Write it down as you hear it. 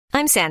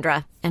I'm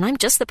Sandra, and I'm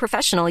just the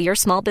professional your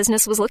small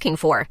business was looking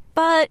for.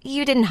 But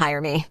you didn't hire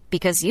me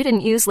because you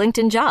didn't use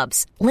LinkedIn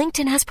Jobs.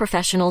 LinkedIn has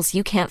professionals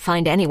you can't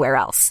find anywhere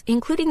else,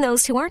 including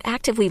those who aren't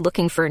actively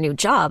looking for a new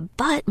job,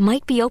 but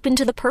might be open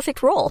to the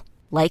perfect role,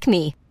 like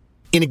me.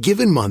 In a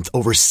given month,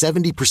 over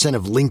 70%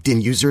 of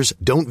LinkedIn users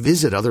don't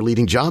visit other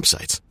leading job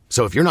sites.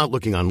 So if you're not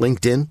looking on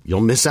LinkedIn,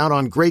 you'll miss out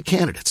on great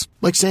candidates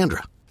like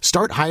Sandra.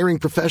 Start hiring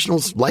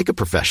professionals like a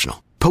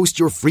professional. Post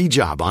your free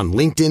job on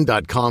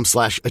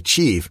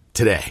linkedin.com/achieve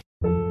today.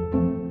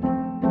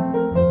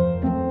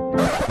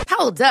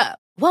 Hold up.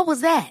 What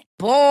was that?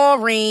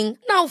 Boring.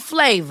 No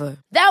flavor.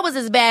 That was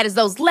as bad as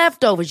those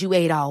leftovers you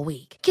ate all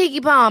week.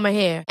 Keke Palmer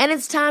here. And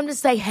it's time to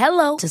say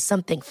hello to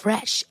something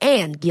fresh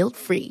and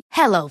guilt-free.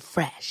 Hello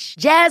Fresh.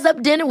 Jazz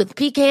up dinner with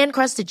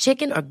pecan-crusted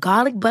chicken or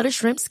garlic butter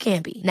shrimp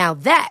scampi. Now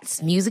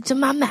that's music to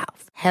my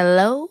mouth.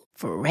 Hello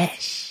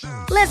Fresh.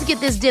 Let's get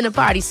this dinner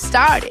party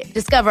started.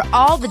 Discover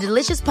all the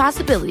delicious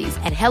possibilities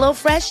at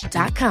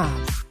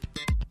HelloFresh.com.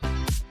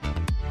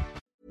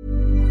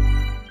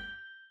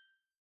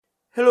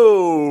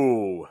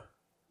 Hello,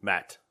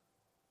 Matt.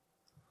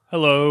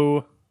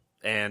 Hello.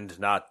 And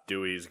not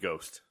Dewey's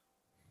ghost.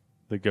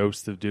 The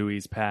ghost of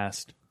Dewey's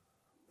past.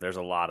 There's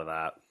a lot of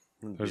that.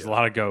 There's a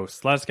lot of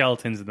ghosts. A lot of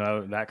skeletons in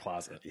that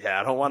closet. Yeah,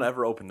 I don't want to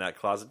ever open that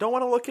closet. Don't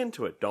want to look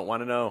into it. Don't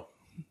want to know.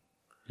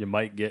 You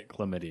might get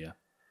chlamydia.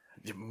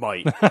 You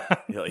might.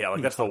 Yeah,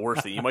 like that's the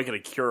worst thing. You might get a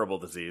curable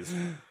disease.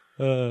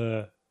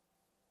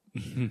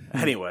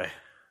 Anyway,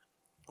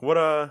 what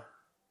are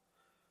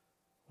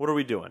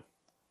we doing?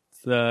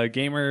 It's the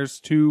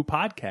Gamers 2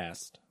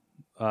 podcast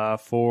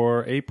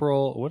for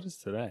April. What is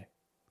today?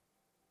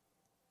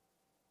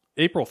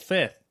 April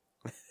 5th,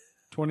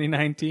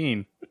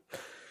 2019.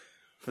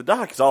 The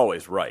doc is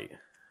always right.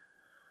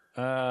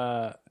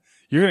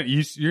 You're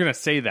gonna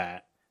say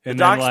that, The and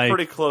doc's then,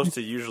 pretty close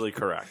to usually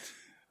correct.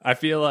 I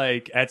feel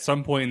like at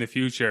some point in the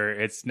future,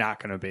 it's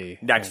not gonna be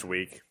Next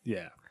week.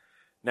 Yeah.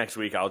 Next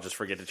week, I'll just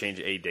forget to change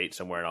a date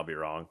somewhere, and I'll be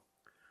wrong.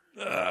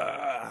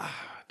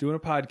 Doing a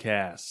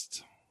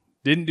podcast.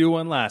 Didn't do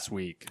one last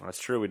week.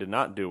 That's true. We did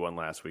not do one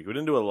last week. We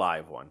didn't do a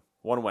live one.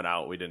 One went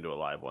out. We didn't do a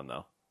live one,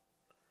 though.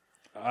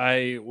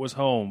 I was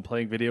home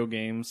playing video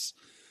games,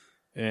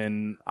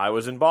 and I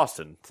was in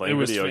Boston playing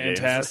video games. It was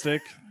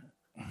fantastic.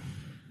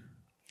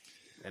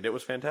 And it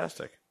was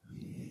fantastic.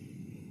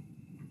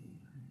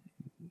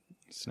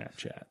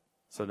 Snapchat.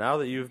 So now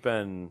that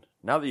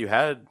you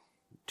had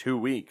 2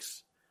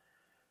 weeks,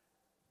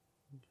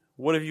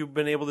 what have you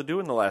been able to do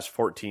in the last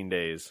 14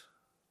 days?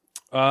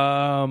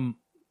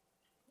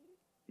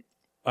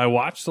 I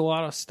watched a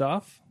lot of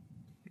stuff.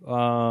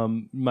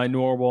 My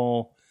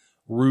normal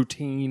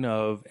routine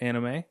of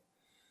anime.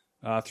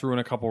 Threw in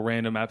a couple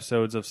random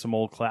episodes of some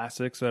old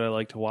classics that I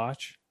like to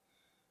watch.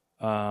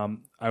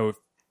 I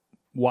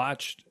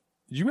watched.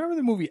 Do you remember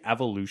the movie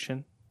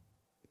Evolution?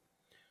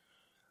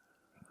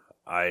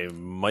 I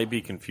might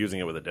be confusing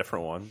it with a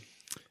different one.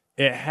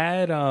 It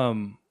had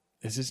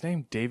is his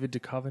name David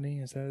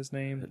Duchovny? Is that his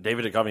name?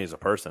 David Duchovny is a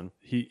person.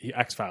 He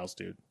X-Files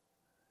dude.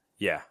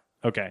 Yeah.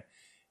 Okay.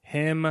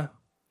 Him.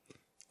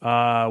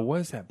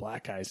 What is that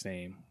black guy's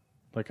name?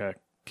 Like a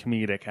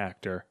comedic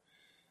actor.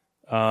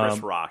 Chris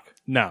Rock.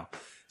 No.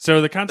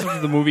 So the concept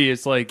of the movie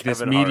is like this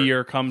Kevin Hart.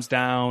 meteor comes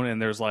down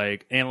and there's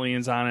like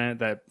aliens on it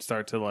that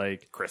start to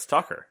like Chris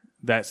Tucker.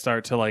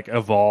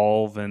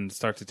 evolve and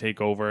start to take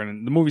over,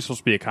 and the movie's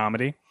supposed to be a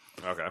comedy.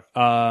 Okay.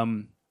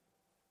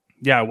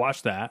 Yeah, I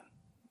watched that.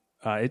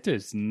 It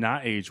does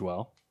not age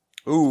well.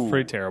 Ooh. It's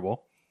pretty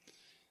terrible.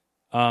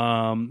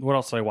 What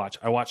else did I watch?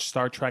 I watched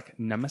Star Trek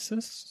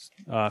Nemesis.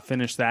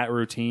 Finished that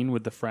routine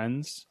with the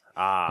friends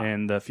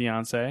and the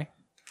fiance.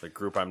 The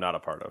group I'm not a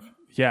part of.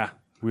 Yeah,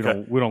 we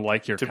don't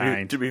like your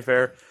kind. To be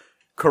fair,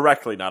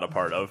 correctly not a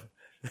part of.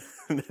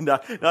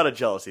 not a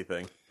jealousy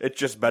thing. It's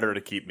just better to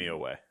keep me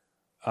away.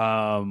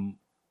 Yeah,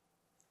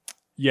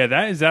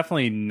 that is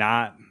definitely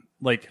not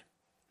like.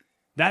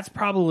 That's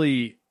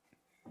probably.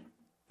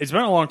 It's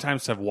been a long time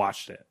since I've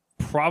watched it.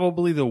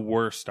 Probably the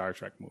worst Star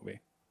Trek movie.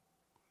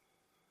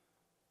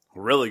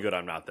 Really good.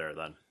 I'm not there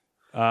then.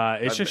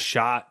 It's just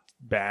shot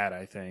bad.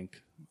 I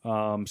think.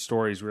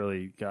 Stories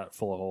really got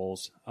full of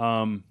holes.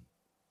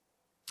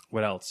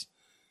 What else?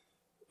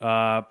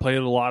 Played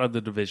a lot of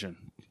The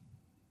Division.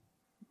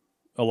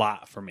 A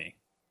lot for me,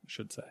 I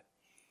should say.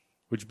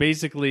 Which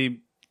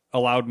basically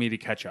allowed me to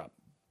catch up.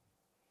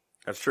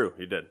 That's true.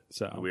 You did.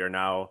 So we are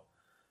now.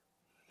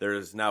 There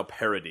is now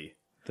parody.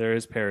 There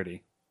is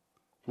parody.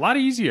 A lot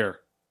easier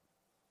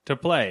to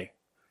play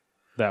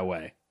that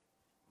way.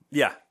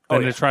 Yeah.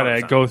 Than to try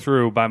 100%. To go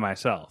through by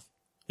myself.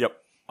 Yep.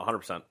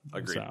 100%.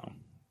 Agreed. So,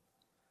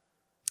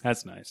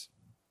 that's nice.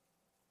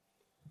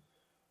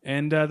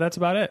 And that's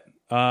about it.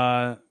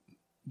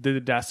 Did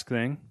the desk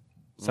thing.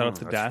 Set up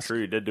the desk. That's true.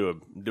 You did do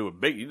a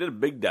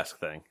big desk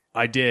thing.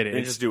 I did. You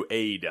didn't just do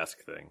a desk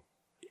thing.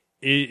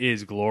 It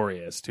is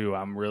glorious too.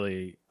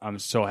 I'm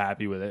so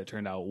happy with it. It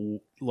turned out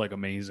like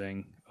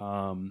amazing.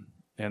 And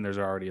there's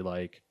already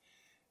like,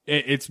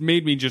 it's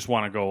made me just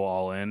want to go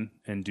all in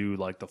and do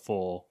like the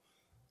full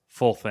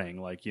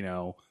thing. Like,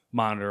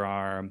 monitor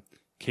arm,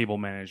 cable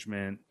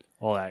management,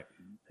 all that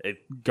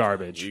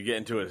garbage. You get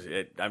into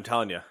it. I'm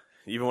telling you,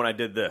 even when I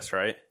did this,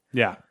 right?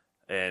 Yeah.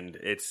 And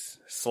it's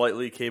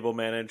slightly cable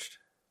managed.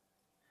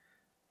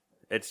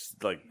 It's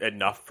like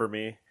enough for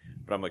me.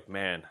 But I'm like,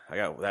 man, I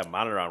got that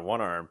monitor on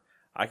one arm.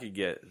 I could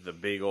get the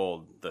big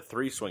old, the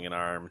 3 swinging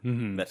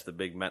arm. That's the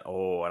big and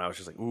I was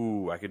just like,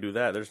 ooh, I could do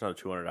that. There's another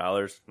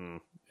 $200.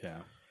 Yeah.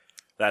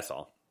 That's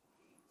all.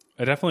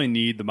 I definitely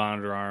need the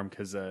monitor arm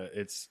because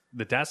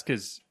the desk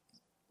is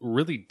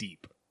really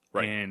deep.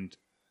 Right. And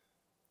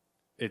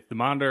the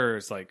monitor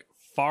is like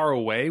far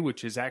away,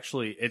 which is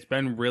actually, it's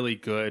been really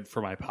good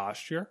for my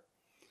posture.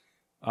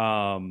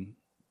 And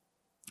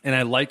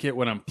I like it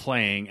when I'm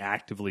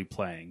actively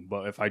playing.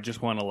 But if I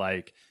just want to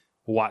like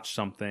watch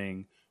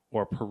something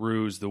or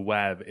peruse the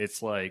web,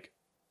 it's like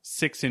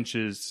 6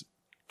 inches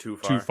too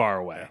far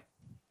away. Yeah.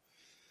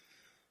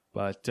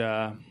 But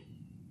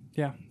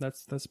yeah,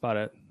 that's about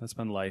it. That's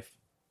been life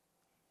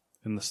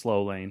in the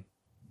slow lane.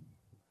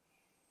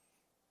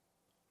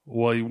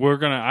 Well,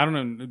 I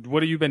don't know,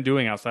 what have you been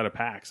doing outside of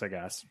PAX, I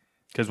guess?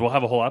 Because we'll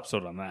have a whole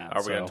episode on that.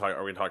 Are we going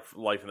to talk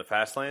life in the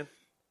fast lane? Is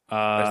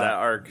that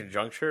our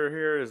conjuncture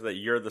here? Is that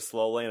you're the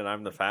slow lane and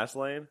I'm the fast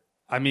lane?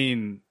 I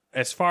mean,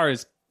 as far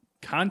as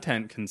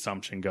content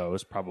consumption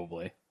goes,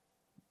 probably.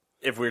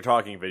 If we're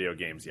talking video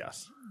games,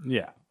 yes.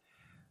 Yeah.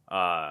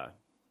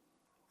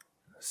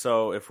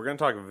 So if we're going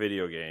to talk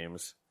video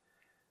games,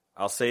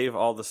 I'll save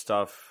all the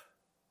stuff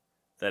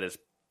that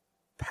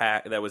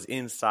was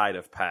inside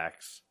of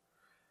PAX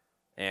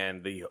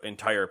and the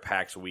entire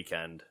PAX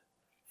weekend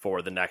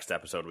for the next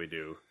episode we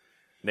do.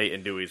 Nate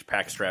and Dewey's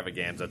PAX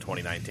Extravaganza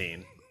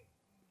 2019.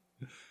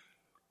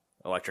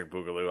 Electric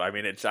Boogaloo. I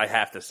mean, I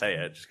have to say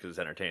it just because it's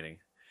entertaining.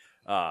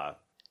 That'll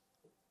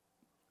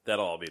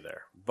all be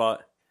there.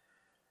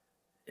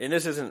 And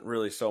this isn't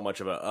really so much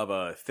of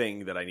a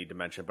thing that I need to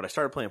mention, but I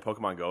started playing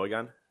Pokemon Go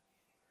again.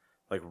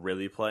 Like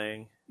really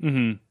playing.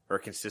 Mm-hmm. Or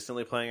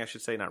consistently playing, I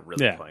should say. Not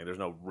really playing. There's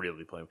no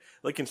really playing.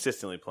 Like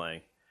consistently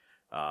playing.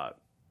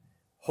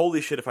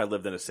 Holy shit, if I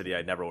lived in a city,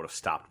 I never would have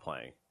stopped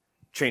playing.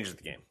 Changes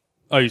the game.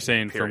 Oh, you're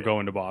saying from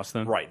going to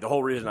Boston? Right. The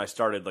whole reason I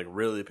started like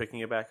really picking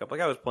it back up,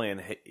 like I was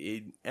playing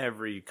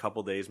every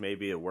couple days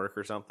maybe at work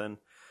or something.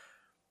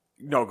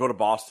 No, go to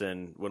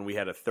Boston when we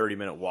had a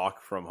 30-minute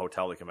walk from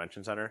hotel to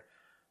convention center.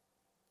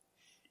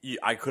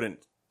 I couldn't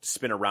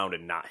spin around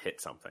and not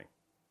hit something.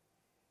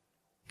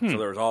 So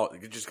there was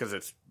just because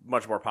it's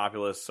much more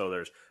populous, so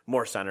there's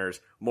more centers,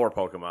 more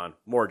Pokemon,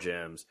 more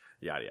gyms,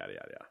 yada, yada,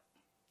 yada, yada.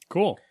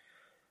 Cool.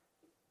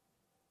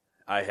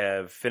 I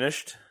have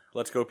finished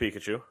Let's Go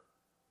Pikachu.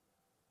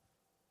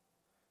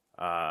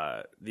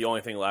 The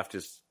only thing left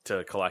is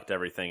to collect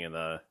everything in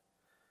the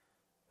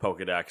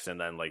Pokedex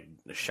and then like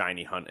the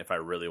shiny hunt if I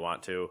really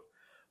want to.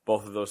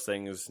 Both of those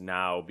things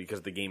now,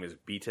 because the game is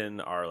beaten,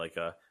 are like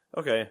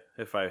okay,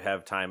 if I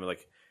have time,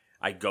 like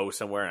I go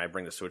somewhere and I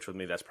bring the Switch with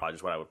me, that's probably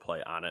just what I would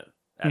play on it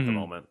at the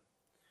moment.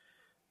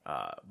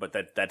 But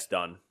that's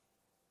done.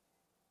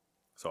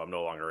 So I'm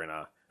no longer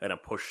in a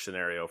push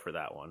scenario for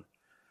that one.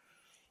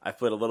 I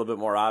played a little bit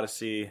more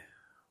Odyssey.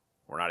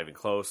 We're not even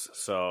close.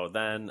 So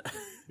then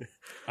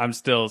I'm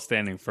still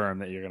standing firm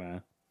that you're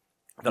gonna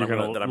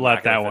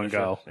let that one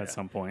go at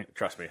some point.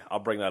 Trust me, I'll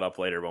bring that up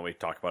later when we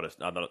talk about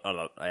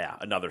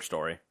another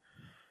story.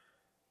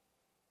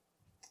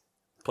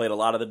 Played a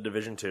lot of the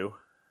Division 2,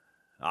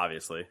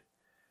 obviously.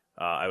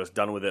 I was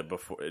done with it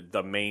before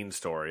the main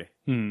story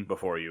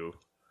before you.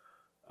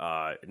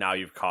 Now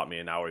you've caught me,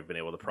 and now we've been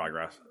able to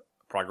progress.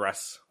 I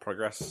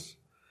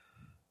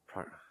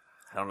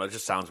don't know. It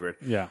just sounds weird.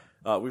 Yeah.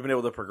 We've been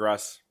able to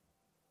progress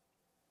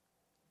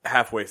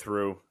halfway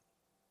through.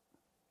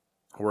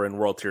 We're in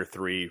World Tier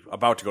 3,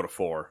 about to go to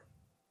 4.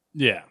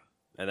 Yeah.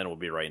 And then we'll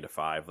be right into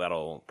 5.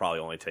 That'll probably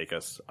only take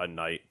us a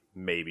night,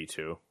 maybe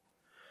 2.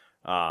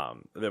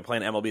 They're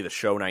playing MLB The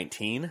Show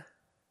 19.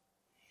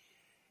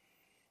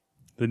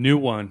 The new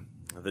one.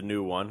 The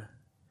new one.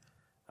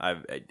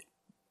 I'm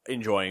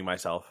enjoying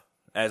myself,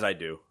 as I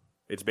do.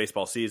 It's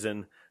baseball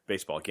season,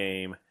 baseball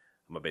game.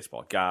 I'm a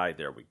baseball guy.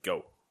 There we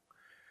go.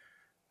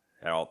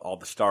 All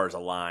the stars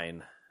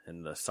align,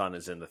 and the sun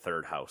is in the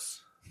third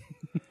house.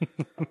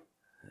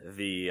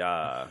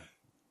 The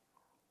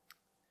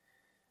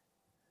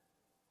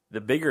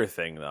bigger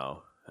thing,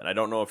 though, and I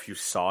don't know if you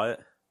saw it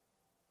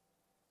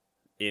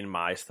in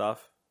my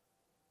stuff,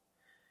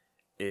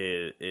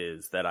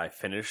 is that I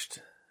finished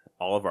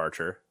all of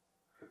Archer.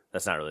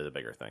 That's not really the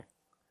bigger thing.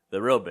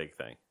 The real big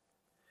thing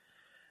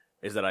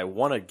is that I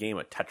won a game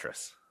of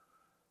Tetris.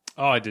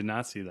 Oh, I did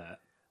not see that.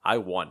 I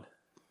won.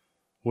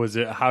 Was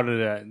it? How did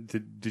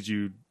that? Did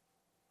you?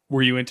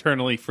 Were you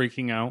internally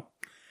freaking out?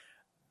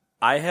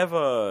 I have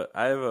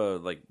a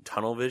like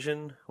tunnel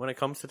vision when it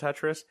comes to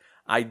Tetris.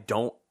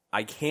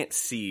 I can't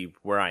see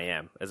where I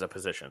am as a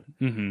position.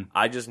 Mm-hmm.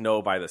 I just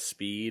know by the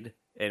speed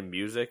and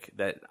music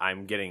that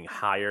I'm getting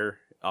higher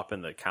up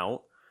in the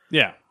count.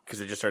 Yeah. Because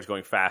it just starts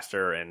going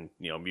faster and,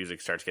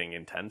 music starts getting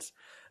intense.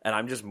 And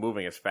I'm just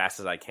moving as fast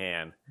as I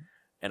can.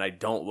 And I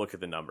don't look at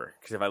the number.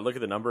 Because if I look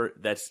at the number,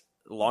 that's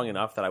long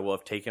enough that I will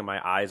have taken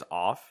my eyes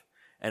off.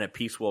 and a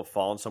piece will have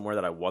fallen somewhere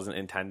that I wasn't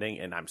intending,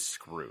 and I'm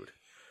screwed.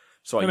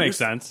 So That makes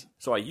sense.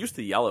 So I used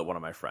to yell at one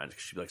of my friends.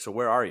 She'd be like, "So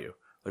where are you?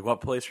 Like,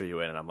 what place are you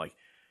in?" And I'm like,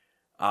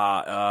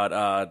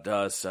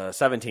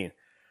 17.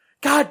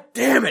 God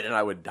damn it! And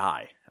I would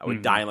die. I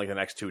would die in like the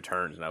next 2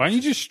 turns. And Why don't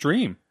you just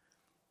stream?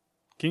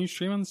 Can you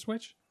stream on the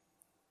Switch?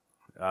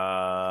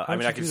 I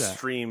mean, I could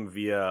stream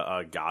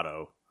via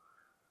Gato.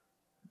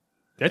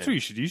 That's what you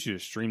should. You should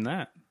just stream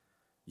that.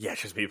 Yeah,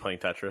 just me playing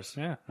Tetris.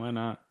 Yeah, why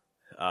not?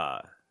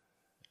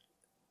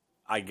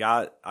 I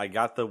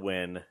got the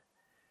win.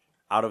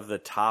 Out of the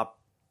top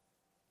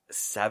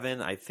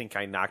 7, I think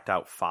I knocked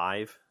out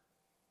 5,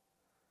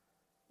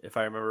 if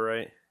I remember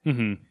right.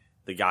 Mm-hmm.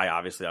 The guy,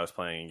 obviously, I was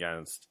playing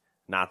against,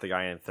 not the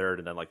guy in third,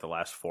 and then like the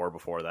last 4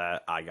 before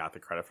that, I got the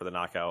credit for the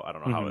knockout. I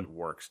don't know how it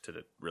works to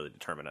really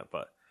determine it,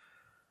 but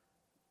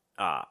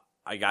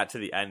I got to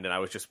the end, and I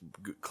was just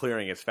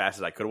clearing as fast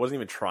as I could. I wasn't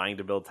even trying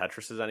to build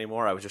Tetrises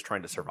anymore. I was just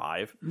trying to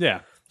survive.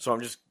 Yeah. So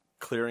I'm just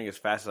clearing as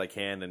fast as I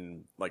can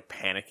and like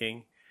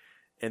panicking,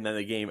 and then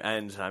the game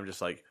ends, and I'm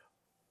just like,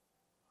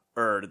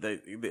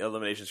 the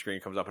elimination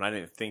screen comes up, and I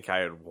didn't think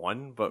I had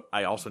won, but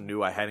I also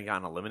knew I hadn't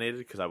gotten eliminated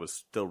because I was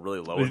still really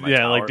low in my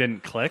tower. Like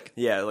didn't click?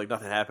 Yeah, like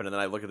nothing happened, and then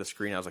I look at the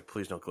screen, I was like,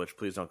 please don't glitch,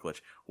 please don't glitch.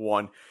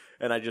 Won,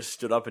 and I just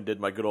stood up and did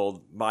my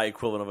my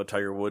equivalent of a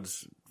Tiger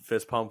Woods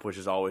fist pump, which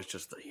is always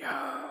just,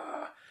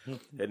 yeah.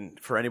 And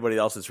for anybody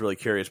else that's really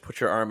curious, put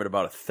your arm at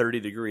about a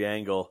 30-degree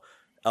angle,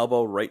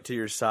 elbow right to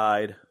your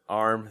side,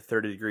 arm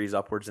 30 degrees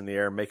upwards in the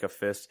air, make a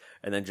fist,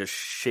 and then just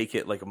shake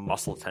it like a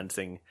muscle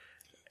tensing.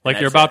 Like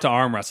you're about to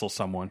arm wrestle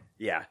someone.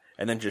 Yeah,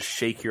 and then just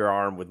shake your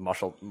arm with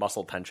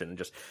muscle tension and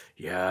just,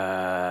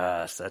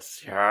 yes,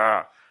 that's,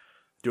 yeah.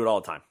 Do it all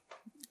the time.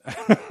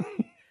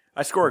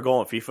 I score a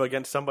goal in FIFA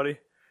against somebody,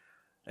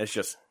 and it's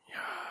just,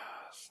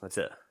 yes, that's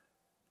it.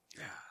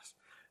 Yes.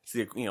 It's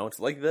it's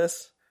like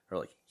this, or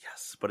like,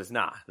 yes, but it's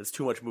not. There's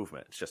too much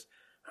movement. It's just,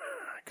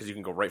 because you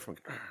can go right from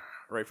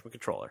a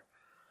controller.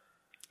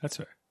 That's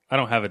fair. I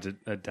don't have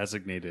a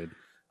designated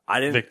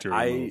victory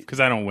move, because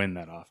I don't win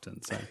that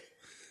often, so...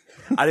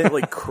 I didn't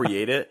like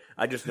create it.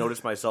 I just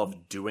noticed myself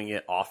doing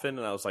it often,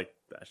 and I was like,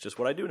 that's just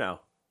what I do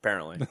now,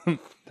 apparently.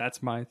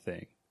 That's my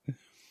thing.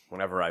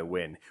 Whenever I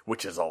win,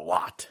 which is a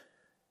lot.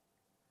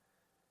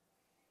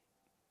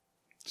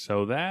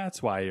 So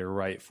that's why your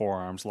right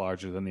forearm's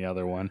larger than the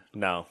other one.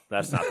 No,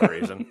 that's not the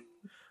reason.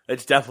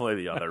 It's definitely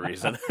the other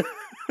reason.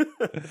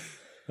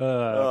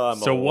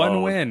 So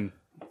one win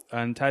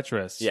on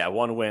Tetris. Yeah,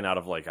 1 win out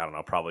of like, I don't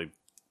know, probably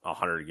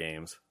 100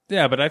 games.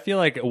 Yeah, but I feel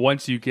like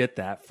once you get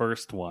that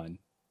first one,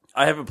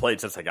 I haven't played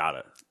since I got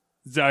it.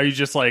 So are you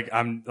just like,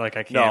 I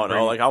can't?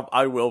 No, like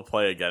I will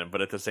play again,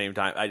 but at the same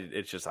time,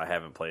 I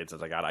haven't played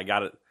since I got it. I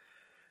got it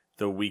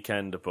the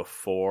weekend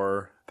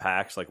before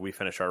PAX. Like we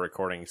finished our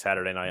recording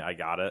Saturday night, I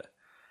got it,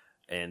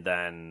 and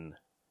then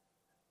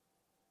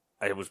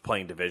I was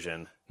playing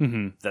Division.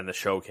 Mm-hmm. Then the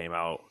show came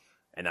out,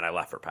 and then I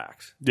left for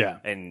PAX. Yeah,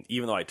 and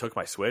even though I took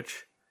my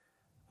Switch,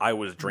 I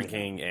was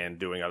drinking and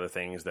doing other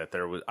things that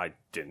I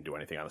didn't do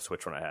anything on the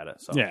Switch when I had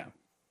it. So yeah.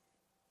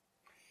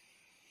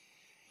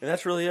 And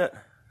that's really it.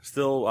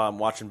 Still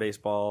watching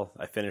baseball.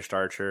 I finished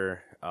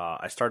Archer.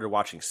 I started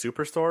watching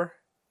Superstore.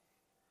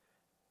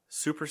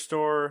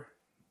 Superstore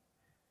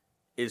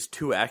is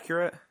too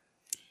accurate.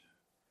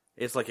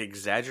 It's like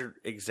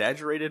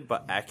exaggerated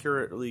but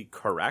accurately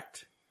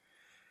correct.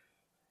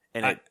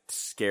 And it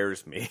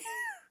scares me.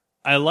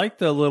 I like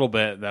the little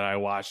bit that I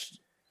watched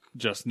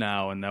just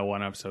now in that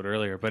one episode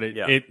earlier, but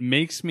it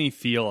makes me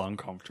feel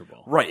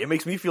uncomfortable. Right, it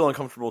makes me feel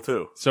uncomfortable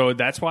too. So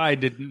that's why I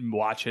didn't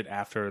watch it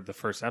after the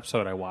first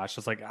episode I watched.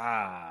 I was like,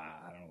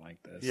 I don't like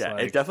this. Yeah,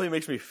 it definitely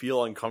makes me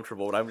feel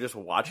uncomfortable, but I'm just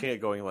watching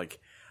it going like,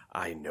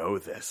 I know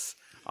this.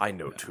 I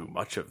know too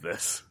much of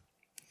this.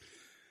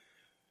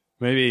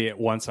 Maybe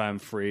once I'm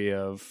free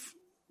of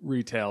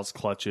retail's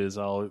clutches,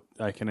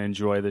 I can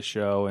enjoy the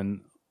show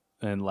and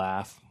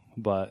laugh.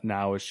 But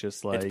now it's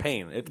just like... It's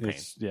pain. It's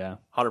pain. Yeah.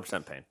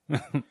 100% pain.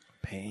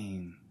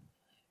 Pain.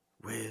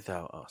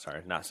 Oh,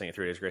 sorry. Not saying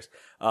 3 Days Grace.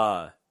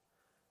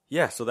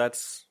 Yeah, so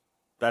that's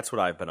what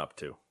I've been up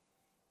to.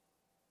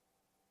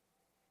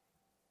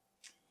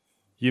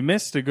 You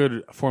missed a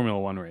good Formula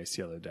One race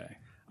the other day.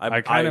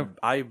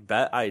 I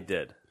bet I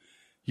did.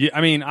 Yeah, I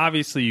mean,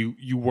 obviously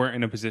you weren't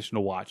in a position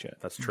to watch it.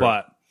 That's true.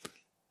 But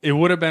it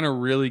would have been a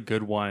really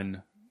good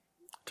one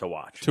to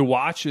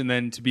watch and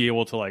then to be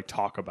able to like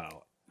talk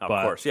about. Of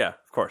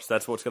course.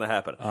 That's what's going to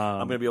happen.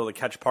 I'm going to be able to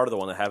catch part of the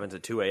one that happens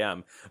at 2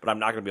 a.m., but I'm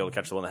not going to be able to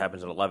catch the one that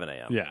happens at 11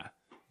 a.m. Yeah,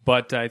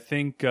 but I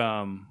think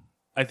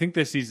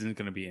this season is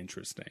going to be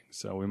interesting.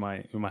 So we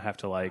might have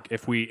to like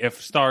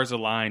if stars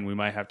align, we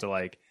might have to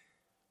like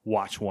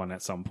watch one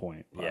at some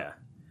point. But.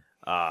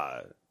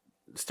 Yeah,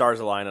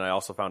 stars align, and I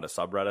also found a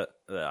subreddit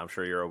that I'm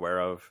sure you're aware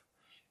of,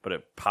 but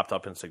it popped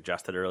up and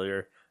suggested earlier,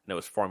 and it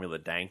was Formula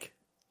Dank.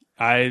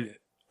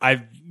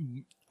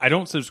 I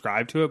don't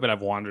subscribe to it, but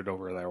I've wandered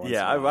over there once.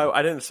 Yeah,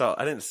 I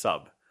didn't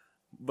sub,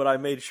 but I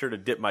made sure to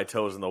dip my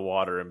toes in the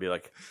water and be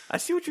like, I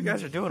see what you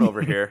guys are doing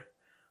over here.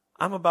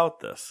 I'm about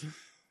this.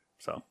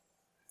 So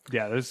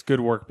Yeah, there's good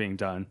work being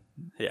done.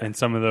 Yeah. And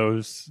some of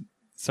those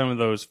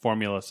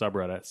formula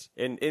subreddits.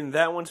 In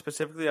that one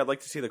specifically, I'd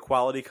like to see the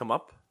quality come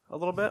up a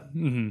little bit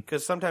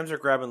because sometimes they're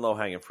grabbing low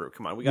hanging fruit.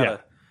 Come on, we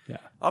gotta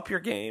up your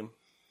game.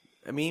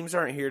 Memes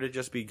aren't here to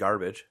just be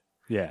garbage.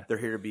 Yeah, they're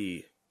here to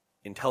be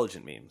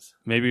intelligent memes.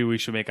 Maybe we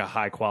should make a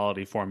high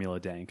quality formula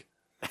dank.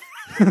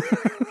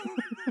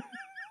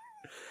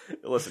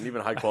 Listen,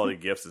 even high quality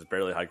gifts is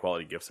barely high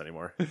quality gifts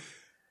anymore.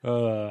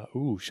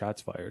 Ooh,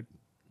 shots fired.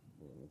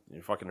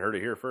 You fucking heard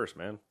it here first,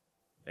 man.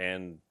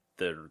 And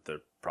they're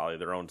probably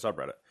their own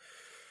subreddit.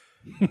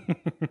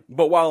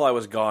 But while I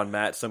was gone,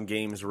 Matt, some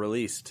games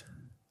released.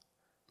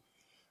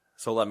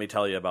 So let me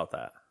tell you about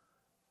that.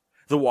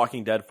 The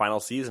Walking Dead final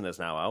season is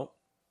now out.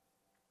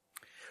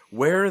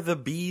 Where the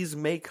Bees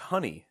Make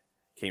Honey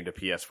came to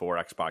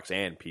PS4, Xbox,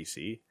 and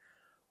PC.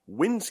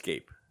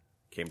 Windscape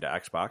came to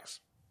Xbox.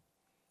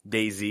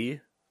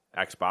 DayZ,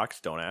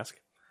 Xbox, don't ask.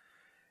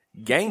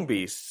 Gang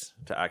Beasts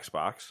to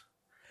Xbox.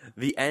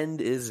 The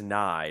End Is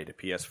Nigh to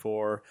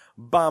PS4.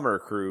 Bomber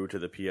Crew to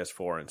the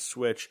PS4 and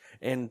Switch.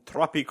 And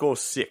Tropico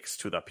 6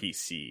 to the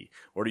PC,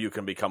 where you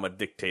can become a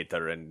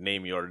dictator and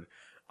name your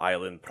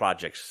island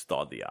Project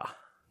Stadia.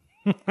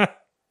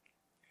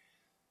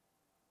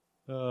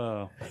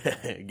 Oh.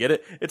 Get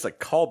it? It's a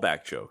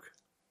callback joke.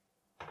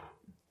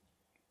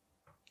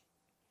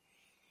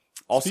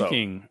 Also,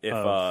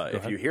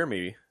 if you hear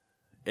me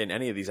in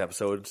any of these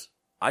episodes,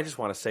 I just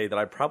want to say that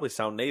I probably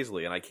sound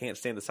nasally and I can't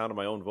stand the sound of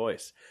my own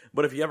voice.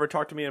 But if you ever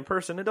talk to me in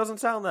person, it doesn't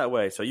sound that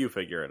way, so you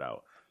figure it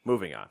out.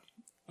 Moving on.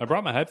 I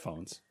brought my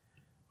headphones.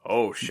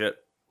 Oh, shit.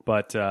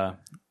 But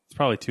it's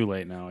probably too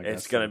late now, I guess.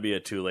 It's going to be a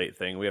too late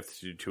thing. We have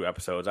to do 2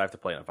 episodes. I have to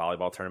play in a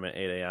volleyball tournament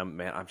at 8 a.m.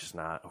 Man, I'm just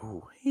not.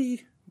 Ooh.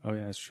 Oh,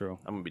 yeah, that's true.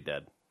 I'm going to be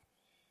dead.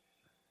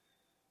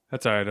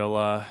 That's all right.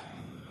 I'll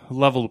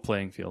level the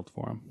playing field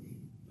for him.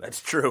 That's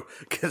true,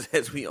 because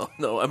as we all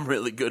know, I'm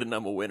really good and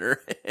I'm a winner.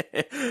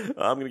 I'm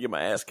going to get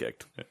my ass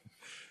kicked.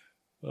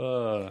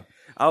 I'll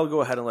go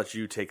ahead and let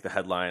you take the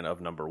headline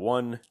of number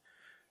 1,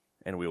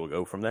 and we will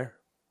go from there.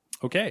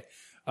 Okay.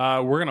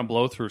 We're going to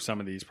blow through some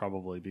of these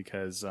probably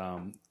because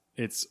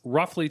it's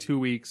roughly 2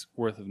 weeks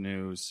worth of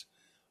news,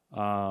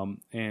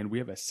 and we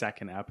have a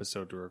second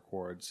episode to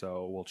record,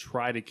 so we'll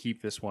try to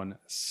keep this one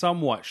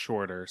somewhat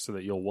shorter so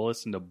that you'll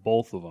listen to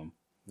both of them.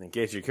 In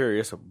case you're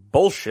curious,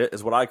 bullshit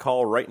is what I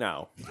call right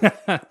now.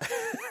 All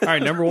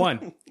right, number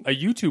 1. A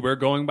YouTuber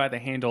going by the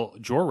handle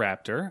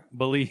Joraptor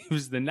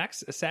believes the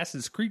next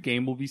Assassin's Creed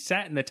game will be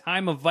set in the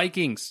time of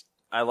Vikings.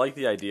 I like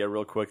the idea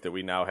real quick that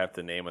we now have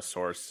to name a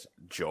source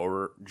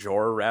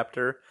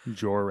Joraptor.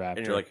 Joraptor.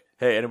 And you're like,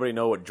 hey, anybody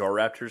know what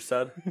Joraptor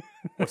said?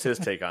 What's his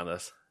take on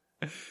this?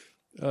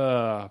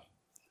 At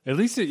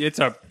least it's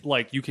a,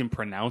 like, you can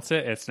pronounce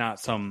it. It's not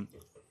some,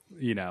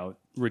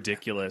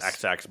 ridiculous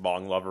XX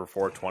Bong Lover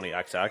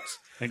 420XX.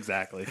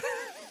 Exactly.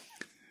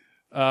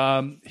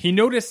 He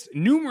noticed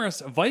numerous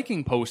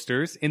Viking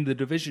posters in the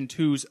Division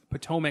 2's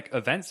Potomac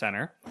Event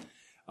Center.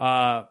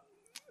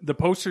 The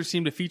posters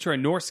seem to feature a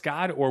Norse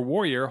god or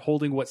warrior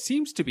holding what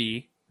seems to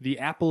be the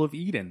Apple of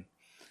Eden,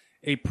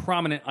 a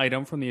prominent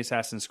item from the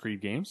Assassin's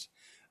Creed games.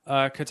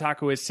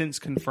 Kotaku has since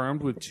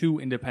confirmed with 2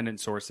 independent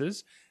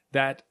sources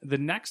that the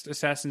next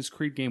Assassin's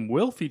Creed game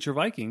will feature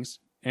Vikings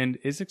and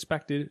is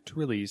expected to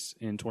release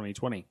in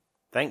 2020.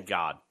 Thank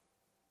God.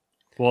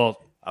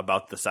 Well,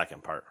 about the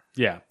second part.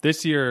 Yeah,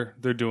 this year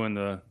they're doing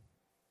the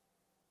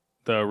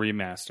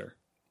remaster.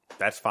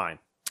 That's fine.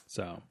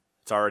 So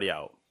it's already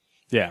out.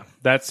 Yeah,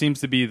 that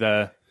seems to be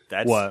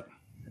what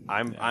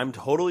I'm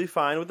totally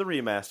fine with the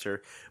remaster,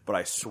 but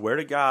I swear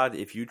to God,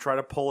 if you try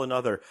to pull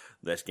another,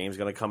 this game's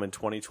going to come in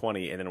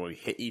 2020, and then when we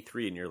hit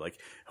E3, and you're like,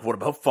 "What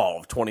about fall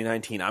of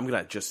 2019?" I'm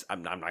not going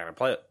to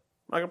play it.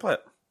 I'm not going to play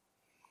it.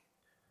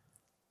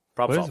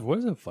 What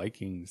is a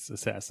Vikings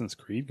Assassin's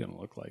Creed going to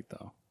look like,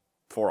 though?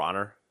 For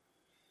Honor,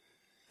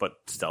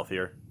 but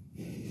stealthier.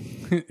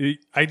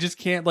 I just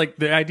can't,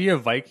 the idea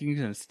of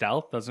Vikings and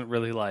stealth doesn't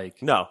really,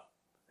 No.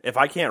 If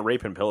I can't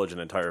rape and pillage an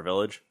entire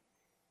village...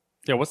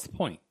 Yeah, what's the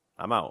point?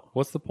 I'm out.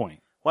 What's the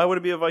point? Why would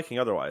it be a Viking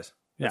otherwise?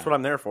 That's what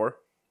I'm there for.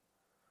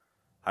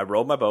 I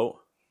rowed my boat,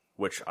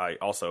 which I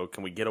also...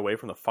 Can we get away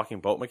from the fucking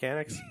boat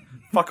mechanics?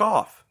 Fuck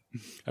off.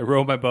 I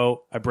row my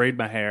boat. I braid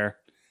my hair.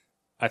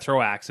 I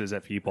throw axes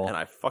at people. And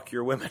I fuck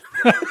your women.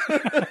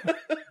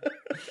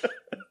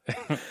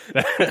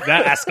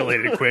 that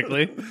escalated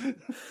quickly.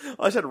 Well,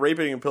 I said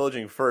raping and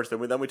pillaging first,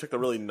 and then we took the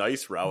really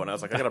nice route, and I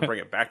was like, I gotta bring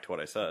it back to what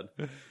I said.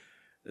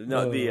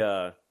 No,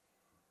 the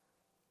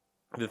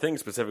thing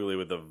specifically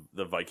with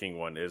the Viking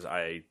one is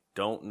I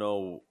don't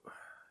know.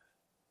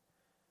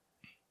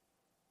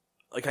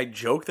 I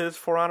joke that it's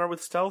For Honor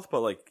with stealth,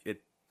 but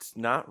it's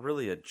not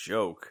really a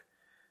joke,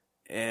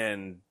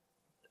 and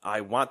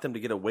I want them to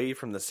get away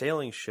from the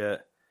sailing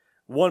shit.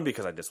 1,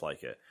 because I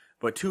dislike it,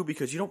 but 2,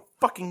 because you don't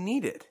fucking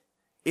need it.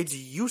 It's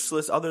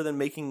useless other than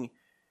making...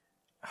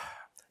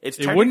 It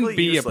wouldn't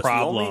be useless. A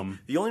problem.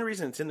 The only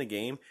reason it's in the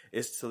game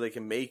is so they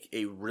can make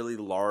a really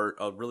large,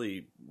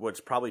 what's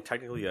probably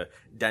technically a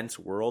dense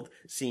world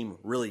seem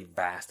really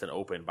vast and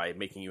open by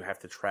making you have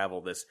to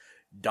travel this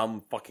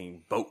dumb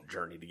fucking boat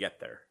journey to get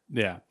there.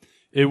 Yeah.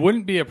 It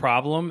wouldn't be a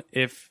problem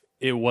if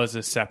it was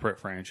a separate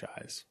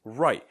franchise.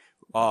 Right.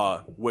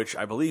 Which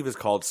I believe is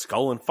called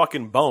Skull and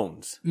fucking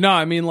Bones. No,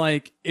 I mean,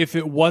 like, if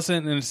it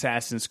wasn't an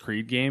Assassin's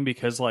Creed game,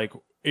 because, like,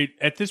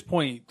 at this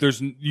point,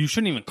 you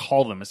shouldn't even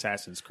call them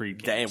Assassin's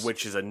Creed games.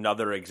 Which is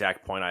another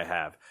exact point I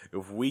have.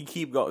 If we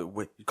keep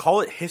going,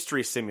 call it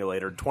History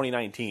Simulator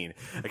 2019,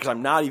 because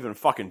I'm not even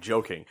fucking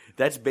joking.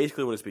 That's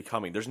basically what it's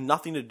becoming. There's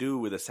nothing to do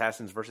with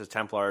Assassins versus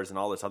Templars and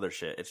all this other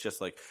shit. It's just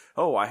like,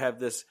 oh, I have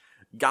this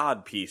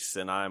god piece,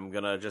 and I'm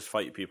gonna just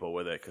fight people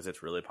with it because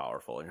it's really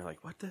powerful. And you're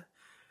like, what the?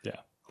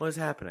 Yeah. What is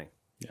happening?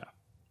 Yeah.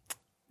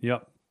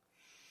 Yep.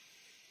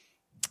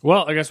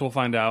 Well, I guess we'll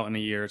find out in a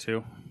year or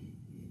two.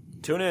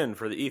 Tune in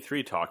for the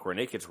E3 talk where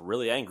Nate gets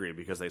really angry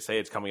because they say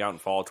it's coming out in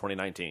fall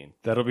 2019.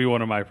 That'll be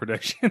one of my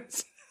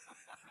predictions.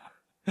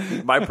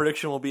 My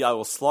prediction will be I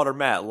will slaughter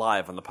Matt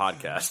live on the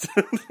podcast.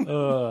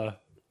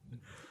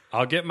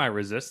 I'll get my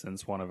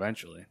Resistance one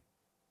eventually.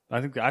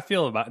 I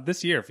feel about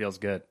this year feels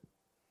good.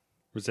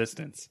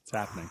 Resistance, it's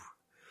happening.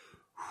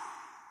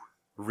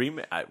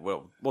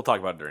 We'll talk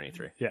about it during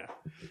E3. Yeah,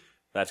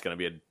 that's gonna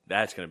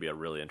be a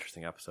really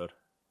interesting episode.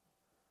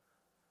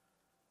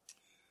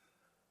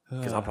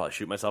 Because I'll probably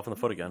shoot myself in the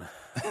foot again.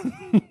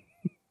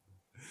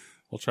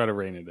 We'll try to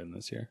rein it in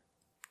this year.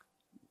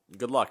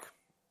 Good luck.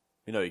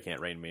 You know you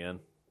can't rein me in.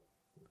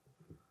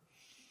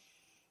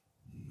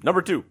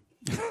 Number 2.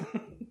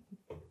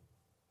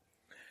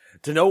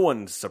 To no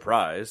one's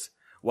surprise,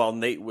 while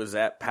Nate was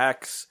at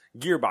PAX,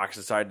 Gearbox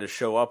decided to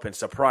show up and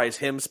surprise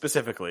him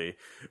specifically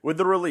with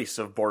the release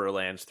of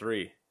Borderlands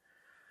 3.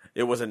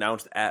 It was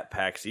announced at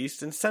PAX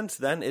East, and since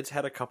then, it's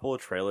had a couple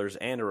of trailers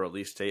and a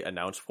release date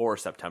announced for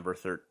September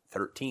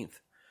 13th.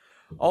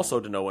 Also,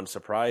 to no one's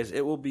surprise,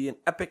 it will be an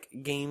Epic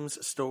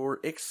Games Store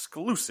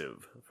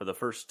exclusive for the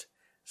first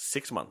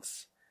 6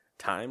 months.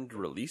 Timed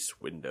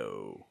release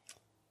window.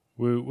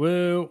 Woo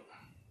woo.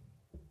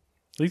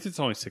 At least it's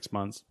only 6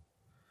 months.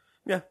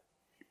 Yeah.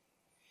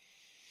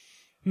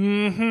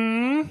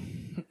 Mm-hmm.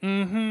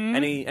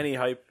 Any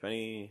hype?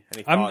 Any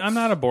thoughts? I'm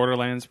not a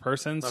Borderlands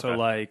person, so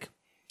like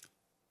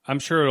I'm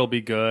sure it'll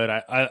be good.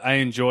 I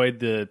enjoyed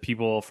the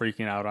people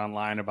freaking out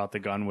online about the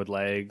gun with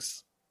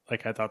legs.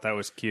 Like I thought that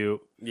was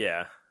cute.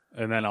 Yeah.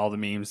 And then all the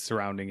memes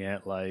surrounding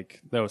it,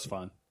 like that was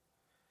fun.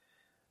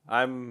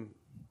 I'm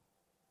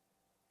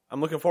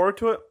looking forward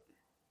to it.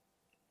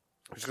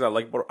 Just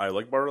because I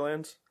like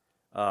Borderlands.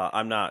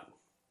 I'm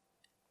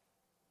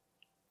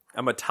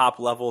a top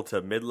level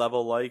to mid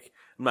level like.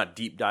 I'm not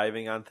deep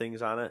diving on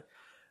things on it.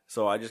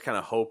 So I just kind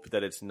of hope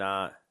that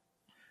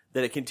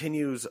that it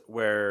continues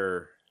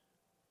where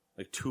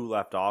like 2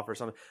 left off or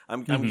something.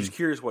 I'm just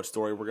curious what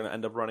story we're going to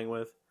end up running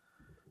with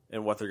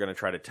and what they're going to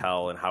try to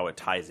tell and how it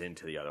ties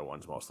into the other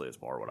ones. Mostly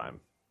is more what I'm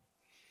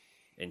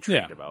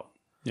intrigued about.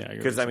 Yeah.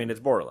 Because I mean,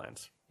 it's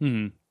Borderlands.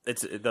 Mm-hmm.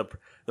 It's the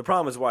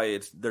problem is why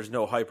there's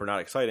no hype or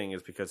not exciting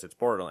is because it's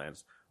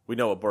Borderlands. We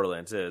know what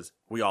Borderlands is.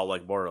 We all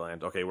like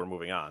Borderlands. Okay, we're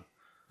moving on.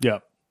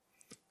 Yep.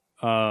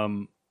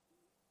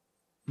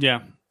 Yeah.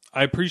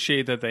 I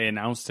appreciate that they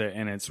announced it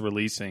and it's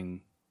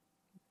releasing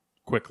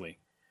quickly.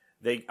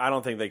 I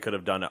don't think they could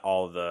have done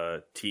all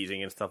the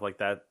teasing and stuff like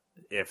that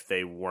if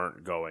they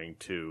weren't going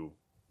to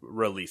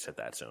release it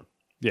that soon.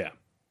 Yeah.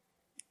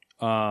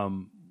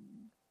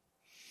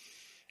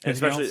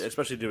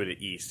 Especially do it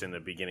at East in the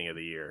beginning of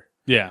the year.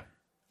 Yeah.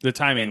 The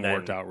timing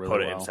worked out really well.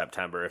 Put it in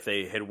September. If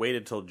they had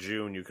waited till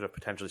June, you could have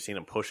potentially seen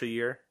them push a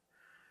year.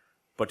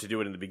 But to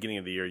do it in the beginning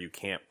of the year, you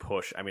can't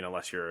push. I mean,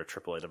 unless you're a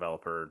AAA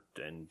developer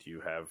and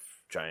you have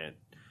giant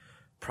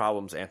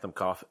problems, Anthem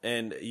cough,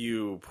 and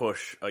you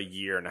push a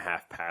year and a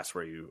half past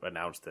where you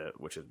announced it,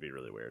 which would be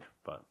really weird.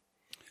 But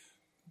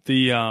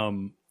the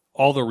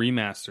all the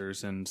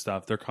remasters and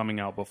stuff, they're coming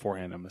out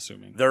beforehand, I'm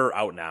assuming. They're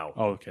out now.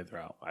 Oh, okay,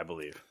 they're out. I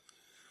believe.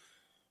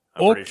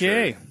 I'm pretty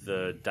sure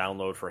the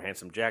download for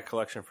Handsome Jack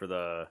Collection for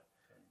the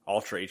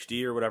Ultra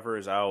HD or whatever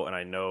is out, and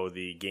I know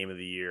the Game of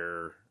the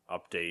Year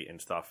update and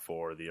stuff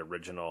for the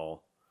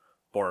original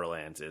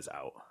Borderlands is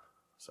out.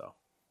 So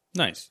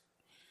nice.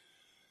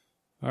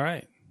 All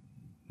right.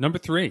 Number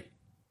 3.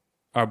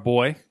 Our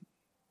boy,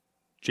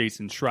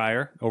 Jason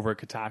Schreier over at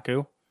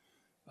Kotaku,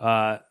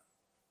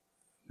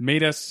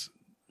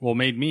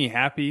 made me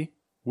happy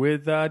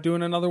with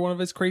doing another one of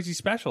his crazy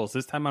specials,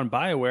 this time on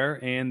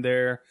BioWare and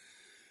their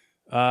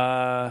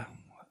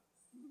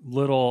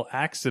little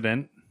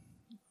accident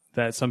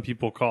that some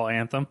people call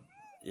Anthem.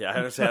 Yeah, I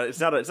understand. It's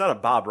not a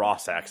Bob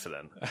Ross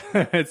accident.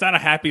 It's not a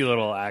happy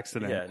little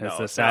accident. Yeah, no, it's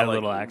a sad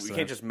little accident. We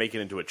can't just make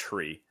it into a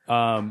tree.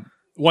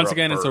 Once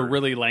again, it's a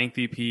really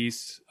lengthy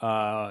piece.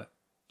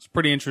 It's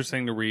pretty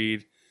interesting to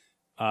read.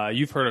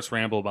 You've heard us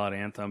ramble about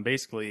Anthem.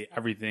 Basically,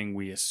 everything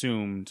we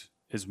assumed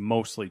is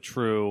mostly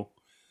true.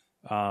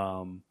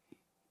 And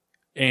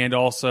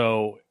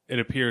also, it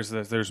appears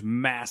that there's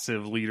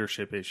massive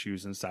leadership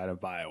issues inside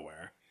of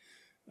BioWare.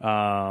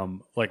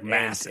 Like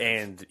massive.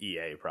 And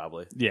EA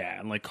probably. Yeah,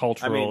 and like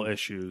cultural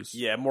issues.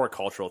 Yeah, more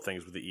cultural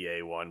things with the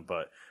EA one,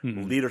 but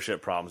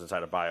leadership problems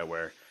inside of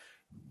BioWare.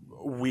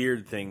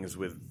 Weird things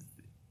with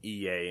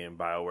EA and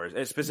BioWare,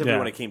 and specifically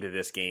when it came to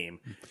this game,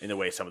 in the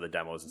way some of the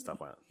demos and stuff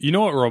went. You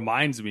know what it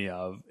reminds me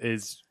of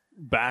is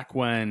back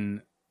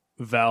when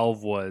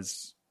Valve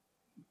was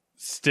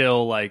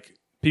still like,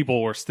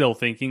 people were still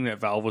thinking that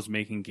Valve was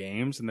making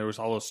games, and there was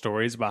all those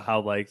stories about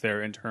how like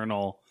their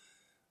internal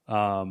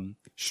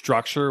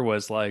structure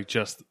was like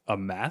just a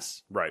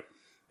mess, right?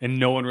 And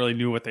no one really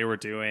knew what they were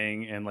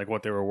doing and like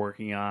what they were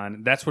working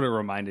on. That's what it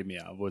reminded me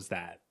of, was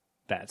that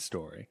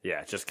story.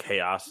 Yeah, just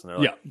chaos.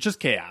 And yeah, just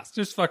chaos,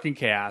 just fucking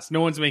chaos.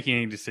 No one's making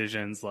any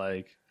decisions.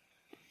 Like,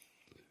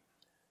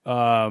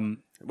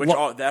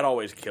 that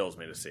always kills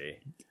me to see.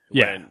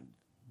 Yeah, when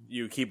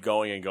you keep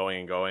going and going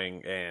and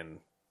going, and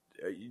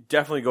you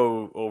definitely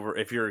go over.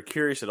 If you're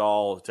curious at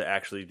all to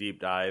actually deep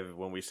dive,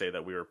 when we say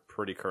that we were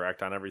pretty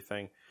correct on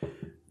everything,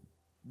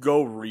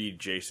 go read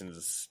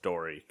Jason's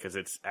story, because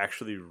it's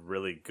actually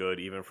really good,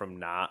 even from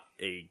not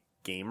a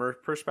gamer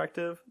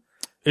perspective.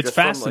 It's just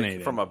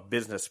fascinating from a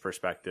business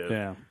perspective.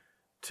 Yeah,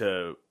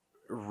 to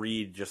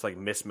read just like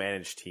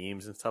mismanaged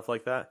teams and stuff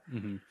like that.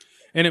 Mm-hmm.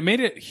 And it made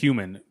it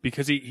human,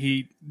 because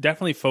he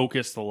definitely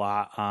focused a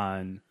lot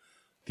on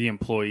the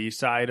employee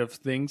side of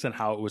things and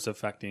how it was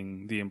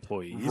affecting the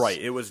employees. Right.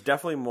 It was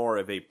definitely more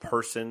of a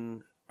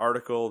person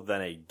article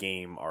than a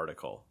game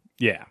article.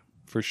 Yeah,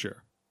 for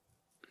sure.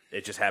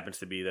 It just happens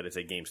to be that it's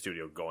a game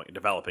studio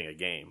developing a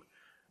game.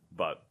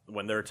 But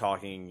when they're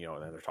talking,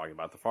 they're talking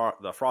about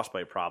the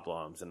Frostbite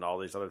problems and all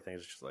these other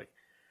things, it's just like,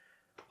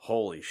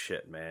 holy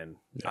shit, man.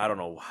 Yeah. I don't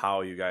know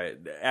how you guys,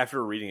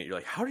 after reading it, you're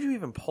like, how did you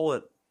even pull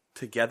it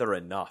together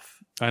enough?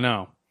 I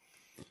know.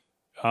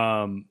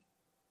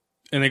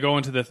 And they go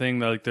into the thing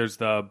that, like, there's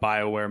the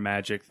BioWare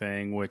magic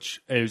thing, which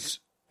is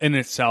in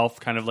itself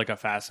kind of like a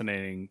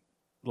fascinating,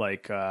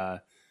 like,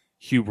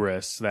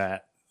 hubris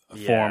that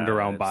formed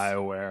around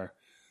BioWare.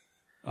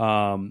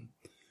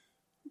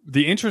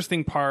 The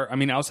interesting part, I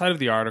mean, outside of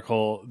the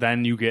article,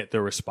 then you get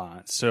the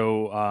response.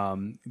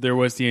 So there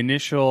was the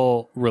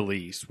initial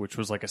release, which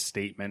was like a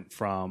statement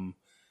from,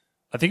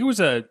 I think it was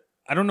I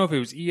don't know if it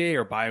was EA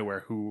or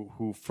BioWare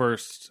who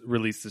first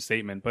released the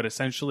statement, but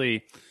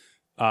essentially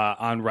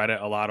on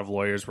Reddit, a lot of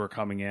lawyers were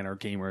coming in, or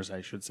gamers,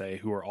 I should say,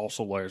 who are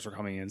also lawyers, were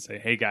coming in and say,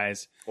 hey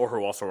guys. Or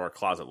who also are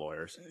closet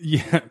lawyers.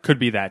 Yeah, could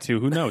be that too.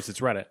 Who knows? It's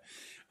Reddit.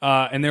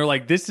 And they're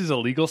like, this is a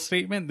legal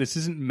statement. This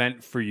isn't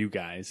meant for you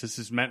guys. This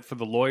is meant for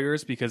the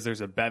lawyers, because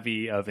there's a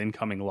bevy of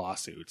incoming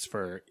lawsuits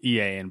for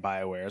EA and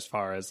BioWare as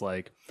far as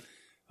like,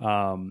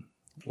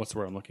 what's the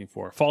word I'm looking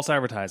for? False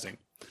advertising.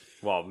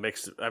 Well,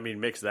 mix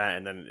that,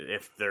 and then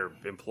if their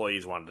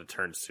employees wanted to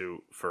turn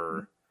suit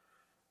for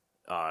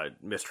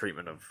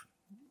mistreatment of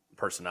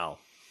personnel.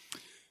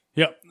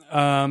 Yep.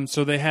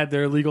 So they had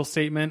their legal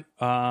statement.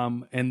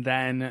 And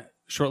then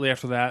shortly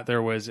after that,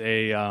 there was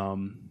a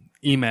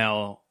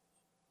email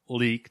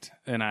leaked,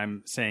 and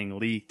I'm saying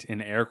leaked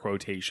in air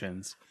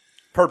quotations.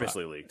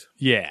 Purposely leaked.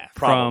 Yeah.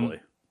 Probably.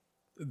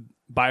 From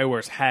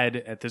BioWare's head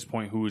at this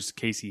point, who was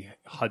Casey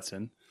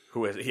Hudson.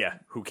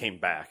 Who came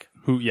back.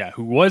 Who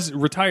was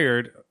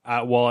retired,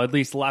 well, at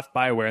least left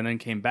BioWare and then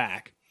came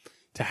back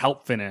to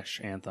help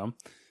finish Anthem.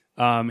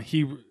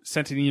 He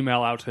sent an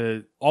email out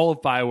to all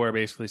of BioWare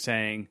basically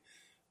saying,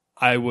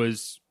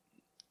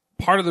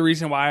 part of the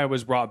reason why I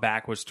was brought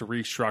back was to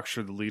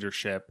restructure the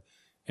leadership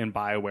in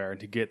BioWare and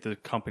to get the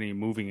company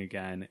moving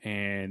again,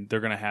 and they're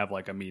gonna have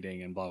like a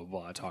meeting and blah blah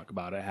blah, talk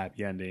about a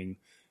happy ending.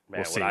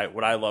 Man,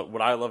 would I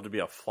love to be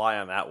a fly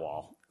on that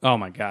wall? Oh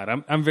my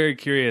god, I'm very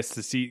curious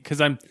to see, because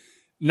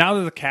now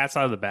that the cat's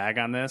out of the bag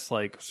on this,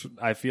 like,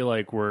 I feel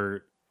like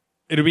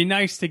it'd be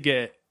nice to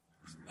get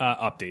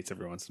updates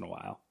every once in a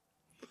while.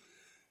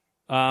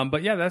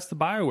 But yeah, that's the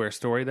BioWare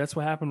story. That's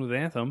what happened with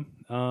Anthem.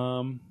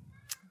 Go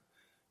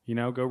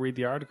read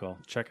the article,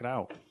 check it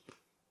out.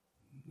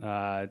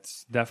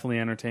 It's definitely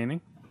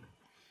entertaining.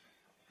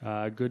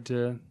 Good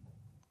to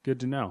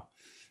know.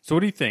 So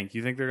what do you think?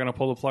 You think they're going to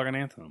pull the plug on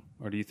Anthem?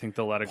 Or do you think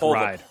they'll let it ride? Pull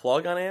the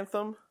plug on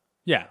Anthem?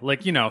 Yeah,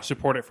 like,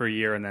 support it for a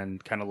year and then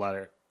kind of let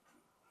it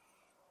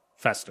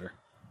fester.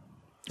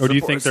 Or do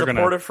you think they're going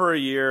to... Support it for a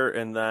year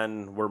and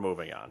then we're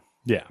moving on?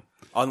 Yeah.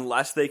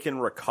 Unless they can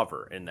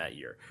recover in that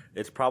year.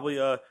 It's probably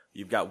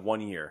you've got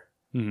 1 year.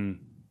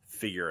 Mm-hmm.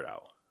 Figure it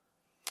out.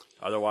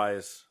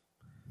 Otherwise,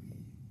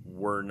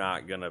 we're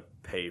not going to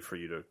pay for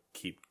you to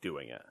keep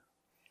doing it.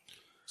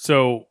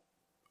 So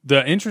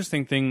the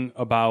interesting thing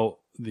about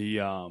the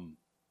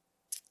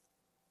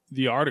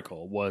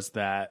article was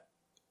that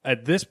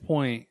at this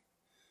point,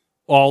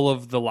 all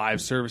of the live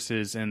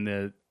services and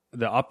the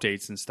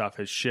updates and stuff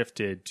has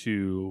shifted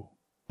to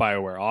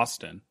BioWare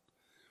Austin,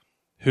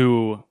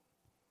 who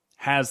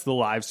has the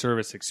live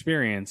service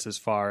experience as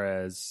far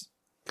as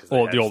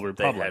the Old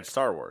Republic. They had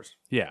Star Wars.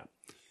 Yeah.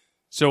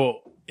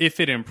 So if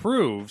it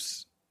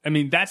improves, I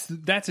mean, that's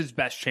its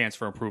best chance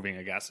for improving,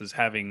 I guess, is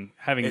having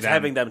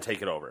them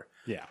take it over.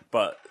 Yeah.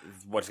 But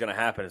what's going to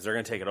happen is they're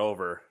going to take it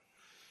over,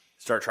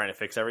 start trying to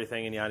fix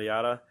everything and yada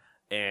yada,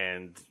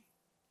 and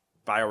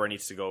BioWare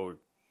needs to go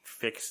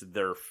fix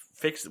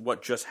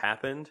what just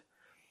happened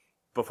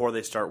before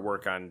they start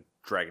work on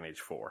Dragon Age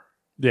 4.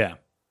 Yeah.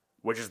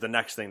 Which is the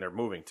next thing they're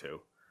moving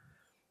to.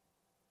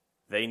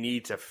 They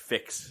need to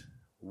fix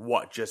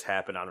what just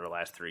happened on their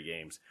last 3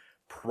 games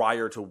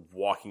prior to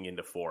walking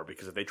into 4,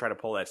 because if they try to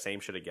pull that same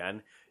shit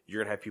again,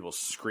 you're gonna have people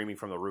screaming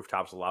from the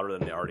rooftops louder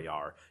than they already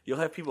are. You'll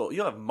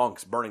have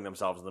monks burning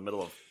themselves in the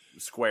middle of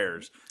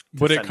squares.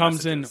 But it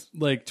comes messages. In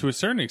like to a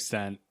certain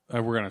extent.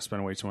 We're gonna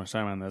spend way too much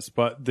time on this,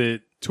 but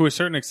to a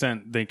certain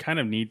extent, they kind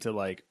of need to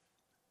like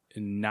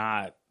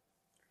not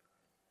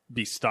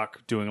be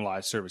stuck doing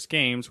live service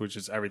games, which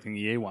is everything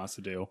EA wants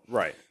to do,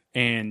 right?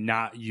 And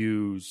not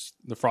use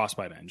the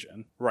Frostbite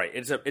engine, right?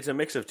 It's a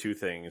mix of two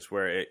things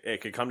where it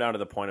could come down to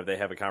the point of they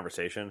have a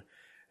conversation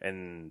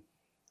and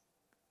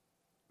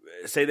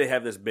say they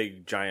have this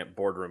big giant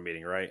boardroom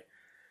meeting, right?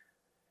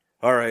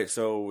 All right,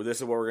 so this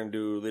is what we're going to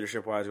do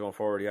leadership-wise going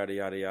forward, yada,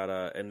 yada,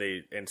 yada.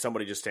 And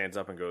somebody just stands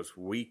up and goes,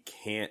 we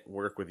can't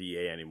work with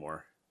EA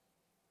anymore.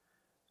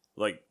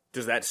 Like,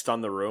 does that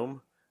stun the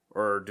room?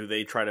 Or do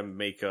they try to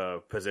make a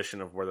position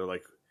of where they're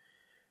like,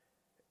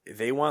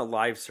 they want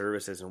live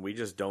services and we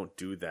just don't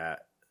do that.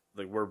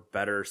 Like, we're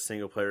better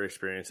single-player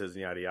experiences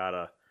and yada,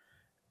 yada.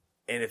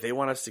 And if they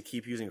want us to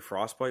keep using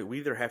Frostbite, we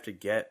either have to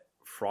get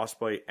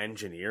Frostbite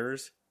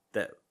engineers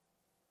that...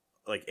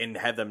 like, and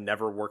have them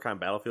never work on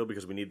Battlefield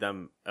because we need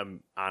them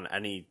on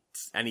any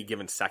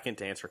given second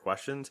to answer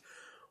questions,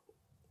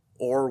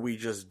 or we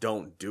just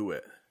don't do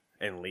it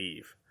and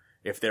leave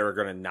if they're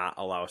going to not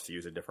allow us to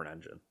use a different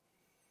engine.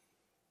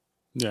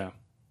 Yeah,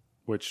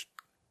 which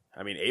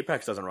I mean,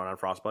 Apex doesn't run on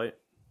Frostbite.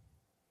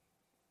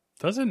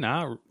 Does it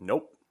not?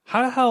 Nope.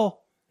 How the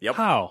hell? Yep.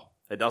 How?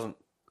 It doesn't.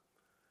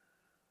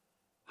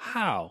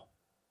 How?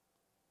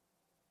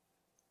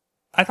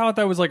 I thought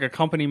that was like a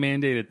company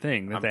mandated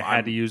thing that they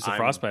had to use the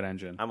Frostbite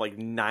engine. I'm like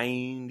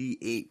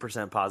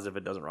 98% positive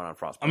it doesn't run on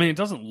Frostbite. I mean, it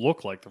doesn't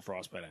look like the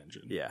Frostbite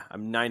engine. Yeah,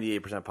 I'm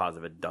 98%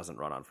 positive it doesn't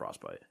run on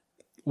Frostbite.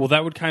 Well,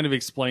 that would kind of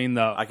explain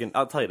the...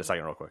 I'll tell you in a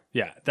second real quick.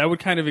 Yeah, that would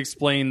kind of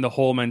explain the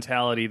whole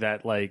mentality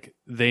that like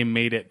they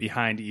made it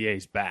behind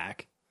EA's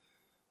back.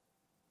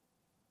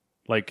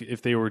 Like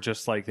if they were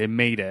just like, they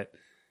made it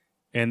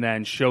and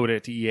then showed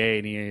it to EA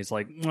and EA's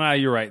like,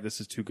 you're right, this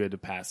is too good to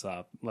pass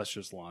up. Let's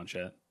just launch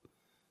it.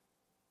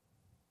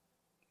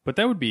 But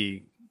that would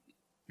be,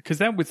 because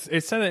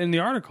it said in the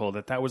article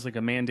that was like a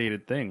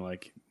mandated thing.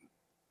 Like,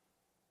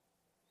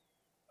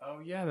 oh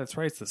yeah, that's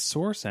right. It's the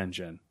Source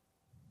engine.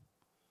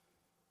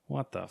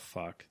 What the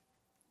fuck?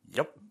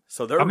 Yep.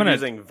 So they're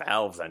using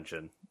Valve's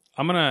engine.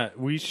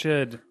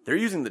 They're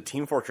using the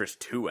Team Fortress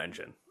 2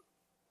 engine.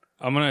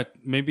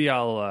 Maybe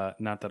I'll,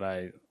 not that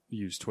I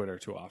use Twitter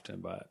too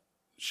often, but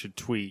should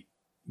tweet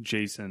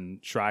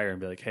Jason Schreier and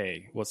be like,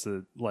 hey,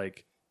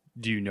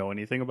 do you know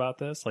anything about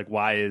this? Like,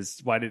 why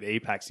did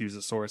Apex use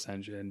the Source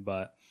engine,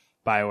 but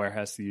BioWare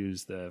has to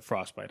use the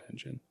Frostbite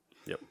engine?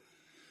 Yep.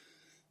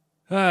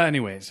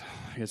 Anyways,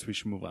 I guess we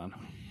should move on.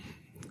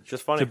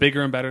 Just funny. To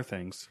bigger and better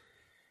things.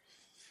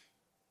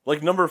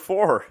 Like number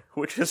 4,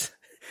 which is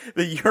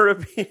the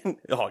European...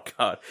 Oh,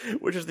 God.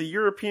 Which is the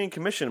European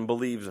Commission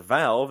believes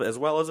Valve, as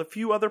well as a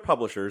few other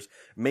publishers,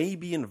 may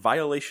be in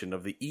violation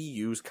of the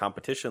EU's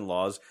competition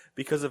laws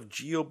because of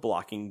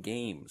geo-blocking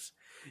games.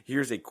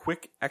 Here's a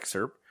quick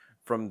excerpt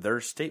from their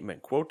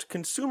statement. Quote,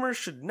 consumers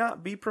should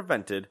not be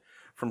prevented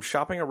from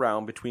shopping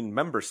around between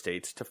member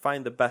states to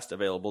find the best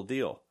available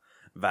deal.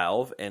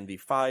 Valve and the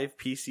 5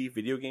 PC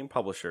video game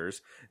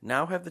publishers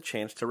now have the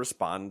chance to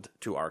respond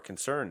to our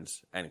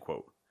concerns, end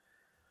quote.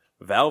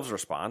 Valve's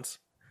response,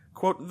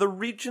 quote, the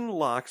region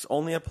locks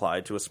only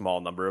applied to a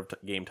small number of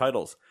game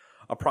titles.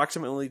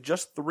 Approximately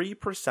just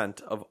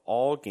 3% of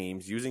all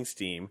games using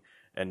Steam,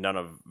 and none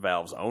of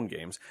Valve's own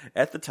games,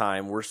 at the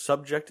time were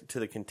subject to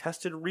the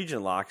contested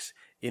region locks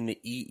in the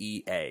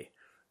EEA.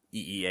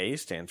 EEA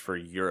stands for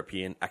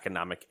European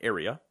Economic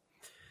Area.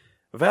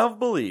 Valve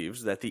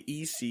believes that the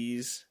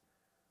EC's...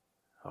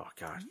 Oh,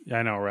 God. Yeah,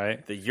 I know,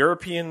 right? The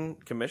European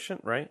Commission,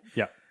 right?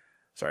 Yeah.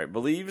 Sorry,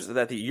 believes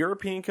that the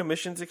European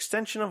Commission's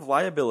extension of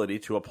liability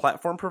to a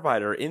platform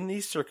provider in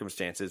these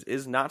circumstances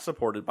is not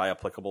supported by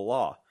applicable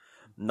law.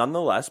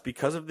 Nonetheless,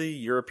 because of the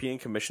European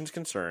Commission's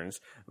concerns,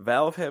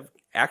 Valve have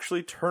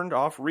actually turned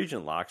off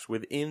region locks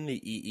within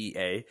the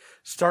EEA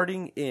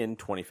starting in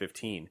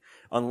 2015,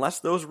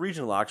 unless those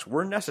region locks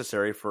were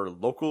necessary for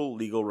local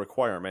legal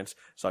requirements,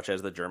 such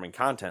as the German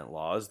content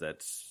laws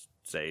that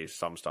say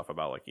some stuff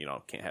about, like,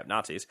 can't have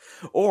Nazis,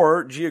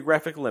 or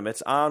geographic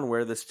limits on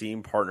where the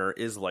Steam partner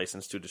is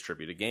licensed to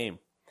distribute a game.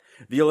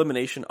 The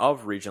elimination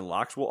of region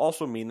locks will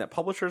also mean that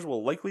publishers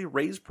will likely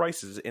raise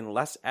prices in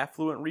less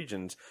affluent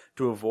regions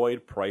to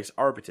avoid price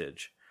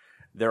arbitrage.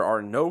 There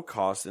are no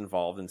costs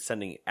involved in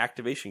sending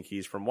activation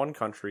keys from one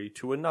country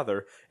to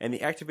another, and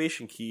the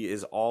activation key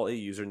is all a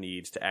user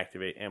needs to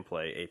activate and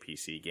play a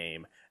PC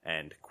game,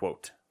 end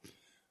quote.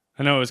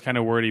 I know it was kind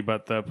of wordy,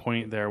 but the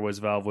point there was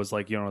Valve was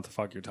like, you don't know what the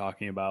fuck you're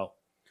talking about.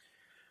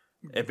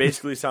 It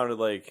basically sounded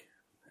like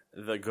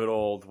the good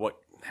old, what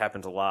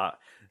happens a lot,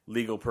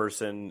 legal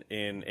person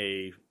in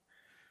a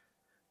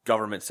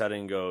government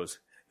setting goes,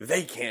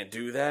 they can't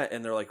do that.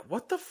 And they're like,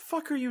 what the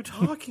fuck are you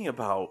talking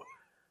about?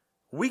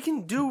 We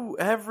can do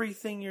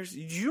everything do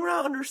you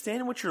not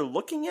understand what you're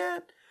looking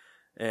at?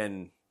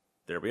 And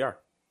there we are.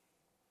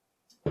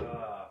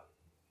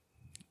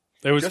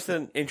 It was just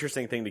an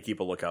interesting thing to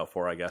keep a lookout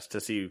for, I guess, to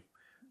see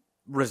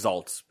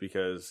results,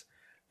 because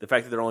the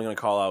fact that they're only going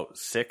to call out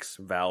 6,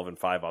 Valve and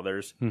 5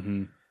 others,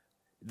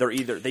 they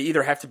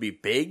either have to be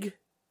big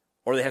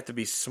or they have to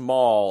be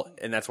small,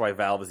 and that's why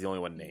Valve is the only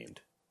one named.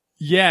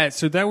 Yeah,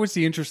 so that was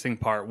the interesting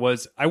part.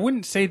 Was I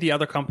wouldn't say the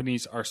other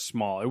companies are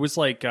small. It was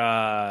like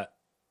Capcom.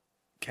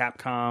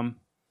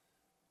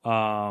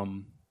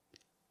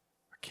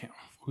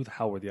 Who the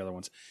hell were the other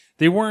ones?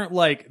 They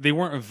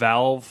weren't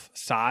Valve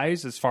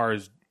size as far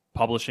as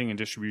publishing and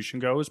distribution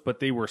goes, but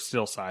they were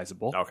still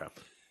sizable. Okay.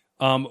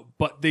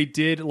 But they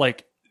did,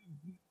 like,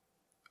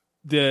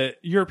 the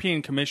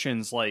European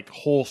Commission's like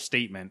whole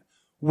statement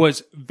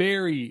was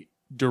very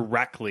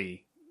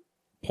directly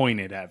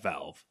pointed at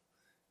Valve.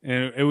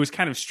 And it was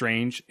kind of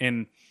strange.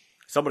 And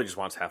somebody just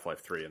wants Half-Life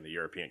 3 in the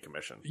European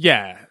Commission.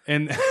 Yeah.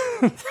 And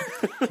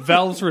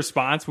Valve's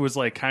response was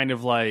like kind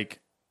of like,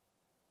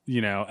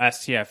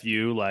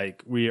 STFU,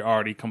 like, we are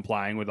already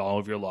complying with all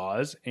of your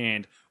laws,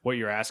 and what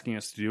you're asking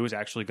us to do is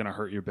actually going to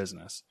hurt your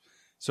business.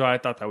 So I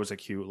thought that was a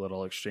cute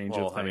little exchange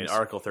of things. I mean,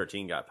 Article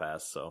 13 got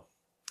passed, so.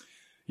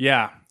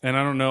 Yeah, and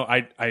I don't know,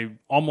 I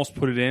almost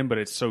put it in, but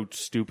it's so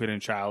stupid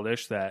and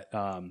childish that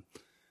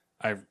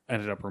I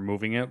ended up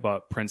removing it,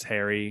 but Prince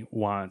Harry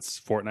wants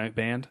Fortnite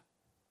banned.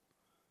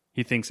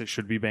 He thinks it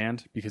should be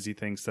banned because he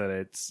thinks that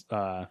it's...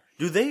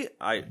 Do they...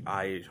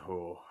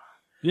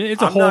 Yeah,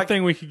 it's a whole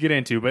thing we could get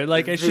into, but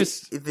like it's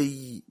just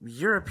the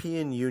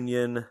European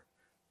Union,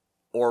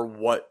 or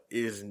what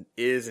is and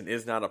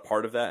is not a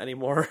part of that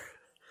anymore.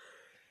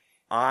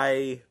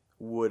 I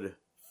would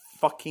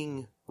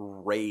fucking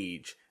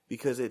rage,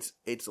 because it's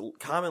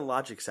common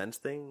logical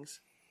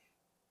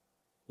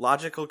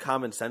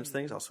common sense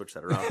things. I'll switch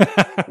that around.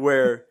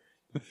 Where,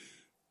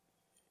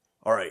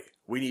 all right,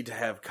 we need to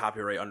have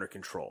copyright under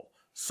control.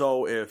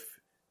 So if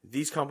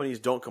these companies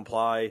don't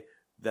comply,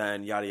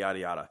 then yada yada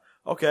yada.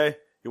 Okay.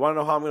 You want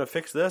to know how I'm going to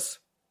fix this?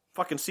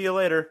 Fucking see you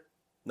later.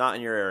 Not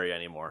in your area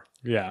anymore.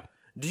 Yeah.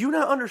 Do you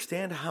not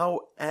understand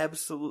how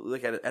absolutely,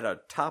 like at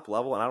a top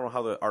level, and I don't know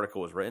how the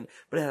article was written,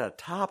 but at a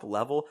top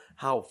level,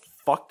 how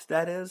fucked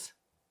that is?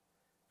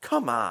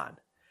 Come on.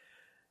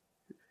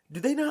 Do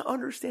they not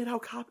understand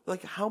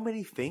how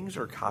many things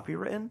are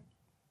copywritten?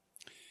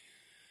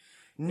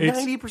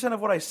 90% of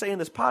what I say in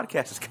this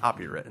podcast is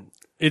copywritten.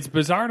 It's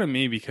bizarre to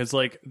me because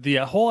like the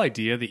whole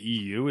idea of the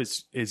EU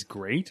is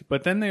great,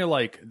 but then they're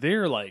like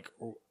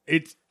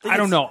it's I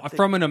don't know,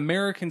 from an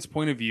American's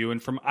point of view,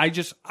 and from I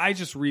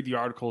just read the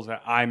articles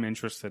that I'm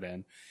interested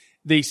in.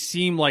 They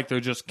seem like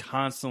they're just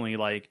constantly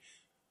like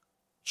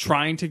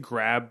trying to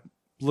grab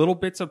little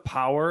bits of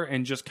power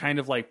and just kind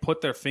of like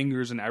put their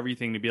fingers in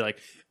everything to be like,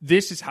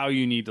 this is how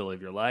you need to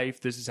live your life.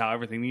 This is how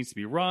everything needs to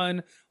be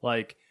run.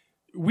 Like,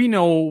 we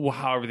know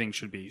how everything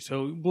should be,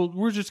 so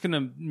we're just going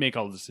to make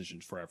all the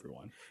decisions for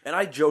everyone. And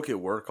I joke at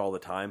work all the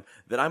time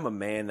that I'm a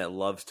man that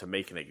loves to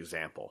make an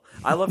example.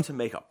 I love to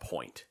make a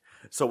point.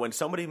 So when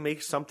somebody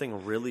makes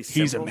something really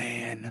simple... He's a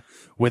man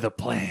with a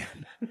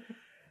plan.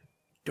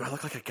 Do I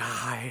look like a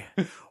guy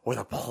with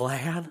a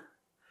plan?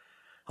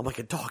 I'm like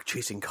a dog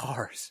chasing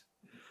cars.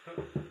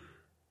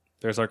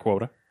 There's our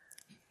quota.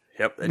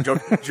 Yep, and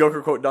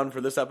Joker quote done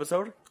for this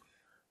episode.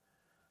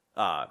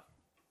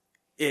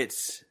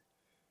 It's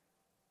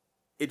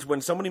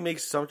when somebody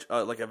makes such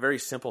like a very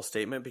simple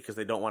statement because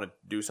they don't want to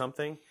do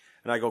something,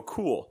 and I go,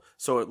 cool.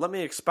 So let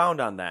me expound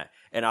on that,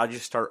 and I'll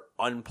just start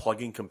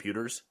unplugging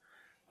computers.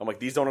 I'm like,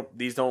 these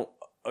don't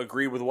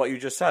agree with what you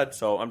just said,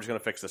 so I'm just gonna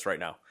fix this right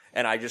now.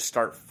 And I just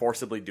start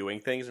forcibly doing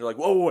things. They're like,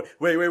 whoa,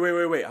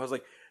 wait. I was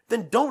like,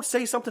 then don't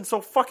say something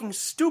so fucking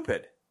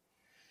stupid,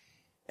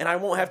 and I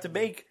won't have to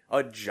make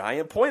a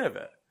giant point of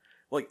it.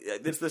 Like,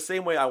 it's the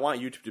same way I want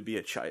YouTube to be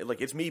a child.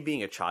 Like, it's me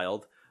being a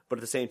child. But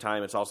at the same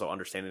time, it's also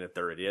understanding that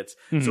they're idiots.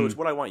 Mm-hmm. So it's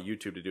what I want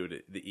YouTube to do to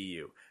the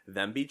EU.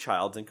 Them be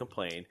childs and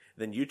complain.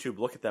 Then YouTube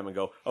look at them and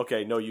go,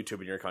 okay, no YouTube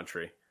in your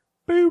country.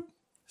 Boop.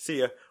 See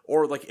ya.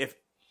 Or like if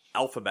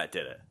Alphabet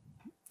did it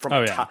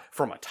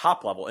from a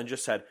top level and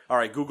just said, all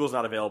right, Google's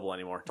not available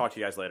anymore. Talk to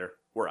you guys later.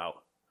 We're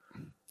out.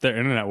 Their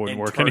internet wouldn't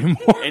work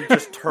anymore. And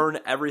just turn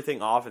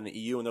everything off in the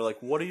EU. And they're like,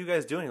 what are you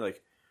guys doing?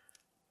 Like,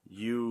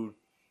 you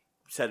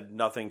said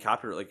nothing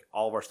copyright, like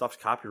all of our stuff's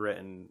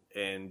copywritten,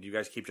 and you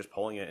guys keep just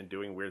pulling it and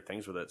doing weird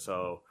things with it.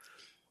 So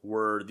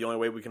the only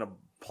way we can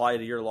apply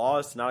to your law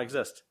is to not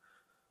exist.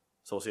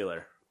 So we'll see you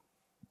later.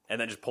 And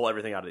then just pull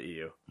everything out of the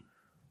EU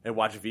and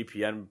watch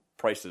VPN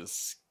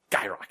prices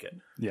skyrocket.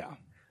 Yeah.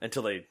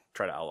 Until they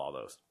try to outlaw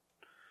those.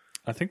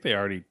 I think they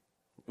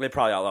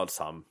probably outlawed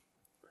some.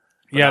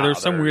 Yeah, there's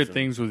some weird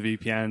things with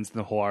VPNs and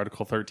the whole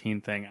Article 13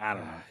 thing. I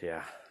don't know.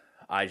 Yeah.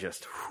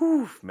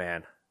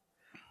 Man.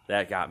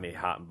 That got me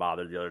hot and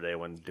bothered the other day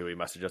when Dewey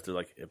messaged us. They're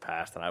like, it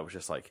passed. And I was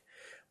just like,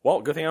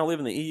 well, good thing I don't live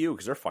in the EU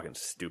because they're fucking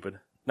stupid.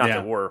 Not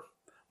that we're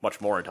much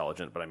more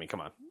intelligent, but I mean,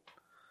 come on.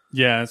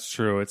 Yeah, that's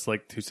true. It's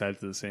like two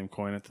sides of the same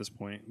coin at this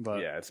point.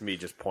 But yeah, it's me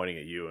just pointing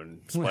at you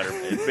and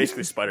Spider-Man. It's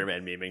basically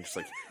Spider-Man memeing, just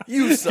like,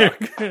 you suck.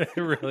 It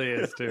really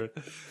is, dude.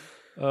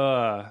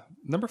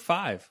 Number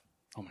 5.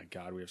 Oh my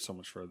God, we have so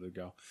much further to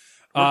go.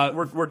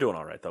 We're doing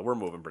all right though. We're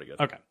moving pretty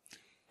good. Okay.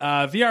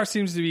 VR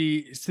seems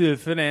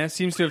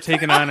to have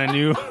taken on a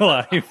new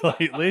life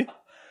lately.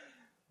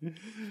 You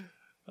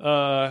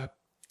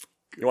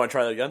want to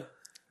try that again?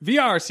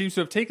 VR seems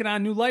to have taken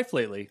on new life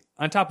lately.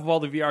 On top of all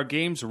the VR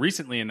games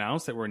recently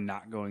announced that we're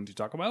not going to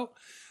talk about,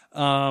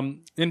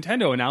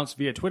 Nintendo announced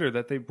via Twitter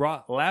that they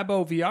brought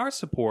Labo VR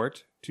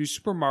support to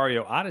Super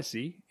Mario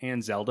Odyssey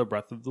and Zelda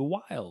Breath of the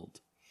Wild.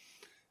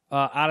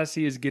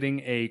 Odyssey is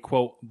getting a,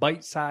 quote,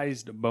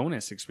 bite-sized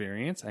bonus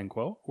experience, end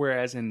quote,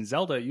 whereas in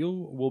Zelda, you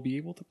will be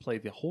able to play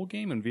the whole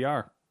game in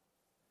VR.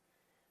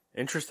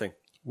 Interesting.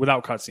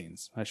 Without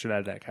cutscenes. I should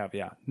add that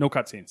caveat. No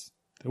cutscenes.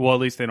 Well, at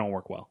least they don't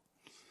work well.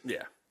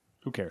 Yeah.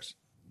 Who cares?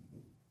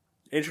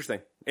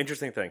 Interesting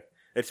thing.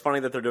 It's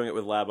funny that they're doing it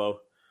with Labo.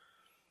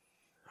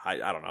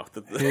 I don't know.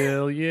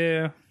 Hell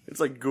yeah. It's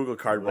like Google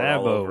Cardboard Labo.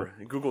 all over.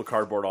 Google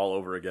Cardboard all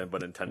over again,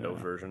 but Nintendo's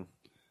version.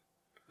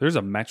 There's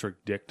a metric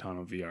dick ton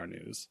of VR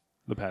news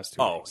the past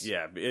 2 weeks. Oh,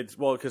 yeah. It's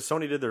because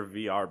Sony did their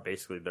VR,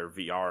 basically their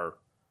VR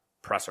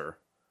presser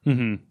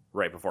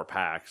right before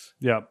PAX.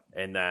 Yep.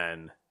 And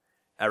then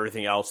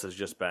everything else has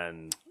just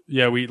been...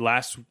 Yeah, we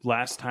last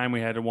time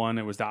we had one,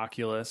 it was the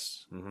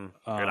Oculus. Mm-hmm.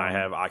 And I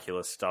have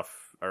Oculus stuff,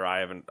 or I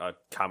have a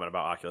comment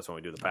about Oculus when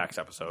we do the PAX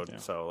episode. Yeah.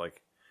 So, like...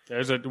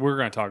 We're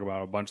going to talk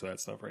about a bunch of that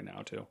stuff right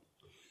now, too.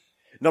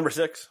 Number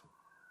 6.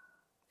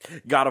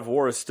 God of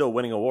War is still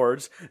winning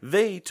awards.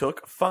 They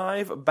took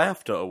 5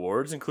 BAFTA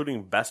awards,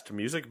 including Best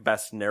Music,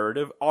 Best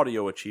Narrative,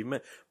 Audio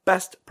Achievement,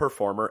 Best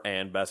Performer,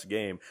 and Best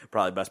Game.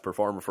 Probably Best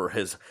Performer for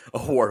his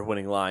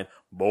award-winning line,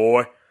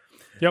 boy.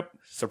 Yep.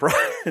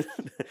 Surprise.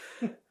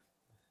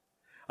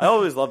 I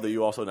always loved that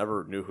you also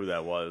never knew who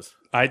that was.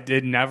 I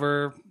did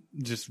never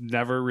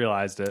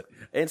realized it.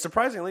 And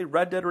surprisingly,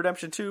 Red Dead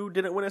Redemption 2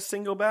 didn't win a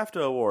single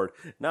BAFTA award.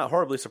 Not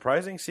horribly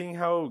surprising, seeing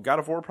how God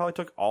of War probably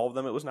took all of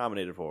them it was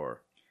nominated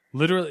for.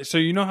 Literally, so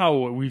you know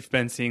how we've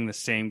been seeing the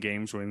same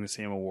games winning the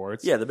same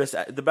awards? Yeah, the best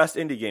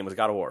indie game was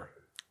God of War.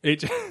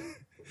 It's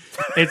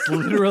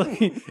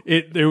literally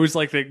it was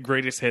like the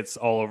greatest hits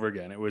all over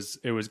again. It was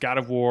God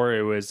of War,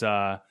 it was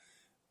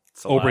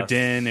Obra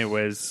Dinn, it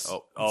was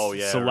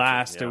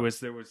Celeste, yeah. There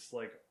was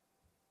like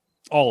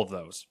all of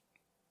those.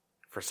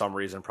 For some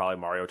reason, probably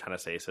Mario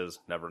Tennis Aces.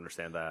 Never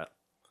understand that.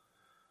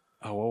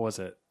 Oh, what was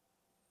it?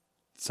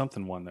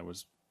 Something one that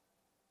was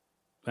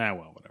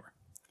well, whatever.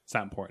 It's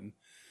not important.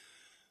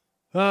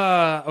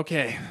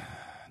 Okay.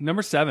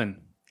 Number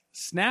 7.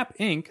 Snap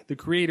Inc., the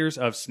creators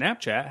of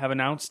Snapchat, have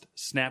announced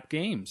Snap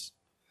Games.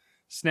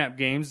 Snap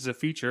Games is a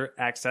feature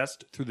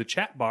accessed through the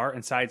chat bar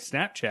inside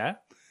Snapchat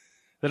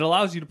that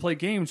allows you to play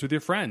games with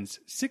your friends.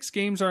 6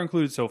 games are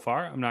included so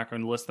far. I'm not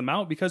going to list them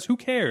out because who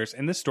cares?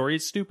 And this story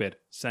is stupid.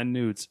 Send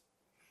nudes.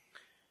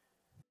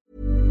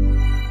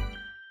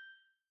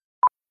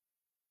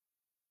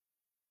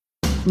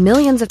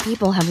 Millions of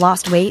people have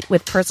lost weight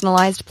with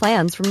personalized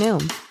plans from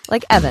Noom.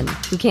 Like Evan,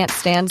 who can't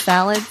stand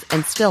salads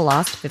and still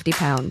lost 50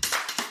 pounds.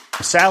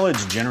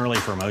 Salads generally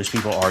for most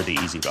people are the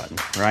easy button,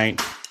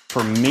 right?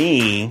 For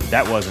me,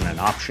 that wasn't an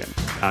option.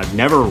 I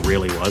never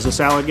really was a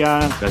salad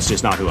guy. That's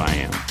just not who I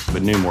am.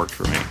 But Noom worked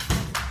for me.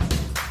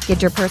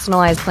 Get your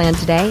personalized plan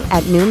today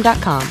at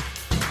Noom.com.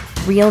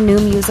 Real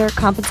Noom user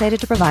compensated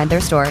to provide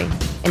their story.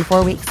 In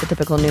 4 weeks, the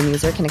typical Noom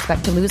user can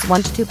expect to lose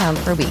 1 to 2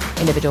 pounds per week.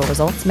 Individual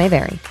results may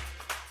vary.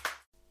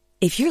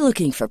 If you're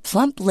looking for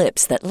plump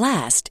lips that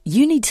last,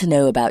 you need to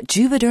know about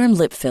Juvederm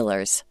lip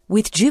fillers.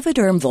 With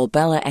Juvederm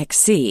Volbella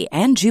XC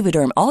and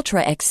Juvederm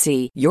Ultra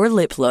XC, your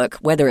lip look,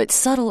 whether it's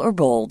subtle or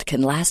bold, can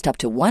last up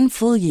to 1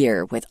 full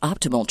year with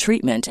optimal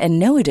treatment and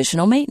no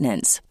additional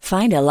maintenance.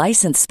 Find a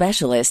licensed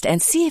specialist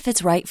and see if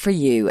it's right for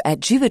you at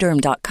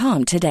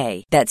Juvederm.com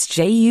today. That's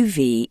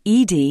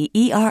JUVEDERM.com.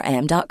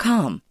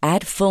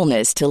 Add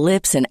fullness to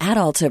lips in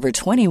adults over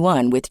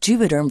 21 with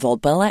Juvederm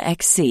Volbella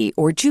XC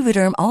or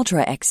Juvederm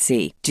Ultra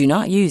XC. Do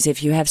not use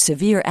if you have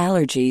severe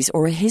allergies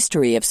or a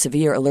history of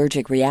severe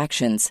allergic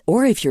reactions,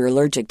 or if you're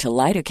allergic to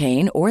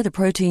lidocaine or the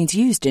proteins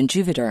used in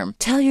Juvederm.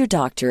 Tell your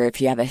doctor if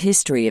you have a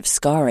history of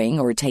scarring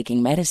or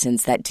taking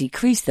medicines that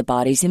decrease the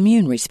body's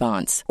immune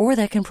response or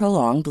that can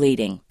prolong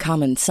bleeding.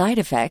 Common side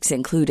effects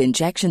include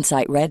injection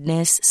site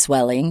redness,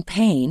 swelling,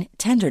 pain,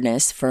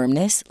 tenderness,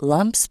 firmness,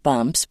 lumps,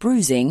 bumps,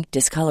 bruising,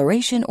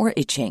 discoloration, or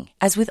itching.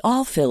 As with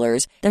all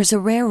fillers, there's a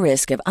rare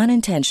risk of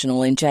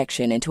unintentional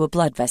injection into a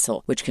blood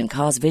vessel, which can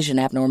cause vision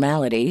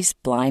abnormalities,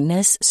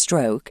 blindness,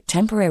 stroke,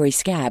 temporary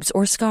scabs,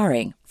 or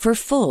scarring. For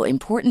full,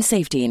 important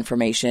safety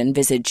information,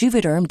 visit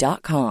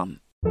Juvederm.com.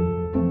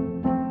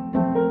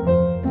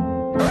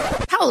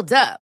 Hold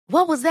up.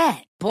 What was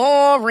that?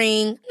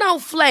 Boring. No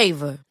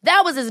flavor.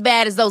 That was as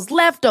bad as those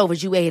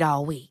leftovers you ate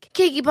all week.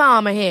 Keke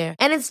Palmer here.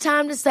 And it's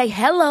time to say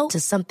hello to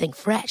something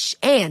fresh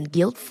and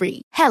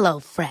guilt-free. Hello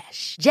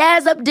Fresh.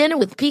 Jazz up dinner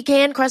with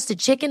pecan-crusted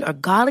chicken or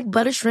garlic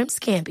butter shrimp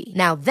scampi.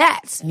 Now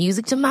that's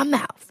music to my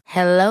mouth.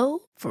 Hello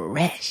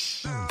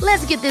Fresh.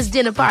 Let's get this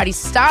dinner party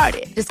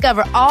started.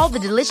 Discover all the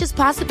delicious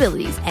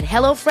possibilities at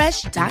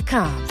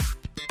HelloFresh.com.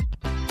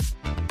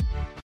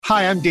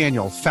 Hi, I'm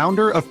Daniel,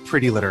 founder of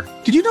Pretty Litter.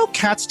 Did you know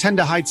cats tend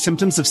to hide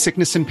symptoms of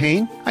sickness and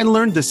pain? I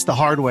learned this the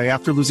hard way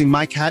after losing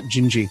my cat,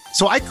 Gingy.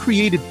 So I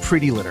created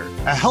Pretty Litter,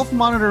 a health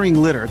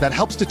monitoring litter that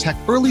helps detect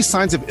early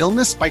signs of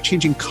illness by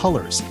changing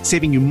colors,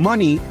 saving you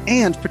money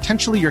and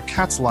potentially your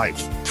cat's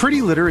life.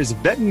 Pretty Litter is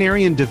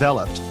veterinarian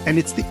developed, and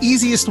it's the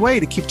easiest way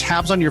to keep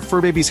tabs on your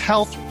fur baby's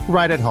health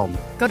right at home.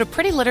 Go to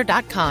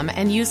prettylitter.com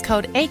and use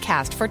code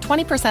ACAST for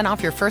 20%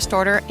 off your first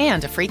order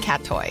and a free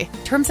cat toy.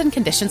 Terms and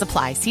conditions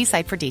apply. See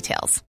site for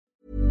details.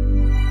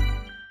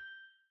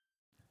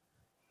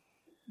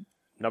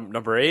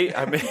 Number 8,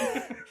 I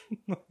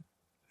mean...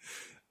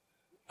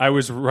 I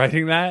was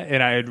writing that,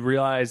 and I had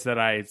realized that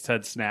I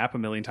said snap a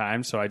million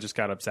times, so I just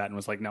got upset and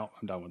was like, no,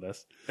 I'm done with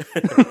this.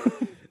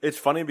 It's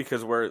funny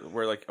because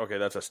we're like, okay,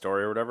 that's a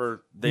story or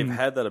whatever. They've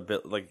had that a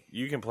bit, like,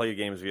 you can play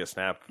games via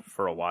Snap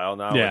for a while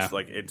now. Yeah. It's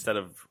like, instead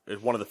of,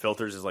 one of the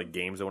filters is like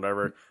games or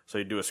whatever, so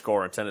you do a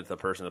score and send it to the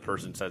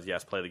person says,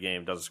 yes, play the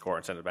game, does a score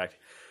and send it back.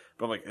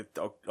 But I'm like,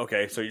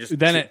 okay, so you just,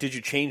 did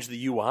you change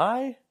the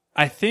UI?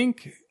 I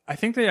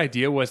think the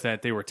idea was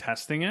that they were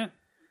testing it,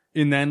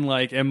 and then,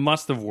 like, it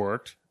must have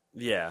worked.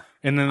 Yeah.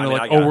 And then they're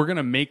like, we're going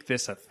to make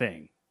this a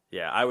thing.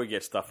 Yeah, I would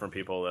get stuff from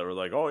people that were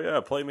like, oh, yeah,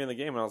 play me in the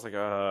game. And I was like,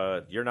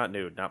 you're not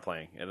nude, not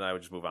playing. And I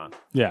would just move on.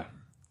 Yeah.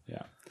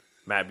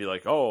 Matt'd be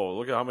like, oh,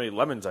 look at how many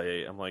lemons I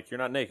ate. I'm like, you're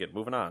not naked.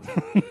 Moving on.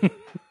 All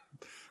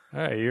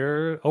right,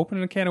 you're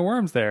opening a can of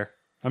worms there.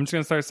 I'm just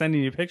going to start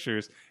sending you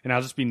pictures, and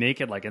I'll just be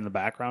naked, like, in the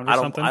background or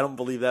something. I don't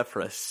believe that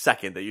for a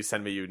second that you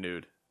send me you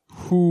nude.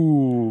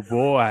 Ooh,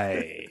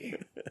 boy.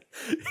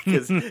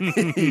 Because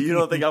you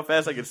don't think how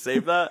fast I could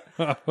save that?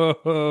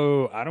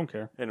 Oh, I don't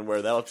care. And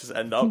where that'll just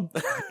end up?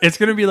 It's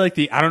going to be like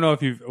I don't know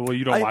if you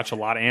don't watch a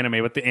lot of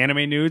anime, but the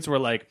anime nudes where,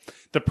 like,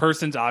 the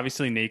person's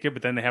obviously naked,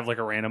 but then they have, like,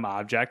 a random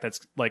object that's,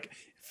 like,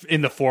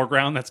 in the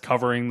foreground that's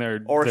covering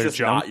their Or it's their just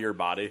jump. not your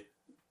body.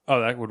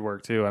 Oh, that would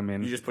work too. I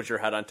mean, you just put your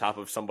head on top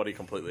of somebody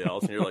completely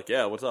else, and you're like,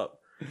 yeah, what's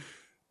up?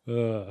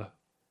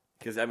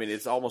 Because, I mean,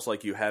 it's almost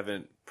like you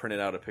haven't printed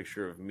out a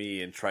picture of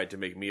me and tried to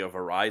make me a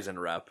Verizon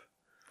rep.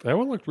 That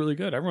one looked really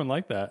good. Everyone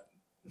liked that.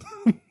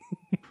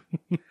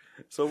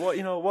 So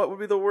what would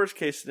be the worst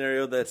case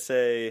scenario that,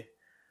 say,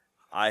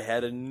 I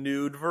had a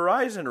nude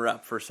Verizon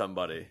rep for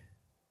somebody?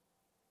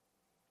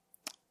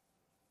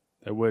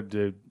 It would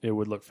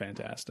look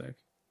fantastic.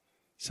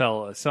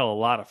 Sell a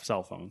lot of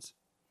cell phones.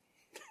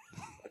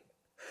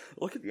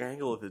 Look at the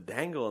angle of the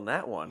dangle in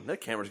that one.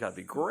 That camera's got to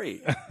be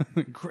great.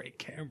 Great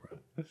camera.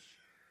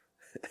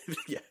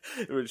 Yeah,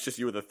 it was just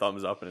you with a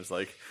thumbs up, and it's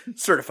like,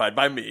 certified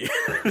by me.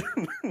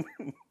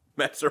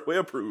 Matt Surway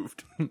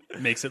approved.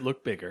 Makes it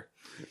look bigger.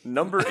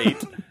 Number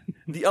 8.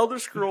 The Elder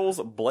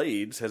Scrolls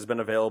Blades has been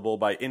available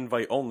by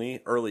invite-only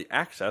early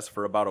access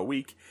for about a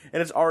week,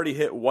 and it's already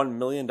hit 1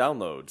 million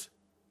downloads.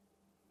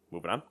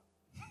 Moving on.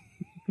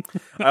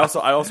 I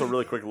also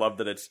really quick love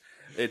that it's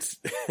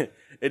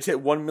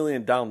hit 1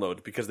 million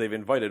downloads because they've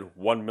invited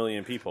 1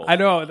 million people. I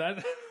know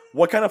that.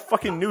 What kind of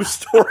fucking news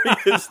story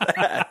is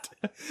that?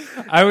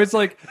 I was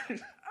like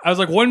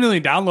 1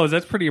 million downloads.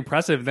 That's pretty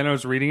impressive. Then I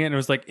was reading it and it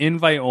was like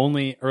invite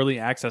only early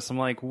access. I'm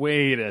like,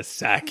 wait a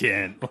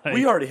second. Like,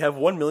 we already have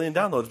 1 million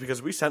downloads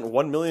because we sent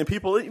 1 million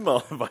people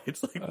email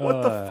invites. Like,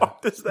 what the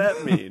fuck does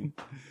that mean?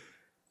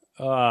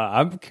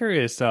 I'm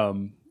curious.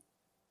 I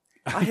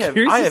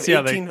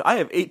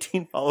have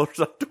 18 followers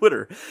on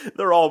Twitter.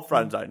 They're all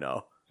friends I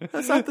know.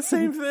 That's not the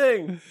same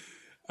thing.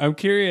 I'm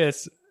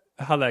curious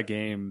how that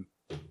game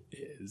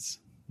is.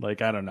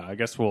 Like, I don't know. I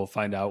guess we'll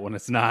find out when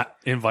it's not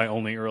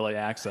invite-only early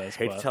access.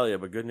 Hate to tell you,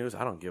 but good news,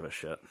 I don't give a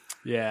shit.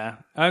 Yeah.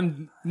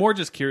 I'm more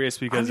just curious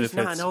because I'm just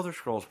not an Elder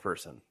Scrolls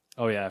person.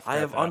 Oh, yeah. I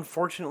have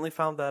unfortunately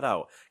found that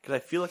out. Because I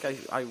feel like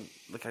I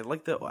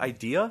like the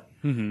idea,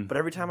 but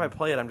every time I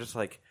play it, I'm just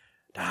like,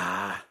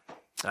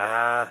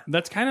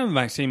 That's kind of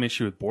my same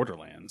issue with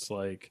Borderlands.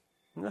 Like,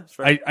 that's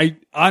right. I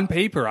on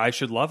paper, I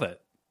should love it.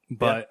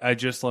 But I'm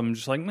just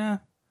like, nah,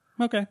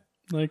 okay.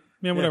 Like,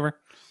 yeah, whatever.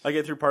 I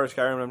get through part of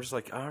Skyrim and I'm just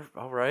like,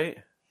 all right.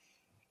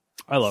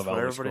 I love so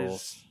Elder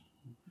Scrolls.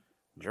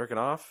 Jerking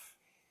off.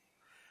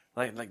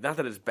 Like not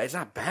that it's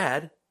not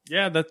bad.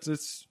 Yeah,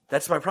 that's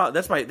my problem.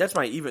 That's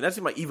my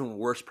even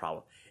worse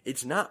problem.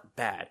 It's not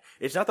bad.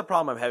 It's not the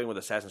problem I'm having with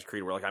Assassin's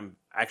Creed where like I'm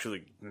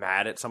actually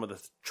mad at some of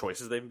the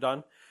choices they've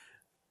done.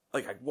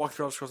 Like I walk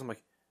through Elder Scrolls, I'm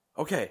like,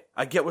 okay,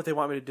 I get what they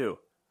want me to do.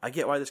 I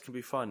get why this can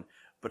be fun.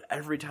 But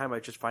every time I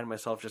just find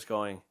myself just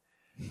going,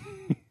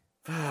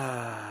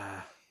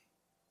 I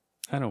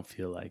don't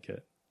feel like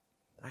it.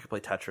 I could play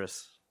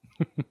Tetris.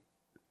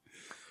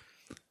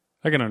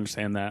 I can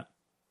understand that.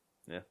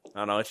 Yeah, I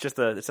don't know. It's just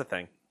it's a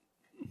thing.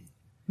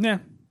 Yeah,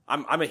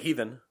 I'm a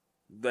heathen.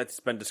 That's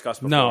been discussed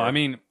before. No, I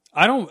mean,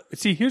 I don't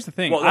see. Here's the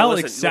thing. Well, I'll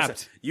listen, accept.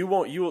 Listen, you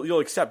won't. You'll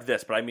accept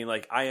this, but I mean,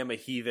 like, I am a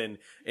heathen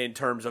in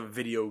terms of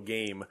video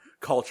game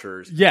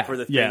cultures. Yeah, for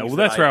the yeah. Well,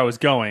 that's where I was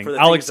going.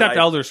 I'll accept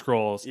Elder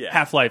Scrolls. Yeah.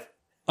 Half-Life,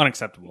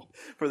 unacceptable.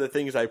 For the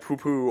things I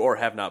poo-poo or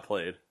have not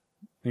played.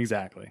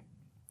 Exactly.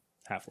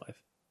 Half-Life.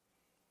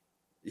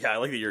 Yeah, I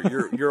like that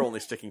your only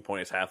sticking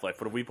point is Half-Life,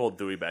 but if we pulled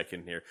Dewey back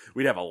in here,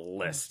 we'd have a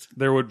list.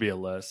 There would be a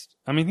list.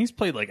 I mean, he's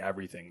played like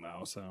everything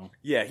though, so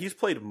Yeah, he's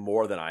played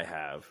more than I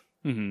have.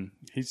 mm-hmm.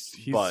 He's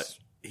But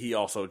he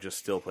also just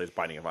still plays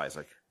Binding of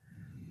Isaac.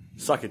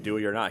 Suck it,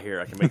 Dewey, you're not here.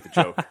 I can make the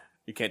joke.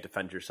 You can't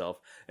defend yourself.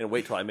 And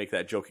wait till I make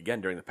that joke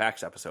again during the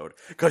PAX episode,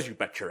 because you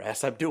bet your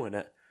ass I'm doing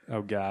it.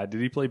 Oh God,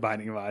 did he play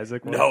Binding of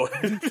Isaac? No.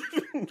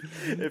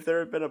 If there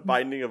had been a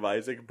Binding of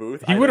Isaac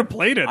booth, he would have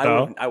played it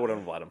though. I wouldn't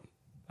have let him.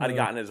 I'd have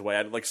gotten in his way.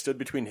 I'd like stood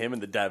between him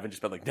and the dev and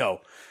just been like,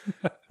 no,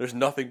 there's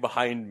nothing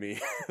behind me.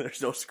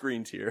 There's no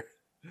screens here.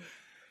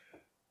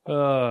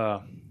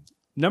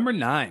 Number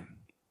 9.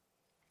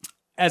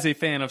 As a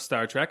fan of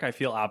Star Trek, I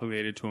feel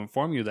obligated to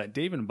inform you that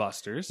Dave &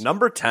 Buster's...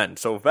 Number 10,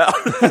 so Val.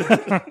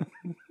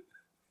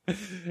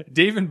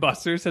 Dave &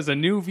 Buster's has a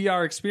new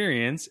VR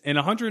experience in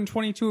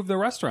 122 of their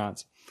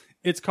restaurants.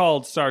 It's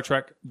called Star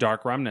Trek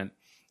Dark Remnant.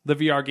 The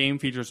VR game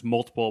features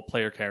multiple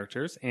player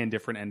characters and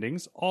different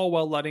endings, all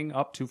while letting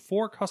up to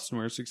 4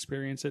 customers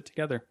experience it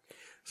together.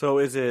 So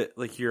is it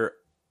like are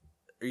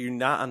you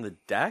not on the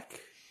deck?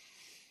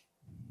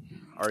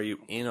 Are you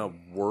in a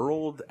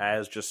world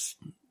as just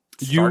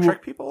Star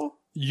Trek people?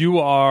 You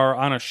are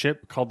on a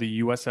ship called the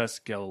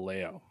USS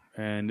Galileo,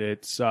 and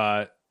it's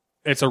a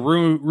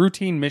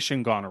routine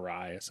mission gone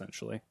awry,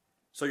 essentially.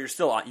 So you're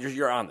still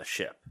you're on the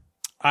ship.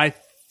 I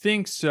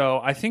think so.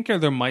 I think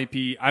there might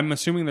be. I'm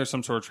assuming there's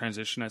some sort of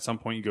transition at some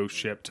point. You go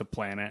ship to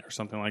planet or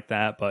something like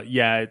that. But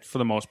yeah, for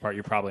the most part,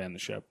 you're probably on the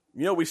ship.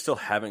 You know, we still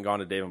haven't gone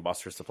to Dave &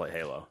 Buster's to play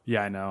Halo.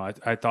 Yeah, I know.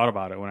 I thought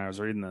about it when I was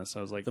reading this.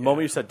 I was like, the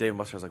moment you said Dave &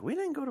 Buster's, I was like, we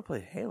didn't go to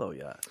play Halo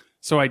yet.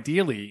 So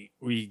ideally,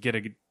 we get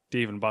a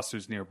Dave &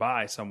 Buster's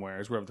nearby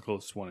somewhere, is wherever the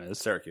closest one is.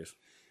 Syracuse.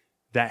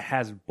 That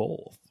has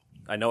both.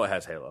 I know it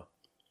has Halo.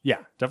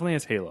 Yeah, definitely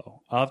has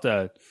Halo. I'll have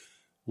to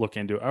look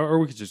into it, or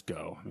we could just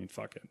go. I mean,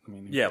 fuck it. I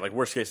mean, yeah, like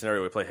worst case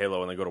scenario, we play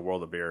Halo and then go to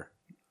World of Beer.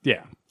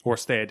 Yeah, or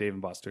stay at Dave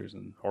 & Buster's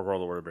or go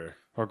to World of Beer,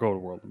 or go to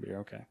World of Beer.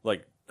 Okay,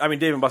 like I mean,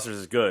 Dave & Buster's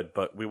is good,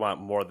 but we want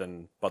more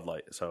than Bud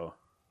Light, so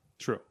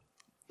true.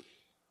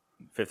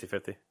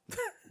 50-50.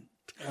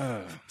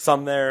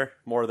 Some there,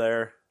 more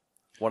there.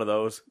 One of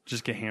those.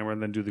 Just get hammered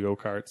and then do the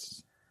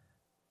go-karts.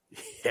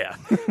 Yeah.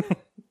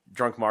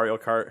 Drunk Mario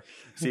Kart.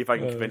 See if I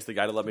can convince the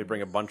guy to let me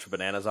bring a bunch of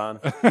bananas on.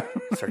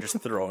 Start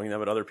just throwing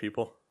them at other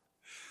people.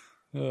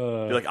 Be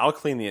like, I'll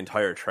clean the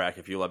entire track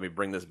if you let me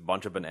bring this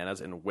bunch of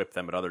bananas and whip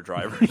them at other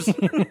drivers.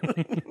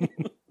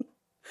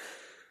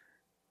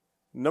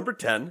 Number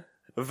 10.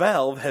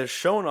 Valve has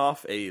shown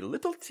off a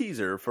little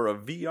teaser for a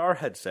VR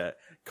headset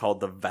called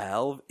the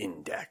Valve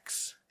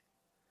Index.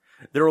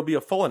 There will be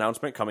a full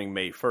announcement coming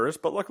May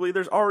 1st, but luckily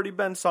there's already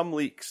been some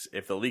leaks.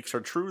 If the leaks are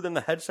true, then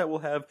the headset will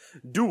have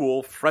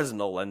dual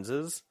Fresnel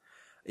lenses,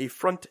 a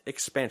front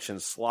expansion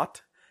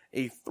slot,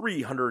 a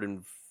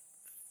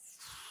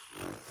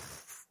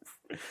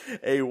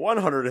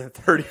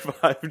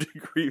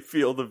 135-degree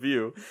field of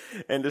view,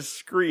 and a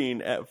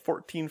screen at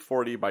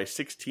 1440 by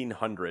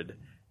 1600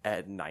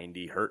 at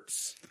 90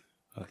 hertz.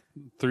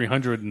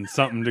 300 and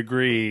something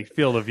degree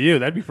field of view.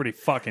 That'd be pretty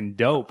fucking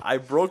dope. I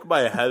broke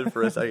my head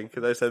for a second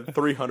because I said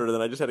 300 and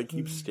then I just had to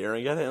keep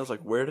staring at it. And I was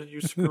like, where did you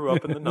screw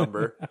up in the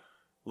number?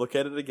 Look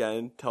at it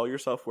again. Tell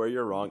yourself where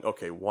you're wrong.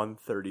 Okay,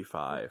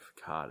 135.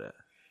 Got it.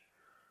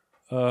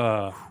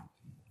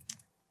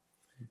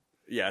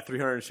 Yeah,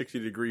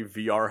 360-degree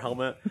VR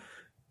helmet.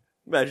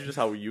 Imagine just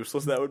how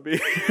useless that would be.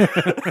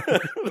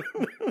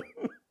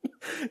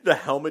 The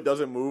helmet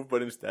doesn't move,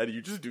 but instead you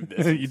just do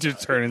this. You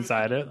just turn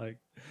inside it. Like,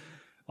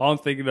 all I'm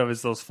thinking of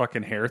is those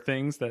fucking hair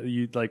things that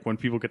you like when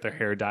people get their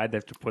hair dyed, they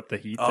have to put the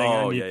heat thing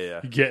on. Oh, you, yeah.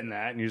 You get in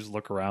that and you just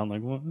look around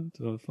like, what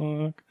the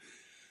fuck?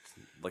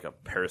 Like a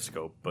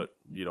periscope, but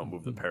you don't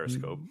move the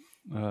periscope.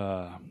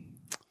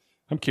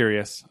 I'm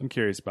curious. I'm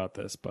curious about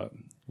this, but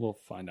we'll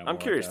find out. I'm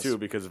more, curious too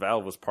because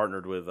Valve was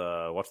partnered with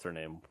what's their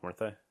name, weren't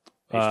they?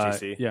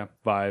 HTC. Yeah,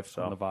 Vive.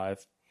 So. On the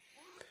Vive.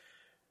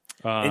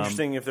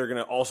 Interesting if they're going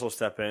to also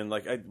step in.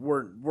 Like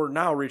we're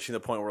now reaching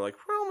the point where we're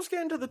almost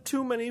getting to the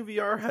too many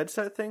VR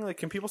headset thing. Like,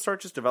 can people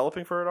start just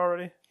developing for it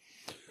already?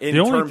 In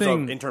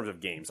terms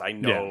of games, I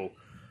know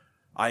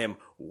I am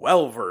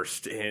well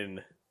versed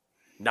in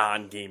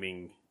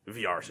non-gaming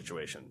VR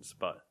situations,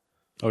 but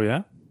oh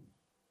yeah,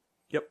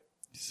 yep,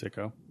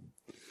 sicko.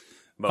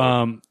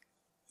 Mode.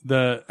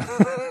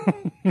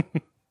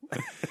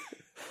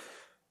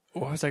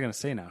 What was I going to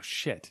say now?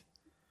 Shit.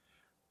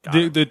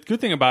 The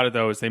good thing about it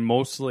though is they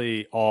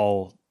mostly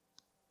all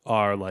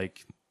are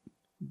like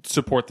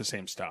support the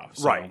same stuff.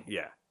 So. Right,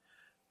 yeah.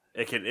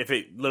 It can if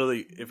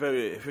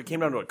it came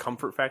down to a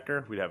comfort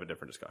factor, we'd have a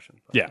different discussion.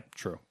 But. Yeah,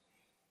 true.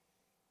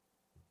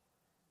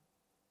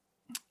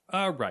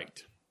 All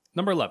right.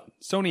 Number 11.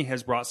 Sony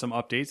has brought some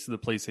updates to the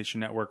PlayStation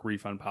Network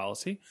refund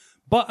policy,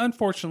 but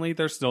unfortunately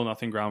there's still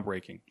nothing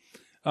groundbreaking.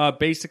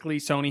 Basically,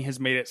 Sony has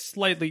made it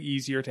slightly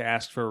easier to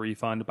ask for a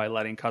refund by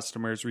letting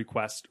customers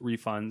request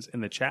refunds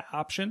in the chat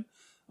option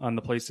on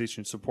the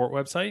PlayStation support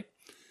website.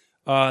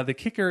 The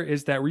kicker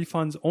is that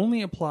refunds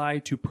only apply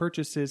to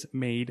purchases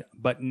made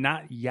but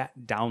not yet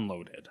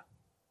downloaded.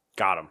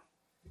 Got him.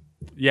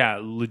 Yeah,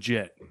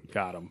 legit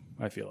got him,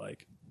 I feel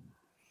like.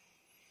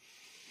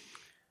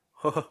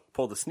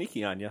 Pulled a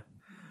sneaky on you.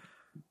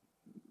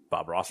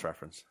 Bob Ross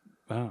reference.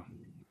 Oh.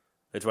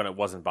 It's when it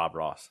wasn't Bob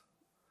Ross.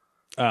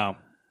 Oh.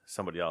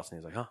 Somebody else, and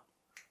he's like, huh.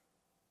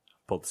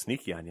 Pulled the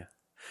sneaky on you.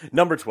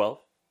 Number 12.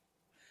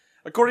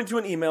 According to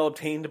an email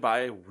obtained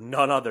by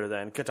none other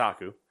than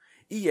Kotaku,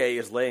 EA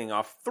is laying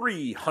off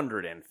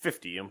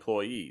 350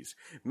 employees,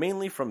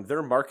 mainly from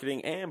their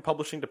marketing and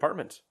publishing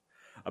departments.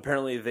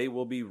 Apparently, they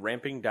will be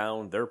ramping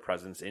down their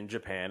presence in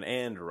Japan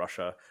and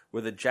Russia,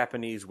 with a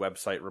Japanese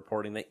website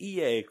reporting that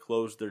EA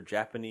closed their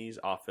Japanese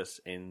office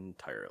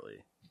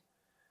entirely.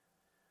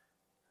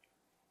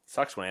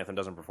 Sucks when Anthem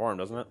doesn't perform,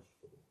 doesn't it?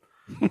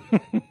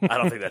 I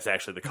don't think that's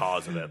actually the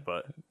cause of it,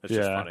 but it's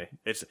just funny.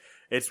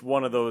 It's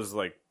one of those,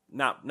 like,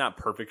 not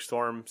perfect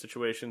storm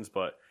situations,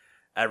 but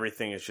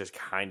everything is just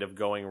kind of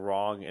going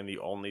wrong, and the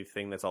only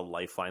thing that's a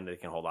lifeline they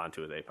can hold on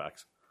to is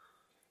Apex.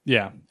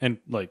 Yeah, and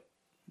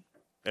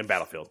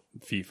Battlefield.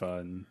 FIFA.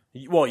 And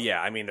well,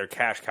 yeah, I mean, they're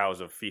cash cows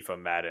of FIFA,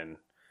 Madden,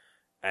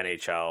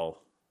 NHL,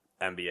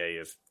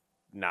 NBA is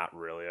not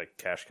really a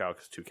cash cow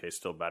because 2K is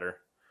still better.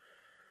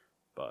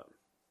 But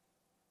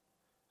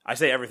I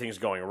say everything's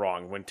going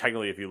wrong when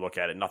technically, if you look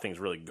at it, nothing's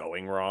really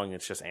going wrong.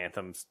 It's just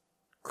Anthem's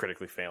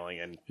critically failing,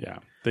 and yeah,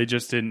 they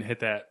just didn't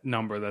hit that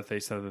number that they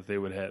said that they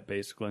would hit.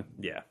 Basically,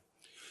 yeah,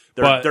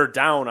 they're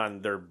down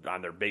on their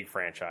big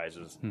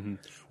franchises. Mm-hmm.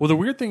 Well, the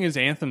weird thing is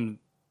Anthem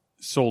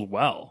sold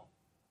well,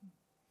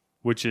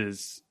 which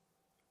is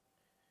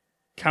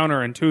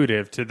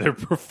counterintuitive to their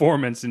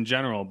performance in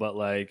general. But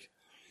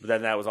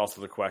then that was also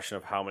the question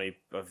of how many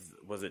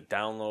was it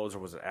downloads or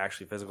was it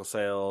actually physical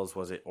sales?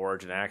 Was it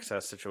Origin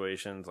Access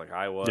situations like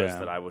I was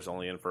that I was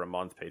only in for a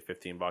month, paid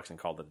 $15 and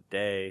called it a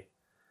day.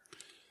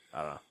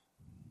 I don't know.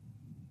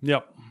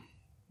 Yep.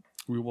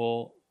 We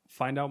will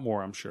find out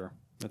more, I'm sure,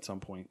 at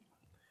some point.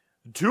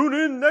 Tune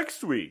in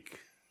next week.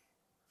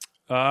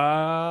 For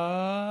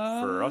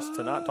us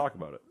to not talk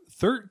about it.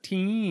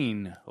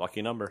 13.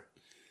 Lucky number.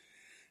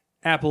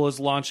 Apple is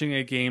launching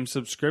a game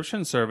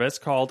subscription service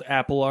called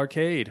Apple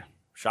Arcade.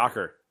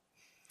 Shocker.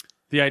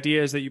 The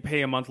idea is that you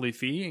pay a monthly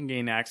fee and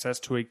gain access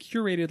to a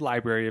curated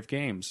library of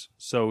games.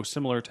 So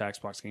similar to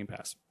Xbox Game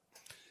Pass.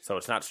 So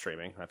it's not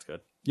streaming. That's good.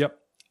 Yep.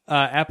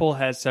 Apple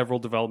has several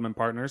development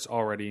partners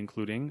already,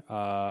 including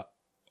there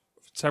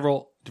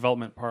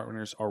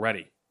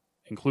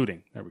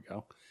we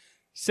go,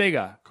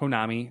 Sega,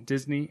 Konami,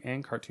 Disney,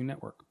 and Cartoon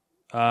Network.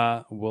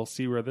 We'll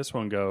see where this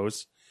one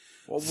goes.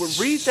 Well,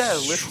 read that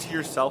list to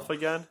yourself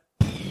again.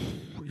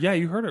 Yeah,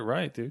 you heard it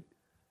right, dude.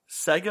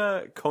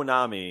 Sega,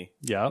 Konami,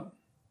 yep,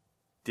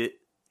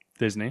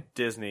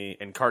 Disney,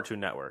 and Cartoon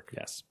Network.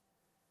 Yes.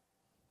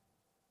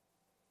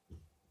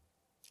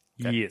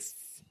 Okay. Yes.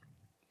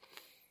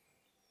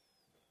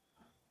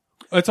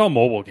 It's all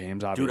mobile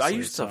games, obviously.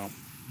 Dude,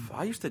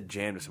 I used to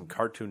jam to some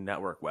Cartoon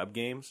Network web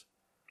games.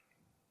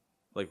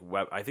 I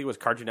think it was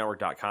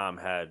CartoonNetwork.com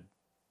had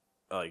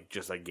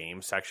just a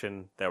game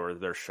section that were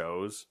their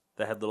shows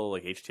that had little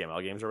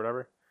HTML games or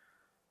whatever.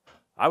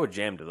 I would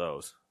jam to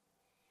those.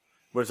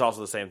 But it's also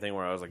the same thing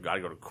where I was like,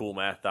 gotta go to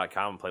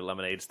CoolMath.com and play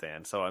Lemonade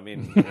Stand. So I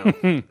mean,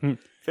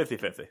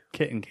 50-50.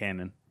 Kit and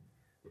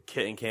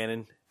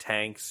Cannon,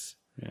 Tanks.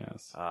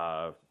 Yes.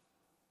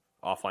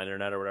 Offline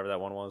Internet or whatever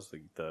that one was,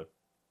 the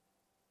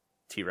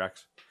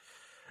T-Rex.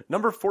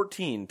 Number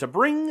 14, to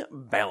bring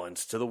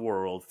balance to the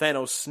world,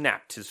 Thanos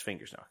snapped his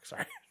fingers. No,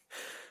 sorry.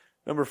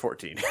 Number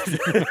 14.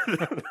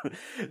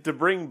 To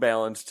bring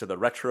balance to the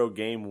retro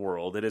game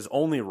world, it is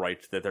only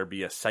right that there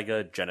be a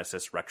Sega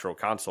Genesis retro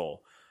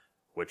console,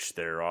 which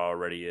there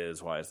already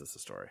is. Why is this a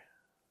story?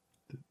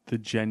 The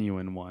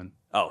genuine one.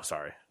 Oh,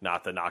 sorry.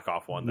 Not the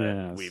knockoff one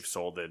that we've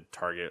sold at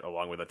Target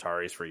along with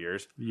Ataris for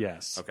years?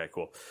 Yes. Okay,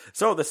 cool.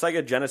 So the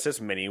Sega Genesis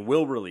Mini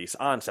will release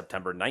on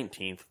September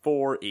 19th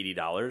for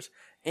 $80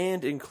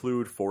 and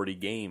include 40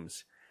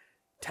 games.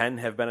 10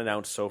 have been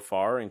announced so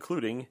far,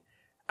 including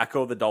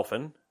Echo the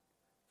Dolphin,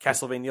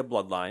 Castlevania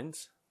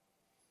Bloodlines.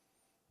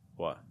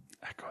 What?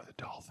 Echo the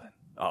Dolphin.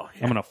 Oh,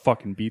 yeah. I'm going to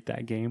fucking beat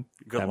that game.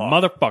 Good that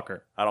luck.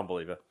 Motherfucker. I don't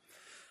believe it.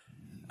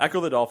 Echo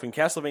the Dolphin,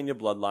 Castlevania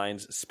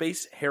Bloodlines,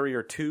 Space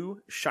Harrier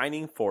 2,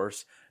 Shining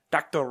Force,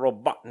 Dr.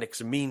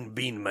 Robotnik's Mean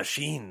Bean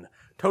Machine,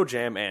 Toe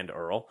Jam and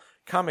Earl,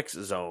 Comics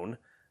Zone,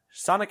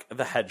 Sonic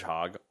the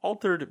Hedgehog,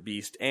 Altered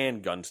Beast,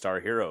 and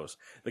Gunstar Heroes.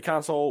 The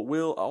console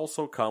will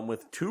also come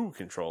with 2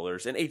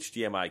 controllers, an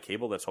HDMI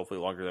cable that's hopefully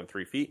longer than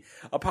 3 feet,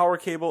 a power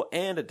cable,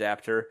 and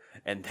adapter,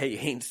 and they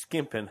ain't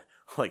skimping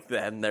like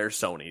that in their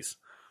Sonys.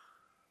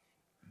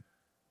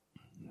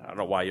 I don't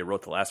know why you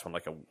wrote the last one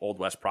like an Old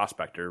West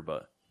prospector,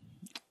 but...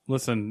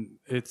 Listen,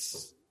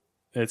 it's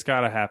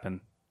got to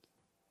happen.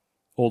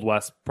 Old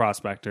West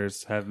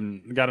prospectors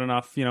haven't got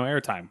enough,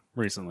 airtime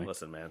recently.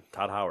 Listen, man,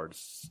 Todd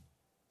Howard's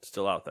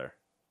still out there.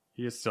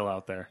 He is still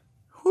out there.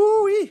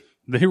 Hoo-wee!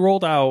 They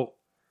rolled out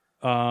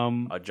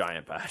a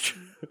giant patch.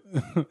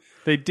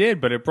 They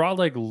did, but it brought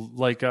like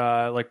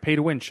pay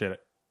to win shit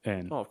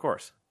in. Oh, of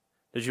course.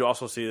 Did you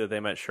also see that they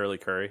met Shirley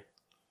Curry?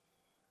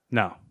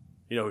 No.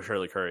 You know who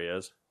Shirley Curry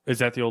is? Is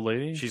that the old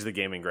lady? She's the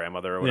gaming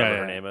grandmother or whatever Yeah.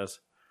 her name is.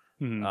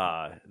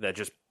 Mhm. That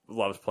just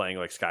loves playing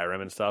like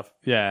Skyrim and stuff.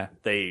 Yeah.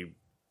 They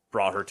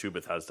brought her to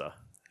Bethesda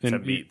to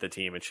And- meet the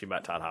team, and she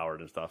met Todd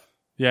Howard and stuff.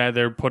 Yeah,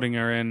 they're putting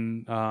her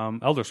in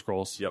Elder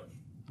Scrolls. Yep.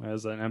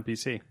 As an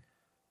NPC.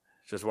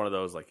 It's just one of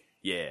those like,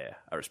 yeah,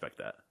 I respect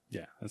that.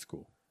 Yeah, that's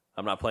cool.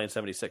 I'm not playing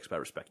 76, but I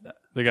respect that.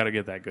 They got to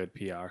get that good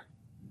PR.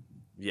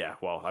 Yeah,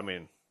 well, I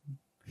mean,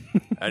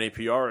 any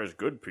PR is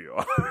good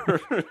PR.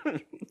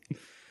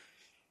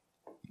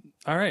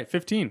 All right,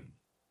 15.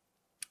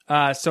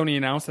 Sony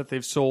announced that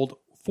they've sold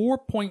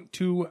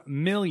 4.2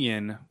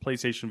 million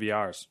PlayStation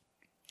VRs.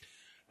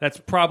 That's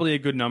probably a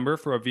good number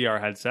for a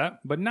VR headset,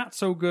 but not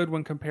so good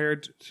when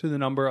compared to the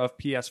number of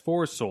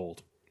PS4s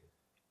sold.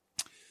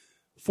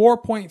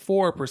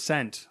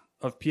 4.4%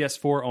 of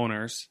PS4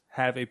 owners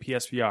have a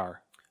PSVR.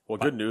 Well,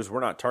 good news. We're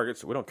not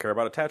targets. We don't care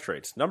about attach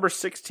rates. Number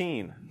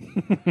 16.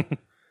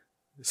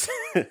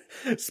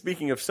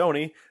 Speaking of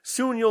Sony,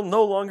 soon you'll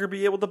no longer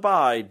be able to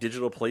buy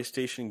digital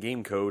PlayStation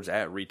game codes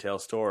at retail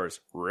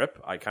stores. RIP.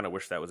 I kind of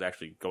wish that was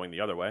actually going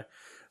the other way.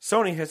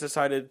 Sony has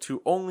decided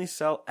to only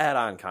sell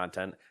add-on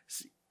content,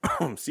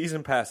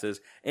 season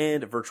passes,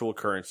 and virtual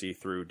currency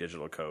through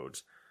digital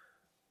codes.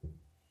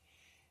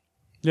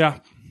 Yeah,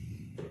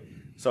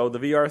 So the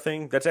VR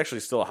thing, that's actually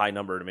still a high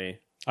number to me.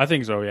 I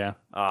think so, yeah.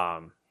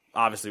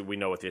 Obviously, we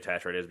know what the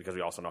attach rate is because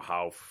we also know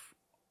how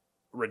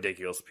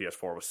ridiculous the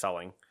PS4 was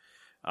selling.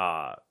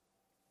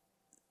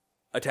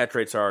 Attach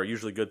rates are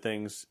usually good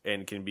things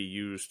and can be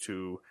used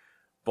to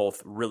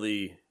both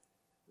really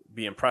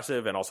be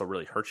impressive and also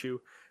really hurt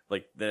you.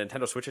 Like the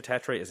Nintendo Switch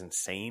attach rate is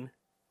insane.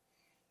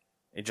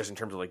 And just in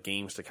terms of like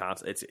games to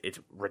console, it's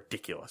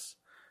ridiculous.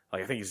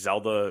 Like I think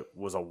Zelda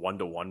was a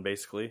 1-to-1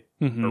 basically,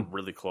 or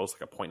really close,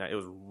 like a 0.9. It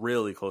was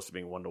really close to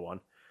being 1-to-1.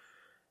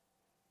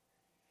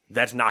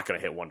 That's not going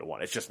to hit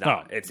 1-to-1. It's just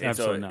not.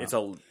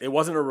 No, It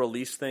wasn't a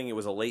release thing. It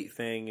was a late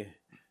thing.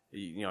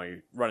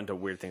 You run into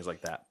weird things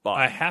like that. But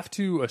I have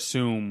to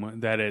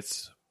assume that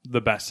it's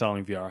the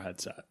best-selling VR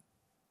headset.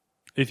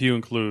 If you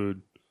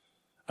include...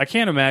 I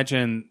can't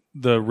imagine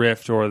the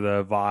Rift or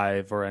the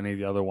Vive or any of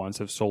the other ones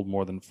have sold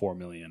more than 4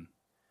 million.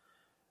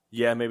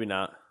 yeah, maybe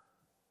not.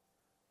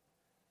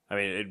 I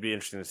mean, it'd be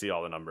interesting to see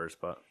all the numbers,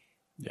 but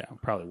Yeah,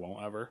 probably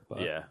won't ever.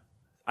 But. yeah.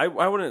 I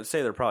wouldn't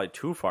say they're probably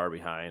too far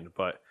behind,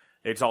 but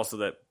it's also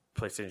that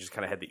PlayStation just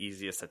kind of had the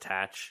easiest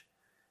attach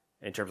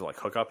in terms of like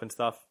hookup and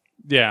stuff.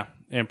 Yeah,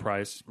 and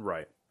price.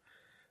 Right.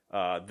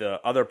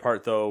 The other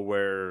part, though,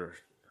 where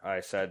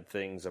I said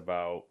things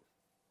about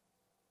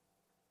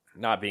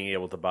not being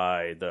able to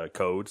buy the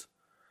codes,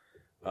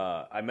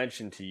 I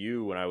mentioned to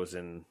you when I was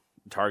in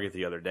Target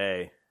the other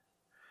day,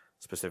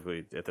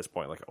 specifically at this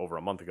point, like over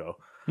a month ago,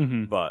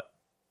 but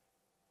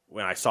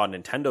when I saw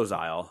Nintendo's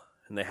aisle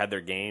and they had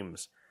their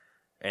games,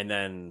 and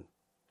then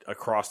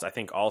across, I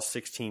think, all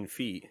 16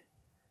 feet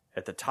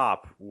at the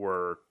top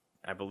were,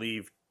 I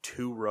believe,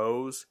 2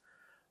 rows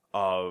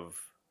of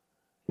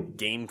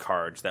game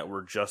cards that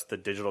were just the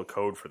digital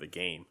code for the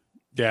game.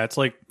 Yeah, it's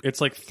like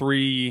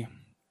 3...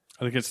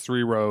 I think it's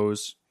 3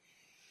 rows.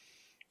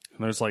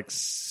 And there's like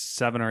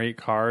 7 or 8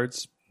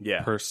 cards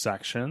per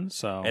section.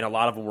 So and a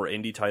lot of them were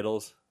indie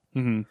titles.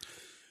 Mm-hmm.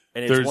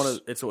 And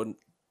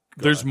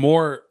there's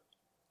more.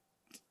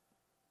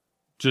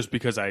 Just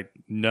because I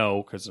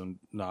know, because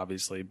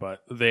obviously, but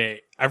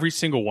every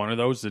single one of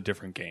those is a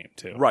different game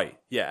too. Right?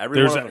 Yeah.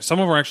 Some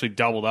of them are actually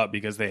doubled up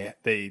because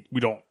we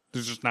don't.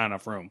 There's just not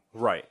enough room.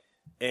 Right,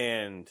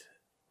 and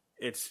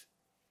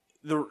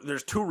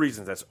there's 2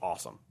 reasons that's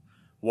awesome.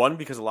 One,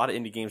 because a lot of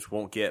indie games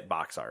won't get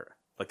box art.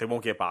 Like, they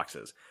won't get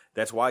boxes.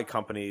 That's why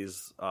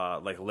companies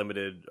like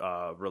Limited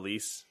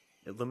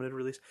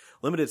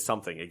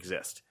something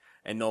exist.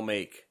 And they'll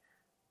make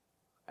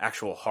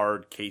actual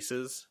hard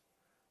cases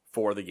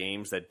for the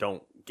games that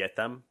don't get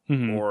them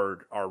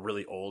or are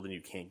really old and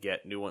you can't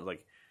get new ones.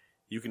 Like,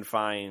 you can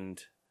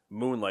find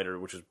Moonlighter,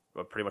 which is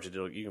pretty much a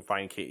deal. You can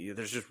find...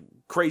 There's just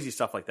crazy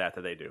stuff like that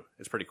they do.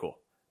 It's pretty cool.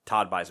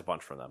 Todd buys a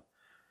bunch from them.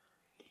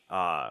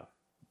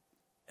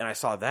 And I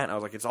saw that, and I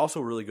was like, it's also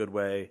a really good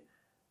way,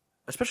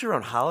 especially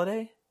around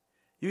holiday.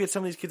 You get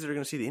some of these kids that are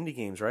going to see the indie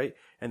games, right?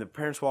 And the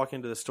parents walk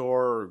into the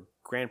store, or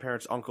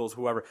grandparents, uncles,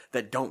 whoever,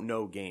 that don't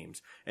know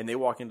games. And they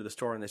walk into the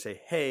store and they say,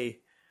 hey,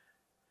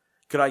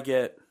 could I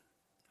get...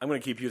 I'm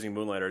going to keep using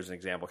Moonlighter as an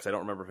example because I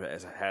don't remember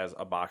if it has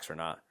a box or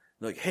not.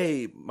 They're like,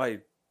 hey, my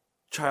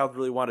child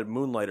really wanted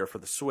Moonlighter for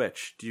the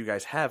Switch. Do you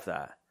guys have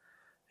that?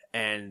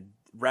 And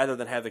rather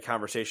than have the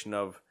conversation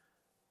of,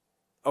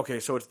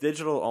 okay, so it's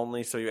digital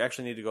only, so you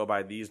actually need to go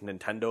buy these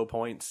Nintendo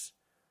points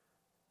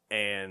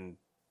and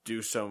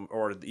do some,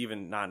 or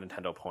even not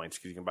Nintendo points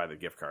because you can buy the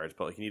gift cards,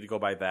 but like you need to go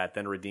buy that,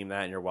 then redeem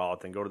that in your wallet,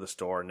 then go to the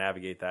store,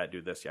 navigate that,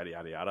 do this, yada,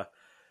 yada, yada.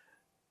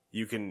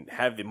 You can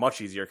have the much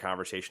easier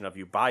conversation of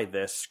you buy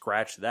this,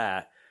 scratch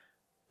that,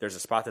 there's a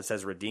spot that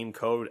says redeem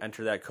code,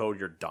 enter that code,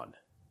 you're done.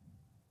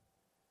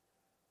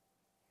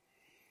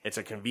 It's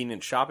a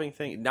convenient shopping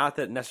thing. Not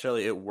that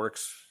necessarily it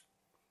works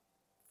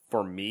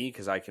for me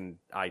because I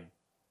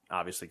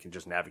obviously can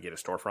just navigate a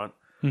storefront.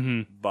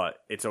 But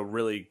it's a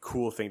really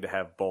cool thing to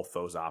have both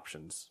those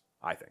options,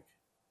 I think.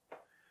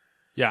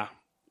 Yeah.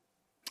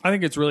 I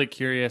think it's really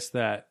curious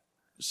that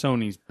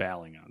Sony's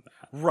bailing on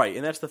that. Right,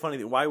 and that's the funny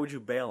thing. Why would you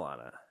bail on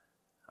it?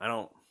 I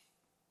don't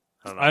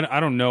know. I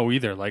don't know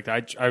either. Like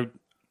I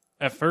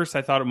at first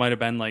I thought it might have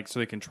been like so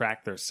they can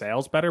track their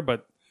sales better,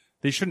 but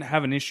they shouldn't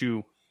have an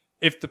issue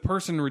if the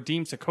person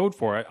redeems a code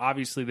for it.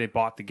 Obviously, they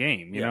bought the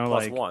game. You know,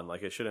 plus like one.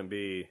 Like it shouldn't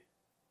be.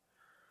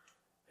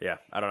 Yeah,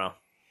 I don't know.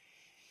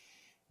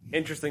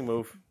 Interesting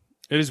move.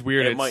 It is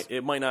weird.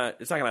 It might not.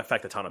 It's not going to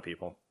affect a ton of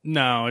people.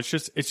 No,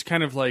 it's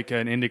kind of like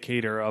an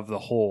indicator of the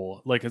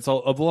whole. Like it's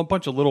a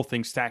bunch of little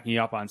things stacking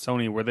up on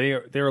Sony where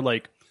they're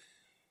like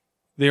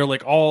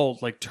all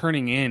like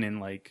turning in and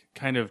like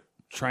kind of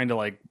trying to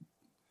like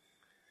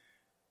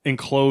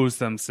enclose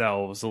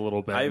themselves a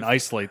little bit and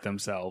isolate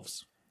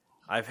themselves.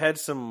 I've had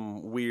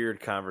some weird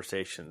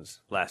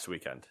conversations last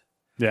weekend.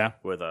 Yeah,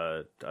 with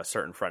a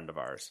certain friend of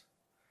ours,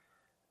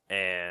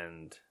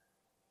 and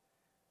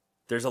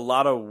there's a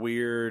lot of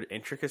weird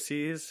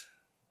intricacies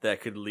that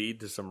could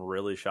lead to some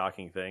really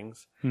shocking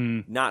things.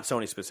 Not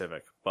Sony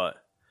specific, but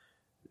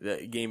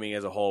the gaming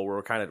as a whole. We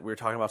were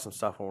talking about some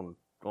stuff when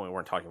we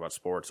weren't talking about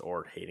sports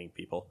or hating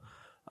people.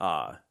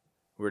 We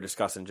were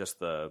discussing just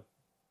the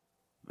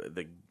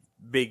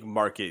big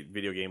market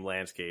video game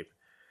landscape.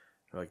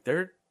 Like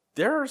there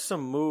are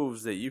some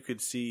moves that you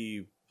could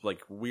see,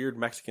 like weird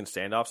Mexican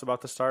standoffs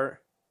about to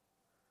start,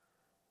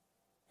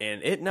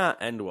 and it not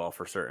end well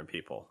for certain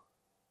people.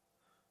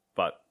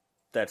 But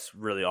that's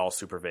really all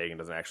super vague and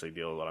doesn't actually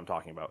deal with what I'm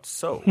talking about.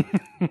 So,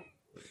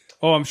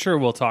 I'm sure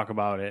we'll talk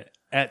about it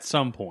at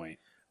some point.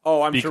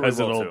 Oh, I'm sure we will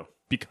it'll too.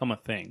 Become a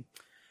thing.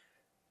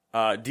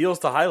 Deals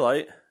to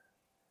highlight.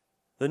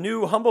 The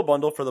new Humble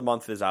Bundle for the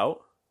month is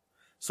out.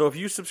 So if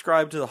you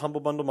subscribe to the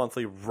Humble Bundle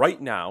monthly right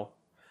now,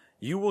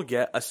 you will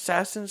get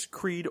Assassin's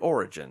Creed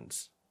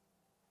Origins.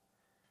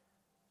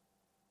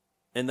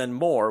 And then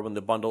more when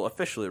the bundle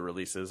officially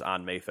releases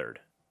on May 3rd.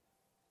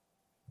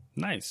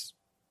 Nice.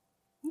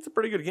 It's a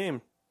pretty good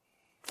game.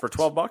 For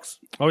 $12?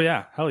 Oh,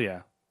 yeah. Hell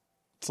yeah.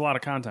 It's a lot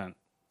of content.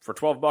 For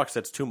 $12,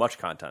 that's too much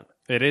content.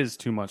 It is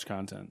too much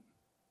content.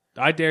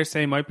 I dare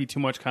say it might be too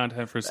much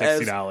content for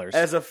 $60.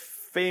 As a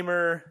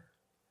famer,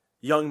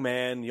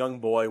 young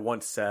boy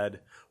once said,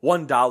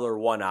 $1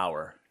 1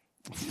 hour.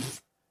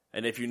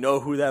 And if you know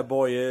who that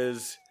boy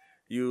is,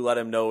 you let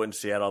him know in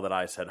Seattle that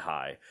I said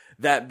hi.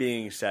 That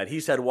being said, he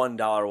said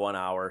 $1 1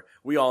 hour.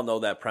 We all know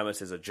that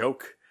premise is a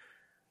joke.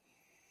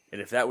 And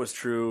if that was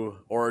true,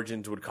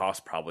 Origins would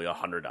cost probably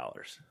 $100.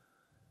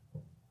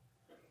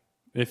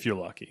 If you're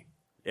lucky.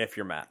 If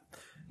you're Matt.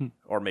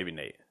 Or maybe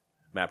Nate.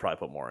 Matt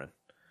probably put more in.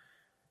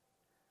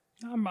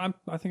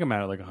 I think I'm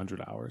at like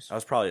 100 hours. I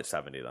was probably at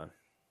 70 then.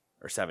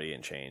 Or 70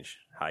 and change.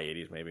 High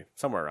 80s maybe.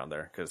 Somewhere around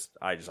there. Because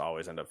I just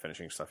always end up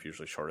finishing stuff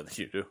usually shorter than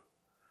you do.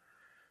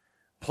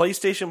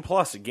 PlayStation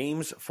Plus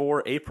games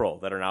for April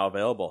that are now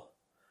available.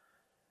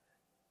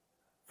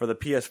 For the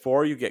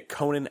PS4, you get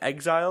Conan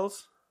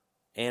Exiles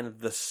and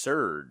The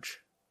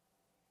Surge.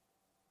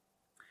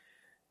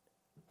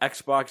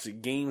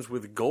 Xbox games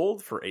with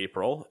gold for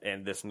April,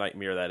 and this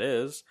nightmare that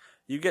is,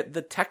 you get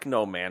The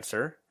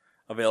Technomancer,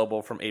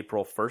 available from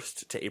April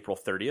 1st to April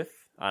 30th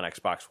on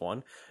Xbox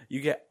One.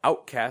 You get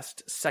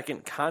Outcast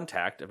Second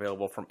Contact,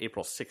 available from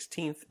April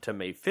 16th to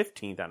May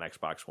 15th on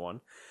Xbox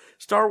One.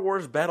 Star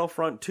Wars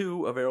Battlefront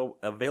 2,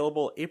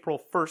 available April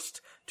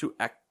 1st to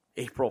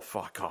April...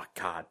 Fuck, oh,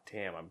 god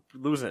damn, I'm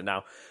losing it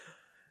now.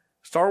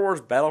 Star Wars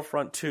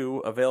Battlefront 2,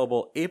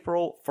 available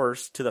April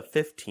 1st to the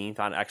 15th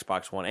on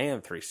Xbox One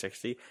and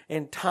 360.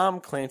 And Tom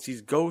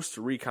Clancy's Ghost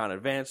Recon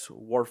Advanced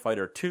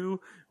Warfighter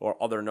 2,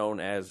 or other known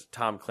as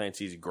Tom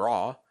Clancy's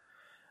GRAW,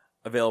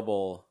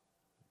 available...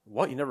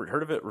 What? You never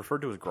heard of it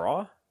referred to as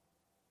GRAW?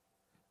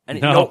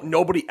 And no.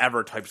 Nobody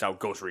ever types out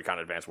Ghost Recon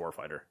Advanced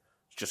Warfighter.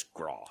 It's just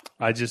GRAW.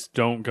 I just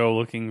don't go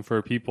looking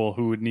for people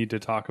who would need to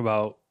talk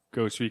about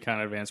Ghost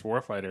Recon Advanced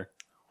Warfighter.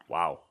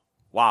 Wow.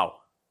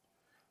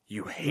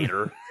 You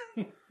hater.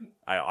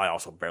 I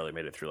also barely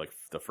made it through like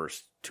the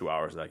first 2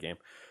 hours of that game.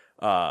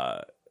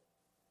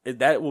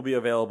 That will be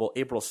available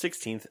April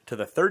 16th to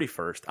the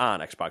 31st on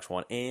Xbox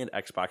One and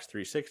Xbox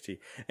 360.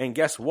 And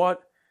guess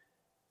what?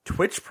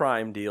 Twitch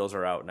Prime deals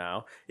are out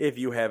now. If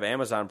you have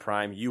Amazon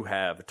Prime, you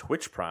have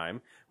Twitch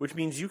Prime, which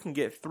means you can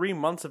get 3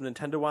 months of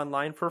Nintendo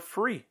Online for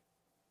free.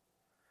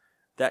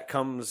 That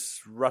comes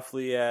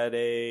roughly at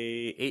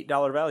a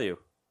 $8 value.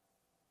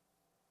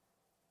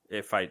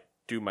 If I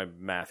do my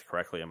math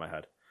correctly in my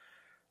head.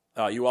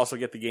 You also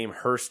get the game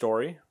Her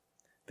Story,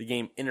 the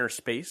game Inner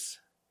Space,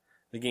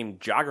 the game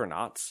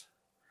Joggernauts,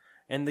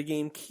 and the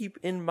game Keep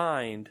in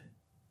Mind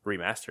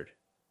Remastered.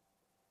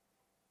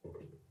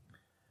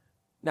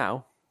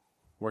 Now,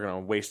 we're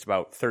going to waste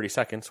about 30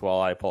 seconds while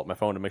I pull up my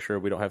phone to make sure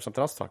we don't have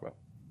something else to talk about.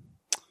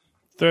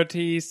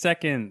 30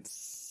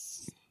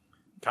 seconds.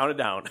 Count it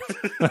down.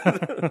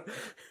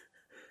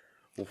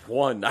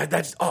 1.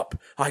 That's up.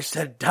 I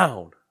said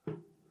down.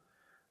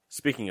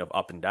 Speaking of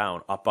up and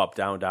down, up,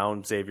 down,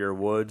 down, Xavier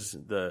Woods,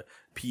 the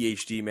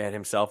PhD man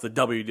himself, the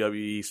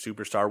WWE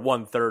superstar,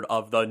 1/3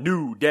 of the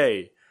New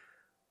Day,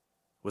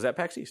 was at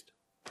PAX East.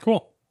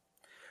 Cool.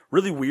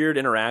 Really weird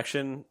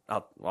interaction.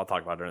 I'll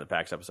talk about it during the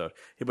PAX episode.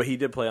 But he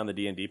did play on the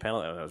D&D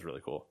panel, and that was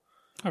really cool.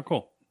 Oh,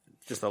 cool.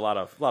 Just a lot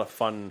of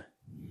fun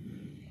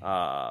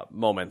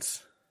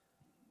moments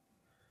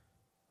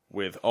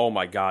with, oh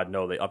my god,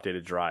 no, they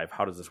updated Drive.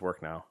 How does this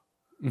work now?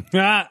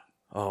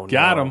 Oh,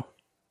 got no. him.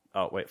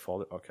 Oh, wait,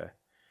 folder. Okay.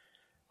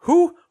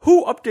 Who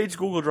updates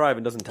Google Drive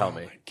and doesn't tell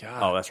me? My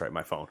God. Oh, that's right,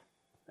 my phone.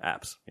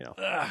 Apps, You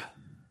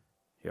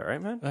all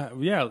right, man?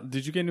 Yeah.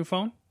 Did you get a new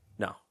phone?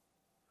 No.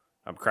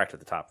 I'm cracked at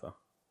the top, though.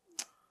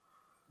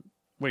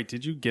 Wait,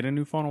 did you get a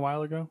new phone a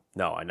while ago?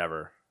 No, I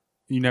never.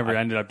 You never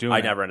ended up doing it?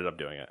 I never ended up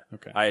doing it.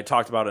 Okay. I had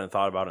talked about it and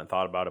thought about it,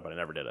 but I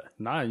never did it.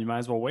 Nah, you might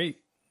as well wait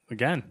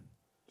again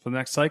for the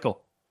next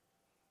cycle.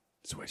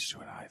 Switch to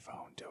an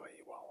iPhone. Do it,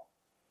 you won't.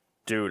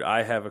 Dude,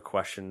 I have a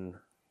question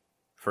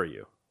for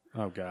you.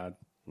 Oh, God.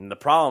 And the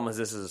problem is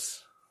this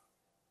is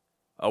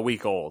a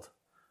week old.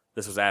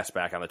 This was asked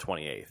back on the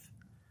 28th.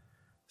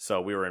 So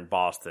we were in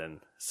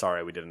Boston.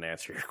 Sorry we didn't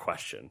answer your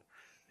question.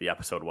 The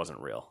episode wasn't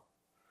real.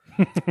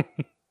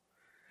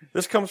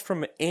 This comes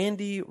from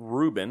Andy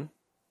Rubin.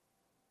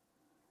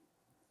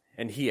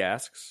 And he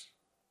asks,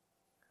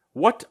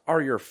 what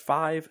are your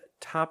 5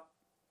 top...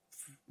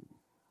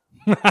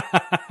 I'm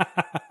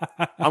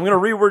going to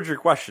reword your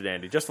question,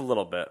 Andy, just a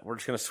little bit. We're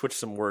just going to switch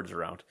some words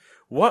around.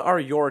 What are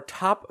your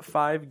top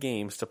 5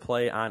 games to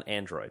play on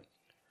Android?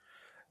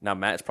 Now,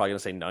 Matt is probably going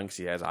to say none because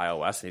he has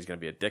iOS and he's going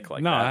to be a dick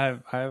like that. No,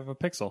 I have a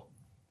Pixel.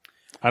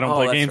 I don't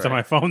play games on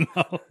my phone,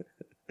 though.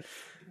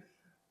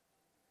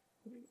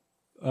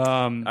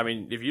 I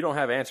mean, if you don't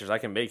have answers, I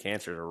can make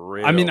answers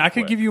real I quick.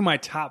 could give you my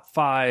top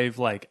 5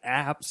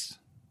 apps.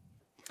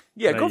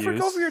 Yeah, go for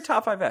your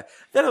top 5 apps.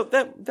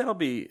 That'll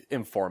be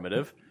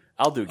informative.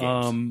 I'll do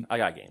games. I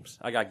got games.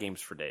 I got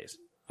games for days.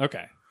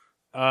 Okay.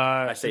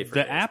 I say for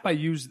the days. app I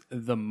use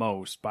the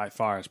most by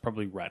far is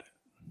probably Reddit.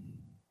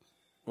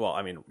 Well,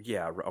 I mean,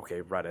 yeah,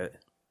 okay, Reddit.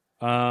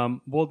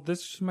 Well,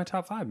 this is my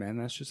top 5, man.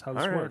 That's just how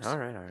this works. All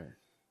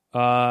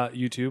right.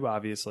 YouTube,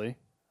 obviously.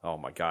 Oh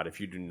my god,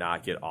 if you do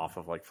not get off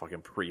of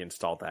fucking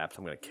pre-installed apps,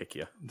 I'm going to kick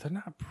you. They're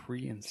not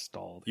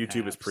pre-installed.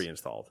 YouTube is apps.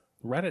 pre-installed.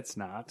 Reddit's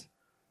not.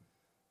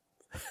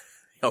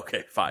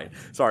 Okay, fine.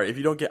 Sorry, if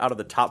you don't get out of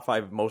the top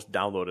 5 most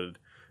downloaded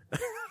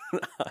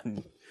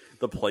on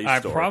the Play Store. I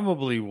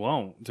probably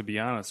won't, to be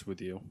honest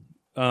with you.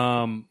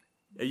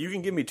 You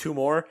can give me 2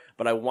 more,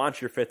 but I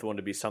want your 5th one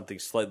to be something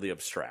slightly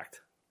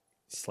abstract.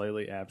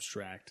 Slightly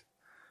abstract.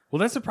 Well,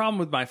 that's the problem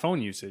with my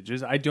phone usage.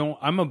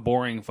 I'm a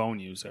boring phone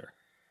user.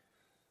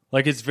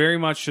 It's very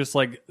much just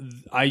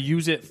I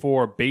use it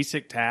for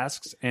basic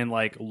tasks and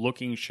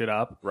looking shit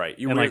up, right?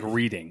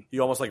 Reading.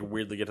 You almost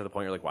weirdly get to the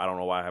point you're well, I don't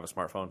know why I have a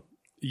smartphone.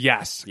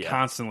 Yes, yeah.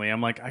 Constantly.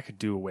 I'm I could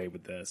do away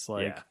with this.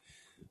 I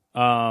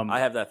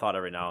have that thought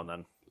every now and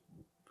then.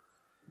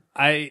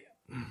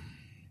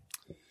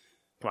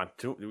 Come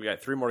on, we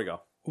got 3 more to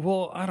go.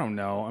 Well, I don't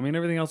know. I mean,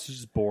 everything else is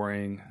just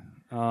boring.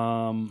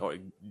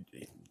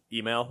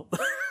 Email,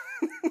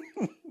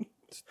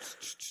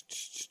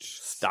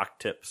 stock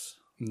tips.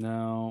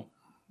 No.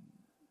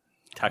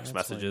 Text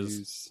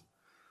messages.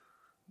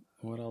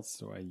 What else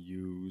do I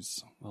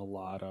use a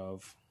lot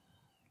of?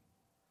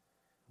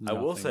 I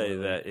will say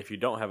that if you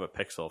don't have a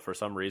Pixel, for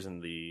some reason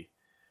the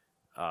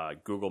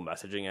Google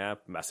messaging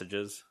app,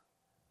 Messages,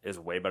 is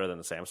way better than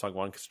the Samsung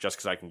one just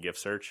because I can gift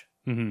search.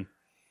 Mm-hmm.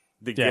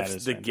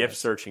 The gift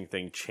searching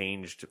thing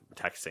changed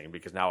texting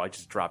because now I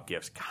just drop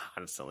gifts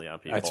constantly on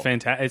people. It's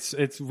fantastic.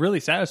 It's really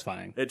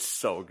satisfying. It's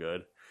so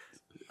good.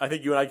 I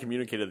think you and I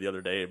communicated the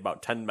other day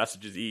about 10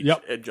 messages each.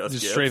 Yep. And just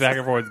gifts. Straight back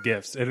and forth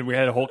gifts. And we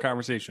had a whole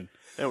conversation.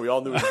 And we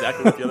all knew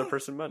exactly what the other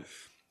person meant.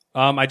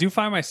 I do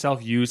find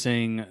myself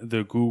using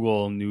the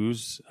Google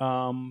News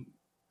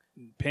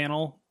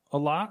panel a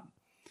lot.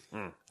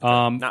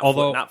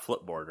 Not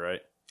Flipboard,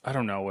 right? I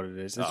don't know what it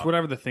is. It's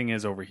whatever the thing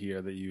is over here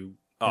that you...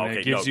 okay.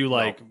 It gives you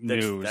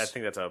news. I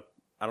think that's I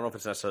don't know if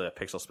it's necessarily a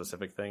Pixel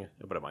specific thing,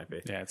 but it might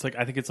be. Yeah, it's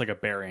I think it's a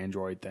bare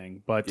Android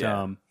thing. But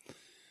yeah.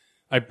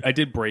 I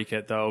did break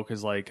it though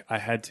because I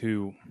had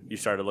to. You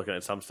started looking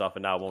at some stuff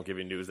and now it won't give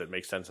you news that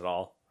makes sense at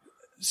all.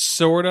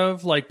 Sort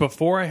of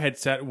before I had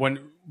set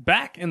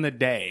back in the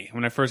day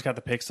when I first got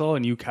the Pixel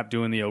and you kept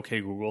doing the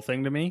OK Google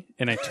thing to me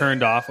and I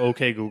turned off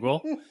OK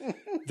Google.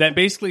 That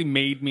basically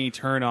made me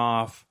turn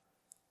off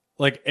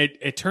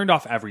it turned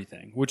off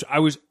everything, which I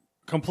was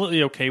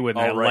completely okay with.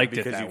 And I liked it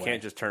because that you way.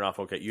 can't just turn off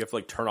OK. You have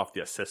to turn off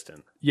the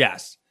assistant.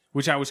 Yes,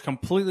 which I was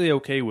completely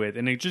okay with,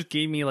 and it just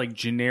gave me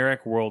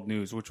generic world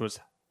news, which was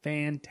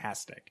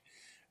fantastic.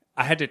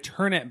 I had to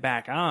turn it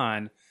back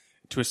on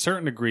to a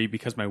certain degree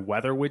because my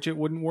weather widget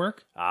wouldn't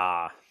work.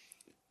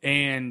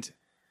 And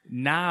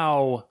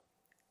now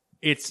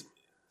it's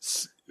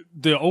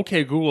the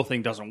OK Google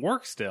thing doesn't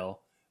work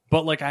still,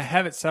 but I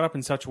have it set up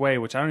in such a way,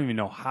 which I don't even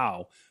know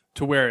how,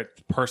 to where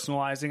it's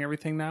personalizing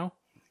everything now.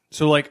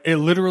 So it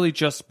literally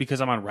just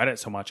because I'm on Reddit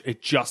so much,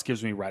 it just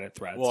gives me Reddit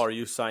threads. Well, are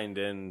you signed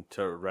in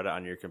to Reddit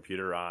on your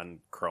computer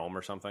on Chrome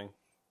or something?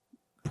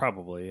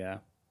 Probably, yeah.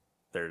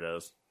 There it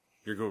is.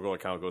 Your Google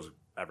account goes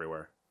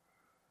everywhere.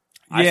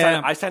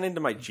 I sign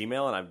into my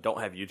Gmail and I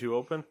don't have YouTube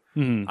open.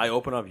 Mm-hmm. I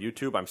open up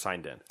YouTube, I'm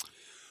signed in.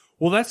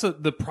 Well,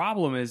 the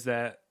problem is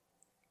that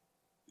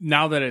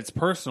now that it's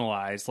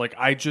personalized, like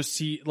I just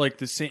see like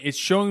the same. It's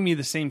showing me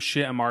the same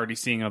shit I'm already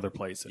seeing other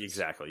places.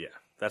 Exactly. Yeah,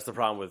 that's the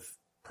problem with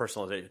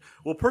personalization.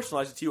 Well,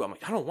 personalize it to you. I'm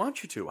like, I don't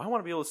want you to. I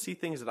want to be able to see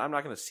things that I'm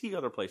not going to see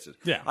other places.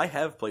 Yeah, I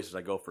have places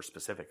I go for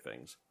specific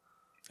things.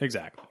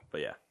 Exactly. But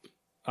yeah.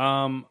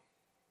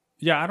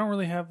 Yeah, I don't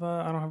really have.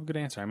 I don't have a good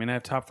answer. I mean, I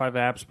have top 5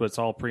 apps, but it's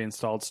all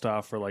pre-installed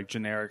stuff or like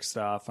generic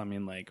stuff. I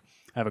mean, like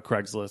I have a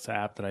Craigslist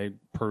app that I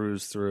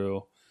peruse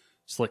through,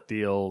 Slick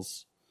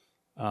Deals.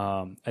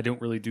 I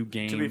don't really do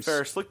games. To be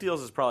fair, Slick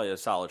Deals is probably a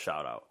solid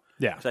shout out.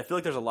 Yeah, because I feel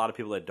like there's a lot of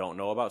people that don't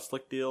know about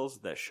Slick Deals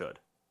that should.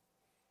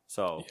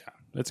 So yeah,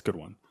 that's a good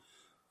one.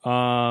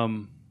 Yeah,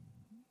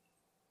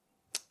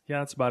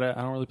 that's about it.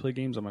 I don't really play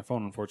games on my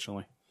phone,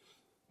 unfortunately.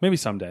 Maybe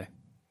someday.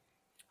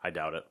 I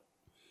doubt it.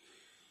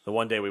 The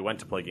one day we went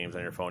to play games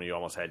on your phone, you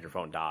almost had your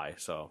phone die.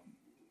 So.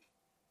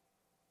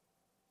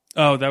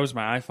 Oh, that was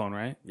my iPhone,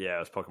 right? Yeah, it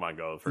was Pokemon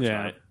Go the first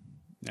night.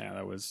 Yeah,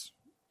 that was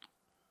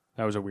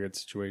a weird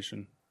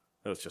situation.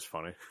 It was just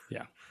funny.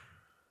 Yeah.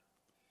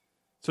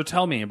 So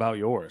tell me about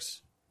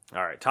yours.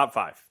 All right, top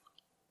 5.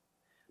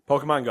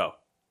 Pokemon Go.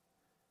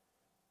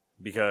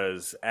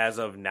 Because as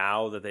of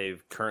now that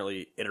they've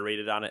currently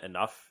iterated on it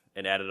enough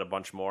and added a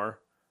bunch more,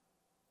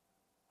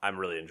 I'm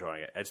really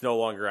enjoying it. It's no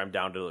longer I'm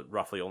down to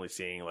roughly only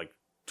seeing like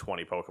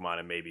 20 Pokemon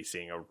and maybe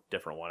seeing a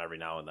different one every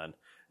now and then.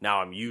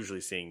 Now I'm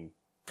usually seeing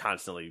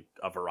constantly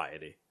a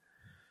variety.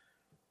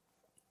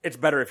 It's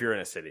better if you're in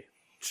a city.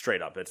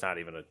 Straight up. It's not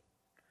even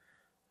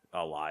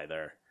a lie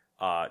there.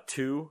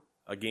 2,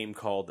 a game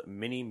called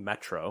Mini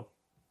Metro,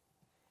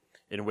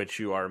 in which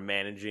you are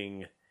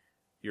managing,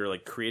 you're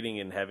like creating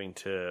and having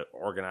to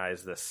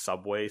organize the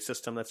subway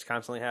system that's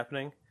constantly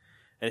happening.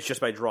 And it's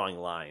just by drawing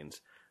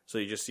lines. So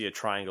you just see a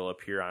triangle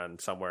appear on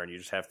somewhere, and you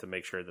just have to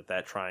make sure that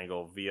that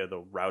triangle, via the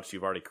routes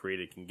you've already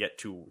created, can get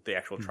to the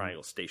actual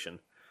triangle station.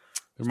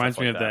 It reminds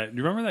me of that. Do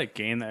you remember that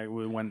game that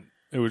when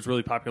it was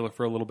really popular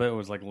for a little bit? It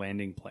was like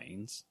landing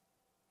planes.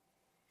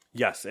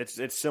 Yes,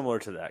 it's similar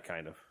to that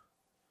kind of.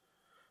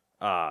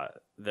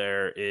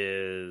 There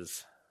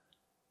is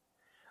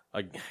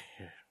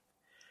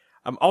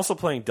I'm also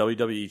playing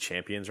WWE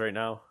Champions right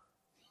now.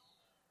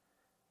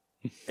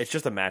 It's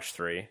just a match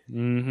 3.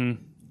 Mm-hmm.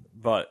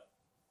 But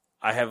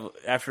I have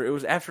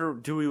after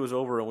Dewey was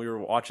over and we were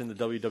watching the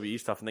WWE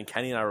stuff, and then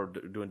Kenny and I were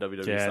doing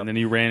WWE stuff. Yeah, and then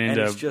you ran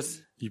into. It's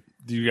just,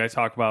 do you guys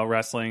talk about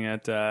wrestling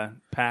at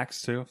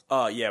PAX too?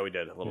 Yeah, we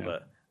did a little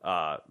bit.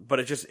 But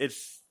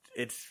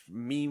it's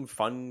meme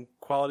fun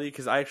quality,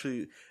 because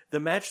the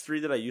match 3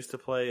 that I used to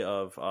play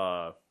of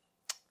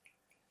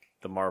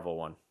the Marvel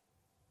one,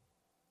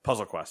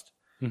 Puzzle Quest,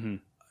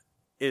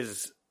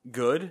 is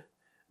good,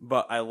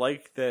 but I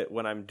like that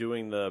when I'm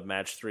doing the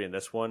match 3 in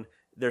this one,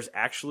 there's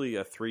actually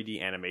a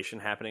 3D animation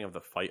happening of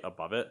the fight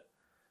above it.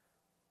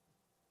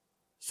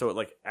 So it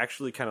like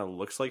actually kind of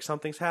looks like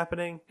something's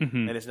happening,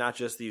 and it's not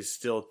just these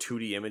still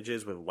 2D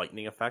images with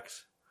lightning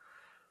effects.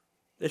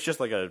 It's just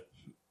like a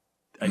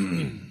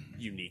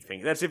unique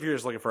thing. That's if you're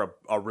just looking for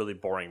a really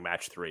boring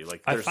match 3.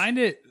 Like, I find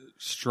it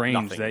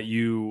strange that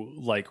you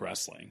like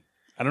wrestling.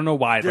 I don't know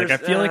why. Like, There's, I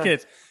feel like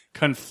it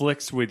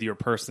conflicts with your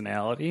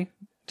personality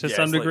to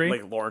some degree.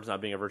 Like Lauren's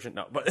not being a virgin.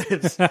 No, but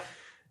it's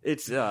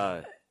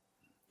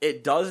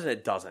it does and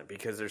it doesn't,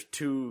 because there's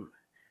two.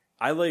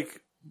 I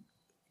like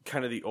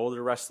kind of the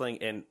older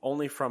wrestling, and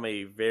only from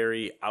a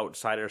very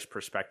outsider's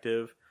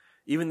perspective.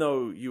 Even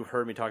though you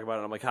heard me talk about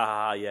it, I'm like,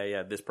 ha,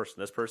 yeah, this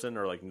person,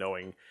 or like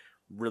knowing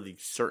really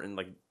certain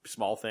like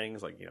small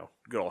things, like, you know,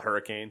 good old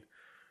Hurricane,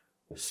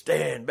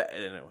 stand back,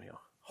 you know,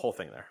 whole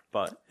thing there.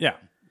 But yeah,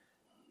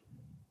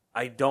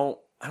 I don't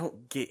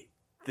get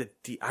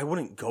I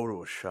wouldn't go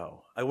to a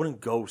show. I wouldn't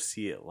go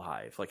see it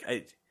live. Like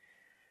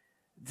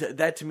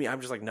that to me,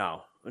 I'm just like,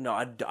 no,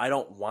 I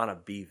don't want to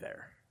be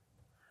there.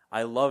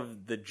 I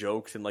love the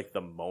jokes and like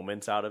the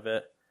moments out of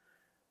it,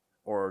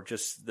 or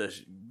just the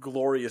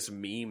glorious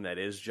meme that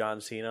is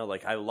John Cena.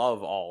 Like, I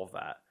love all of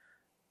that,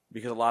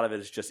 because a lot of it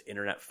is just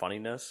internet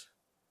funniness,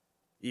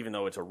 even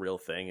though it's a real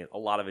thing. A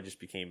lot of it just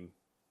became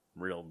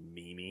real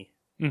memey.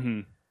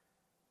 Mm-hmm.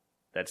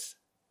 That's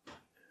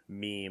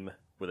meme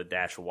with a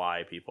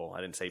 -y, people.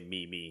 I didn't say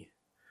me.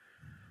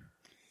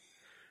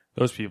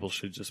 Those people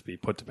should just be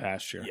put to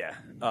pasture.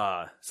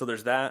 Yeah. So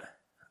there's that.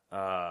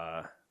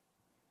 I'll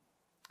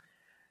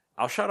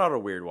shout out a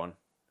weird one.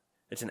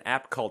 It's an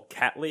app called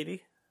Cat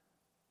Lady.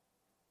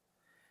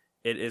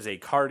 It is a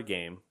card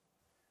game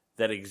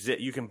that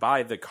you can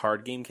buy the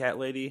card game Cat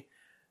Lady,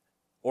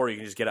 or you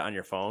can just get it on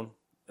your phone.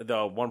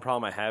 The one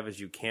problem I have is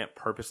you can't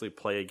purposely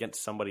play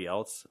against somebody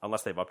else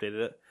unless they've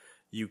updated it.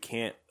 You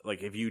can't,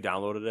 like, if you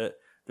downloaded it,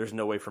 there's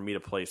no way for me to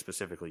play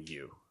specifically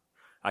you.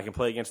 I can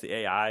play against the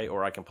AI,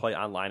 or I can play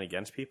online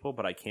against people,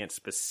 but I can't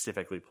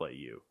specifically play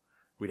you.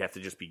 We'd have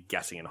to just be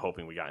guessing and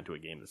hoping we got into a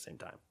game at the same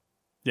time.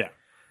 Yeah.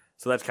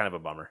 So that's kind of a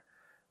bummer.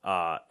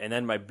 And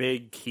then my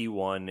big key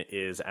one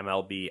is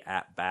MLB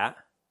At Bat.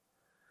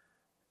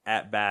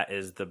 At Bat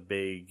is the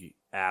big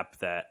app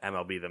that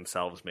MLB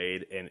themselves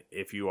made, and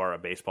if you are a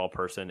baseball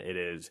person, it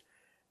is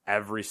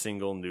every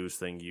single news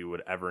thing you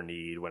would ever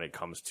need when it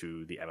comes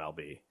to the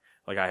MLB.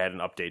 Like, I had an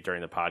update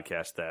during the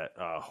podcast that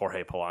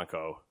Jorge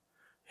Polanco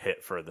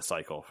hit for the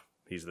cycle.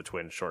 He's the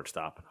Twins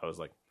shortstop. I was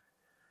like,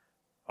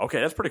 okay,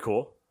 that's pretty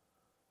cool.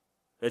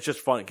 It's just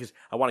fun because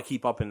I want to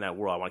keep up in that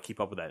world. I want to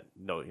keep up with that,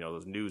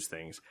 those news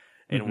things,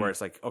 and where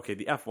it's like, okay,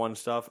 the F1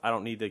 stuff, I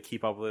don't need to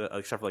keep up with it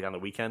except for like on the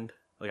weekend,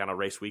 like on a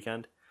race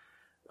weekend.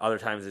 Other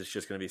times it's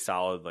just going to be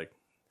solid, like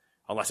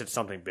unless it's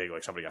something big,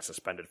 like somebody got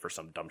suspended for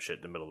some dumb shit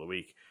in the middle of the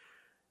week.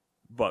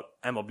 But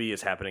MLB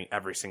is happening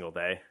every single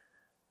day,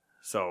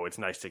 so it's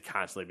nice to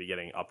constantly be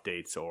getting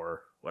updates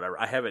or whatever.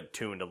 I have it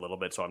tuned a little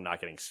bit, so I'm not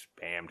getting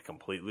spammed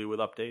completely with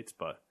updates.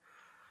 But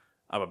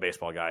I'm a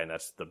baseball guy, and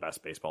that's the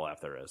best baseball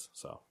app there is.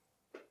 So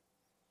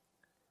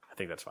I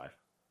think that's 5.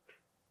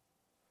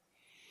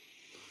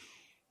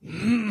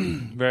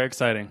 Very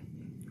exciting.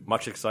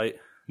 Much excite.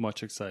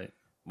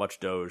 Much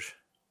Doge.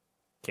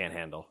 Can't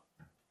handle.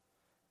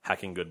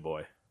 Hacking good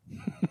boy.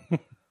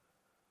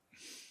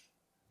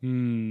 All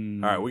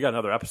right, we got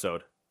another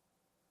episode.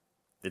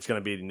 It's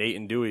going to be Nate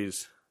and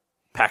Dewey's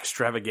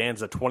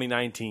Packstravaganza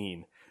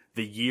 2019,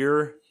 the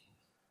year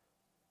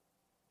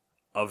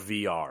of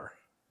VR.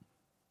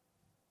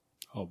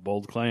 Oh,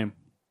 bold claim.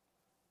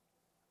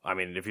 I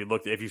mean, if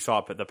you saw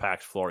it at the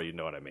PAX floor, you'd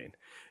know what I mean.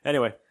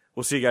 Anyway,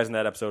 we'll see you guys in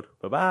that episode.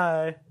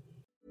 Bye-bye.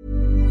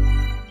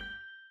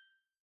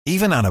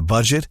 Even on a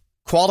budget,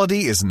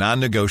 quality is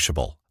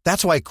non-negotiable.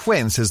 That's why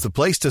Quince is the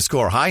place to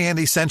score high-end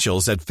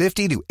essentials at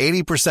 50 to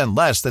 80%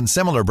 less than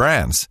similar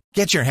brands.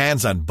 Get your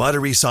hands on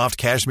buttery soft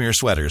cashmere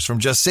sweaters from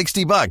just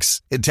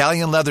 $60,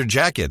 Italian leather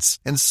jackets,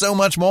 and so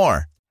much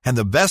more. And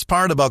the best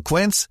part about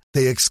Quince,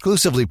 they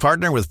exclusively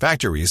partner with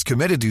factories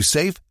committed to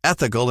safe,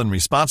 ethical, and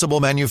responsible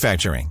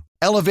manufacturing.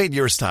 Elevate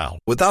your style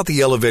without the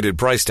elevated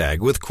price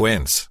tag with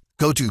Quince.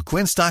 Go to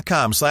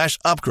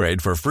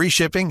quince.com/upgrade for free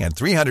shipping and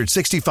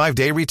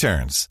 365-day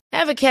returns.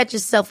 Ever catch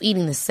yourself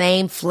eating the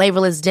same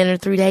flavorless dinner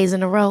 3 days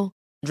in a row?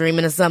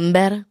 Dreaming of something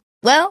better?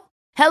 Well,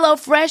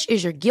 HelloFresh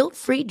is your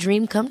guilt-free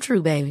dream come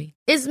true, baby.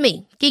 It's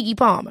me, Keke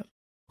Palmer.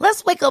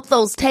 Let's wake up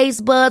those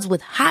taste buds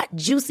with hot,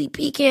 juicy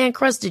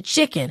pecan-crusted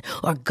chicken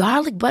or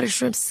garlic butter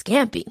shrimp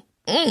scampi.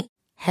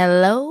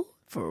 Hello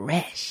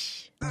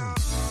Fresh.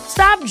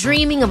 Stop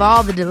dreaming of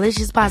all the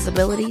delicious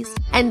possibilities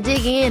and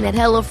dig in at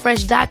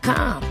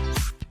HelloFresh.com.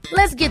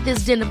 Let's get this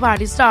dinner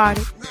party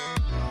started.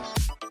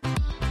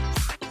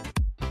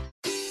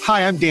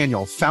 Hi, I'm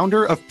Daniel,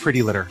 founder of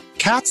Pretty Litter.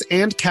 Cats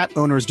and cat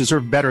owners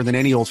deserve better than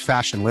any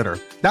old-fashioned litter.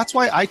 That's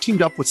why I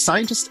teamed up with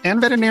scientists and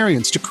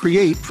veterinarians to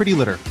create Pretty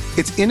Litter.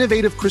 Its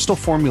innovative crystal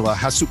formula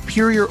has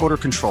superior odor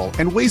control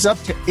and weighs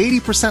up to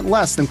 80%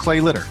 less than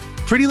clay litter.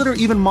 Pretty Litter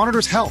even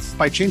monitors health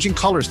by changing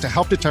colors to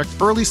help detect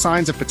early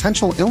signs of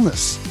potential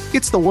illness.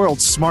 It's the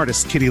world's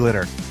smartest kitty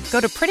litter. Go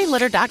to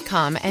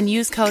prettylitter.com and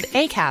use code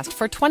ACAST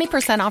for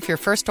 20% off your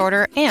first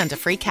order and a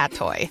free cat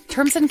toy.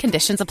 Terms and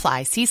conditions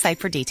apply. See site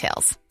for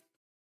details.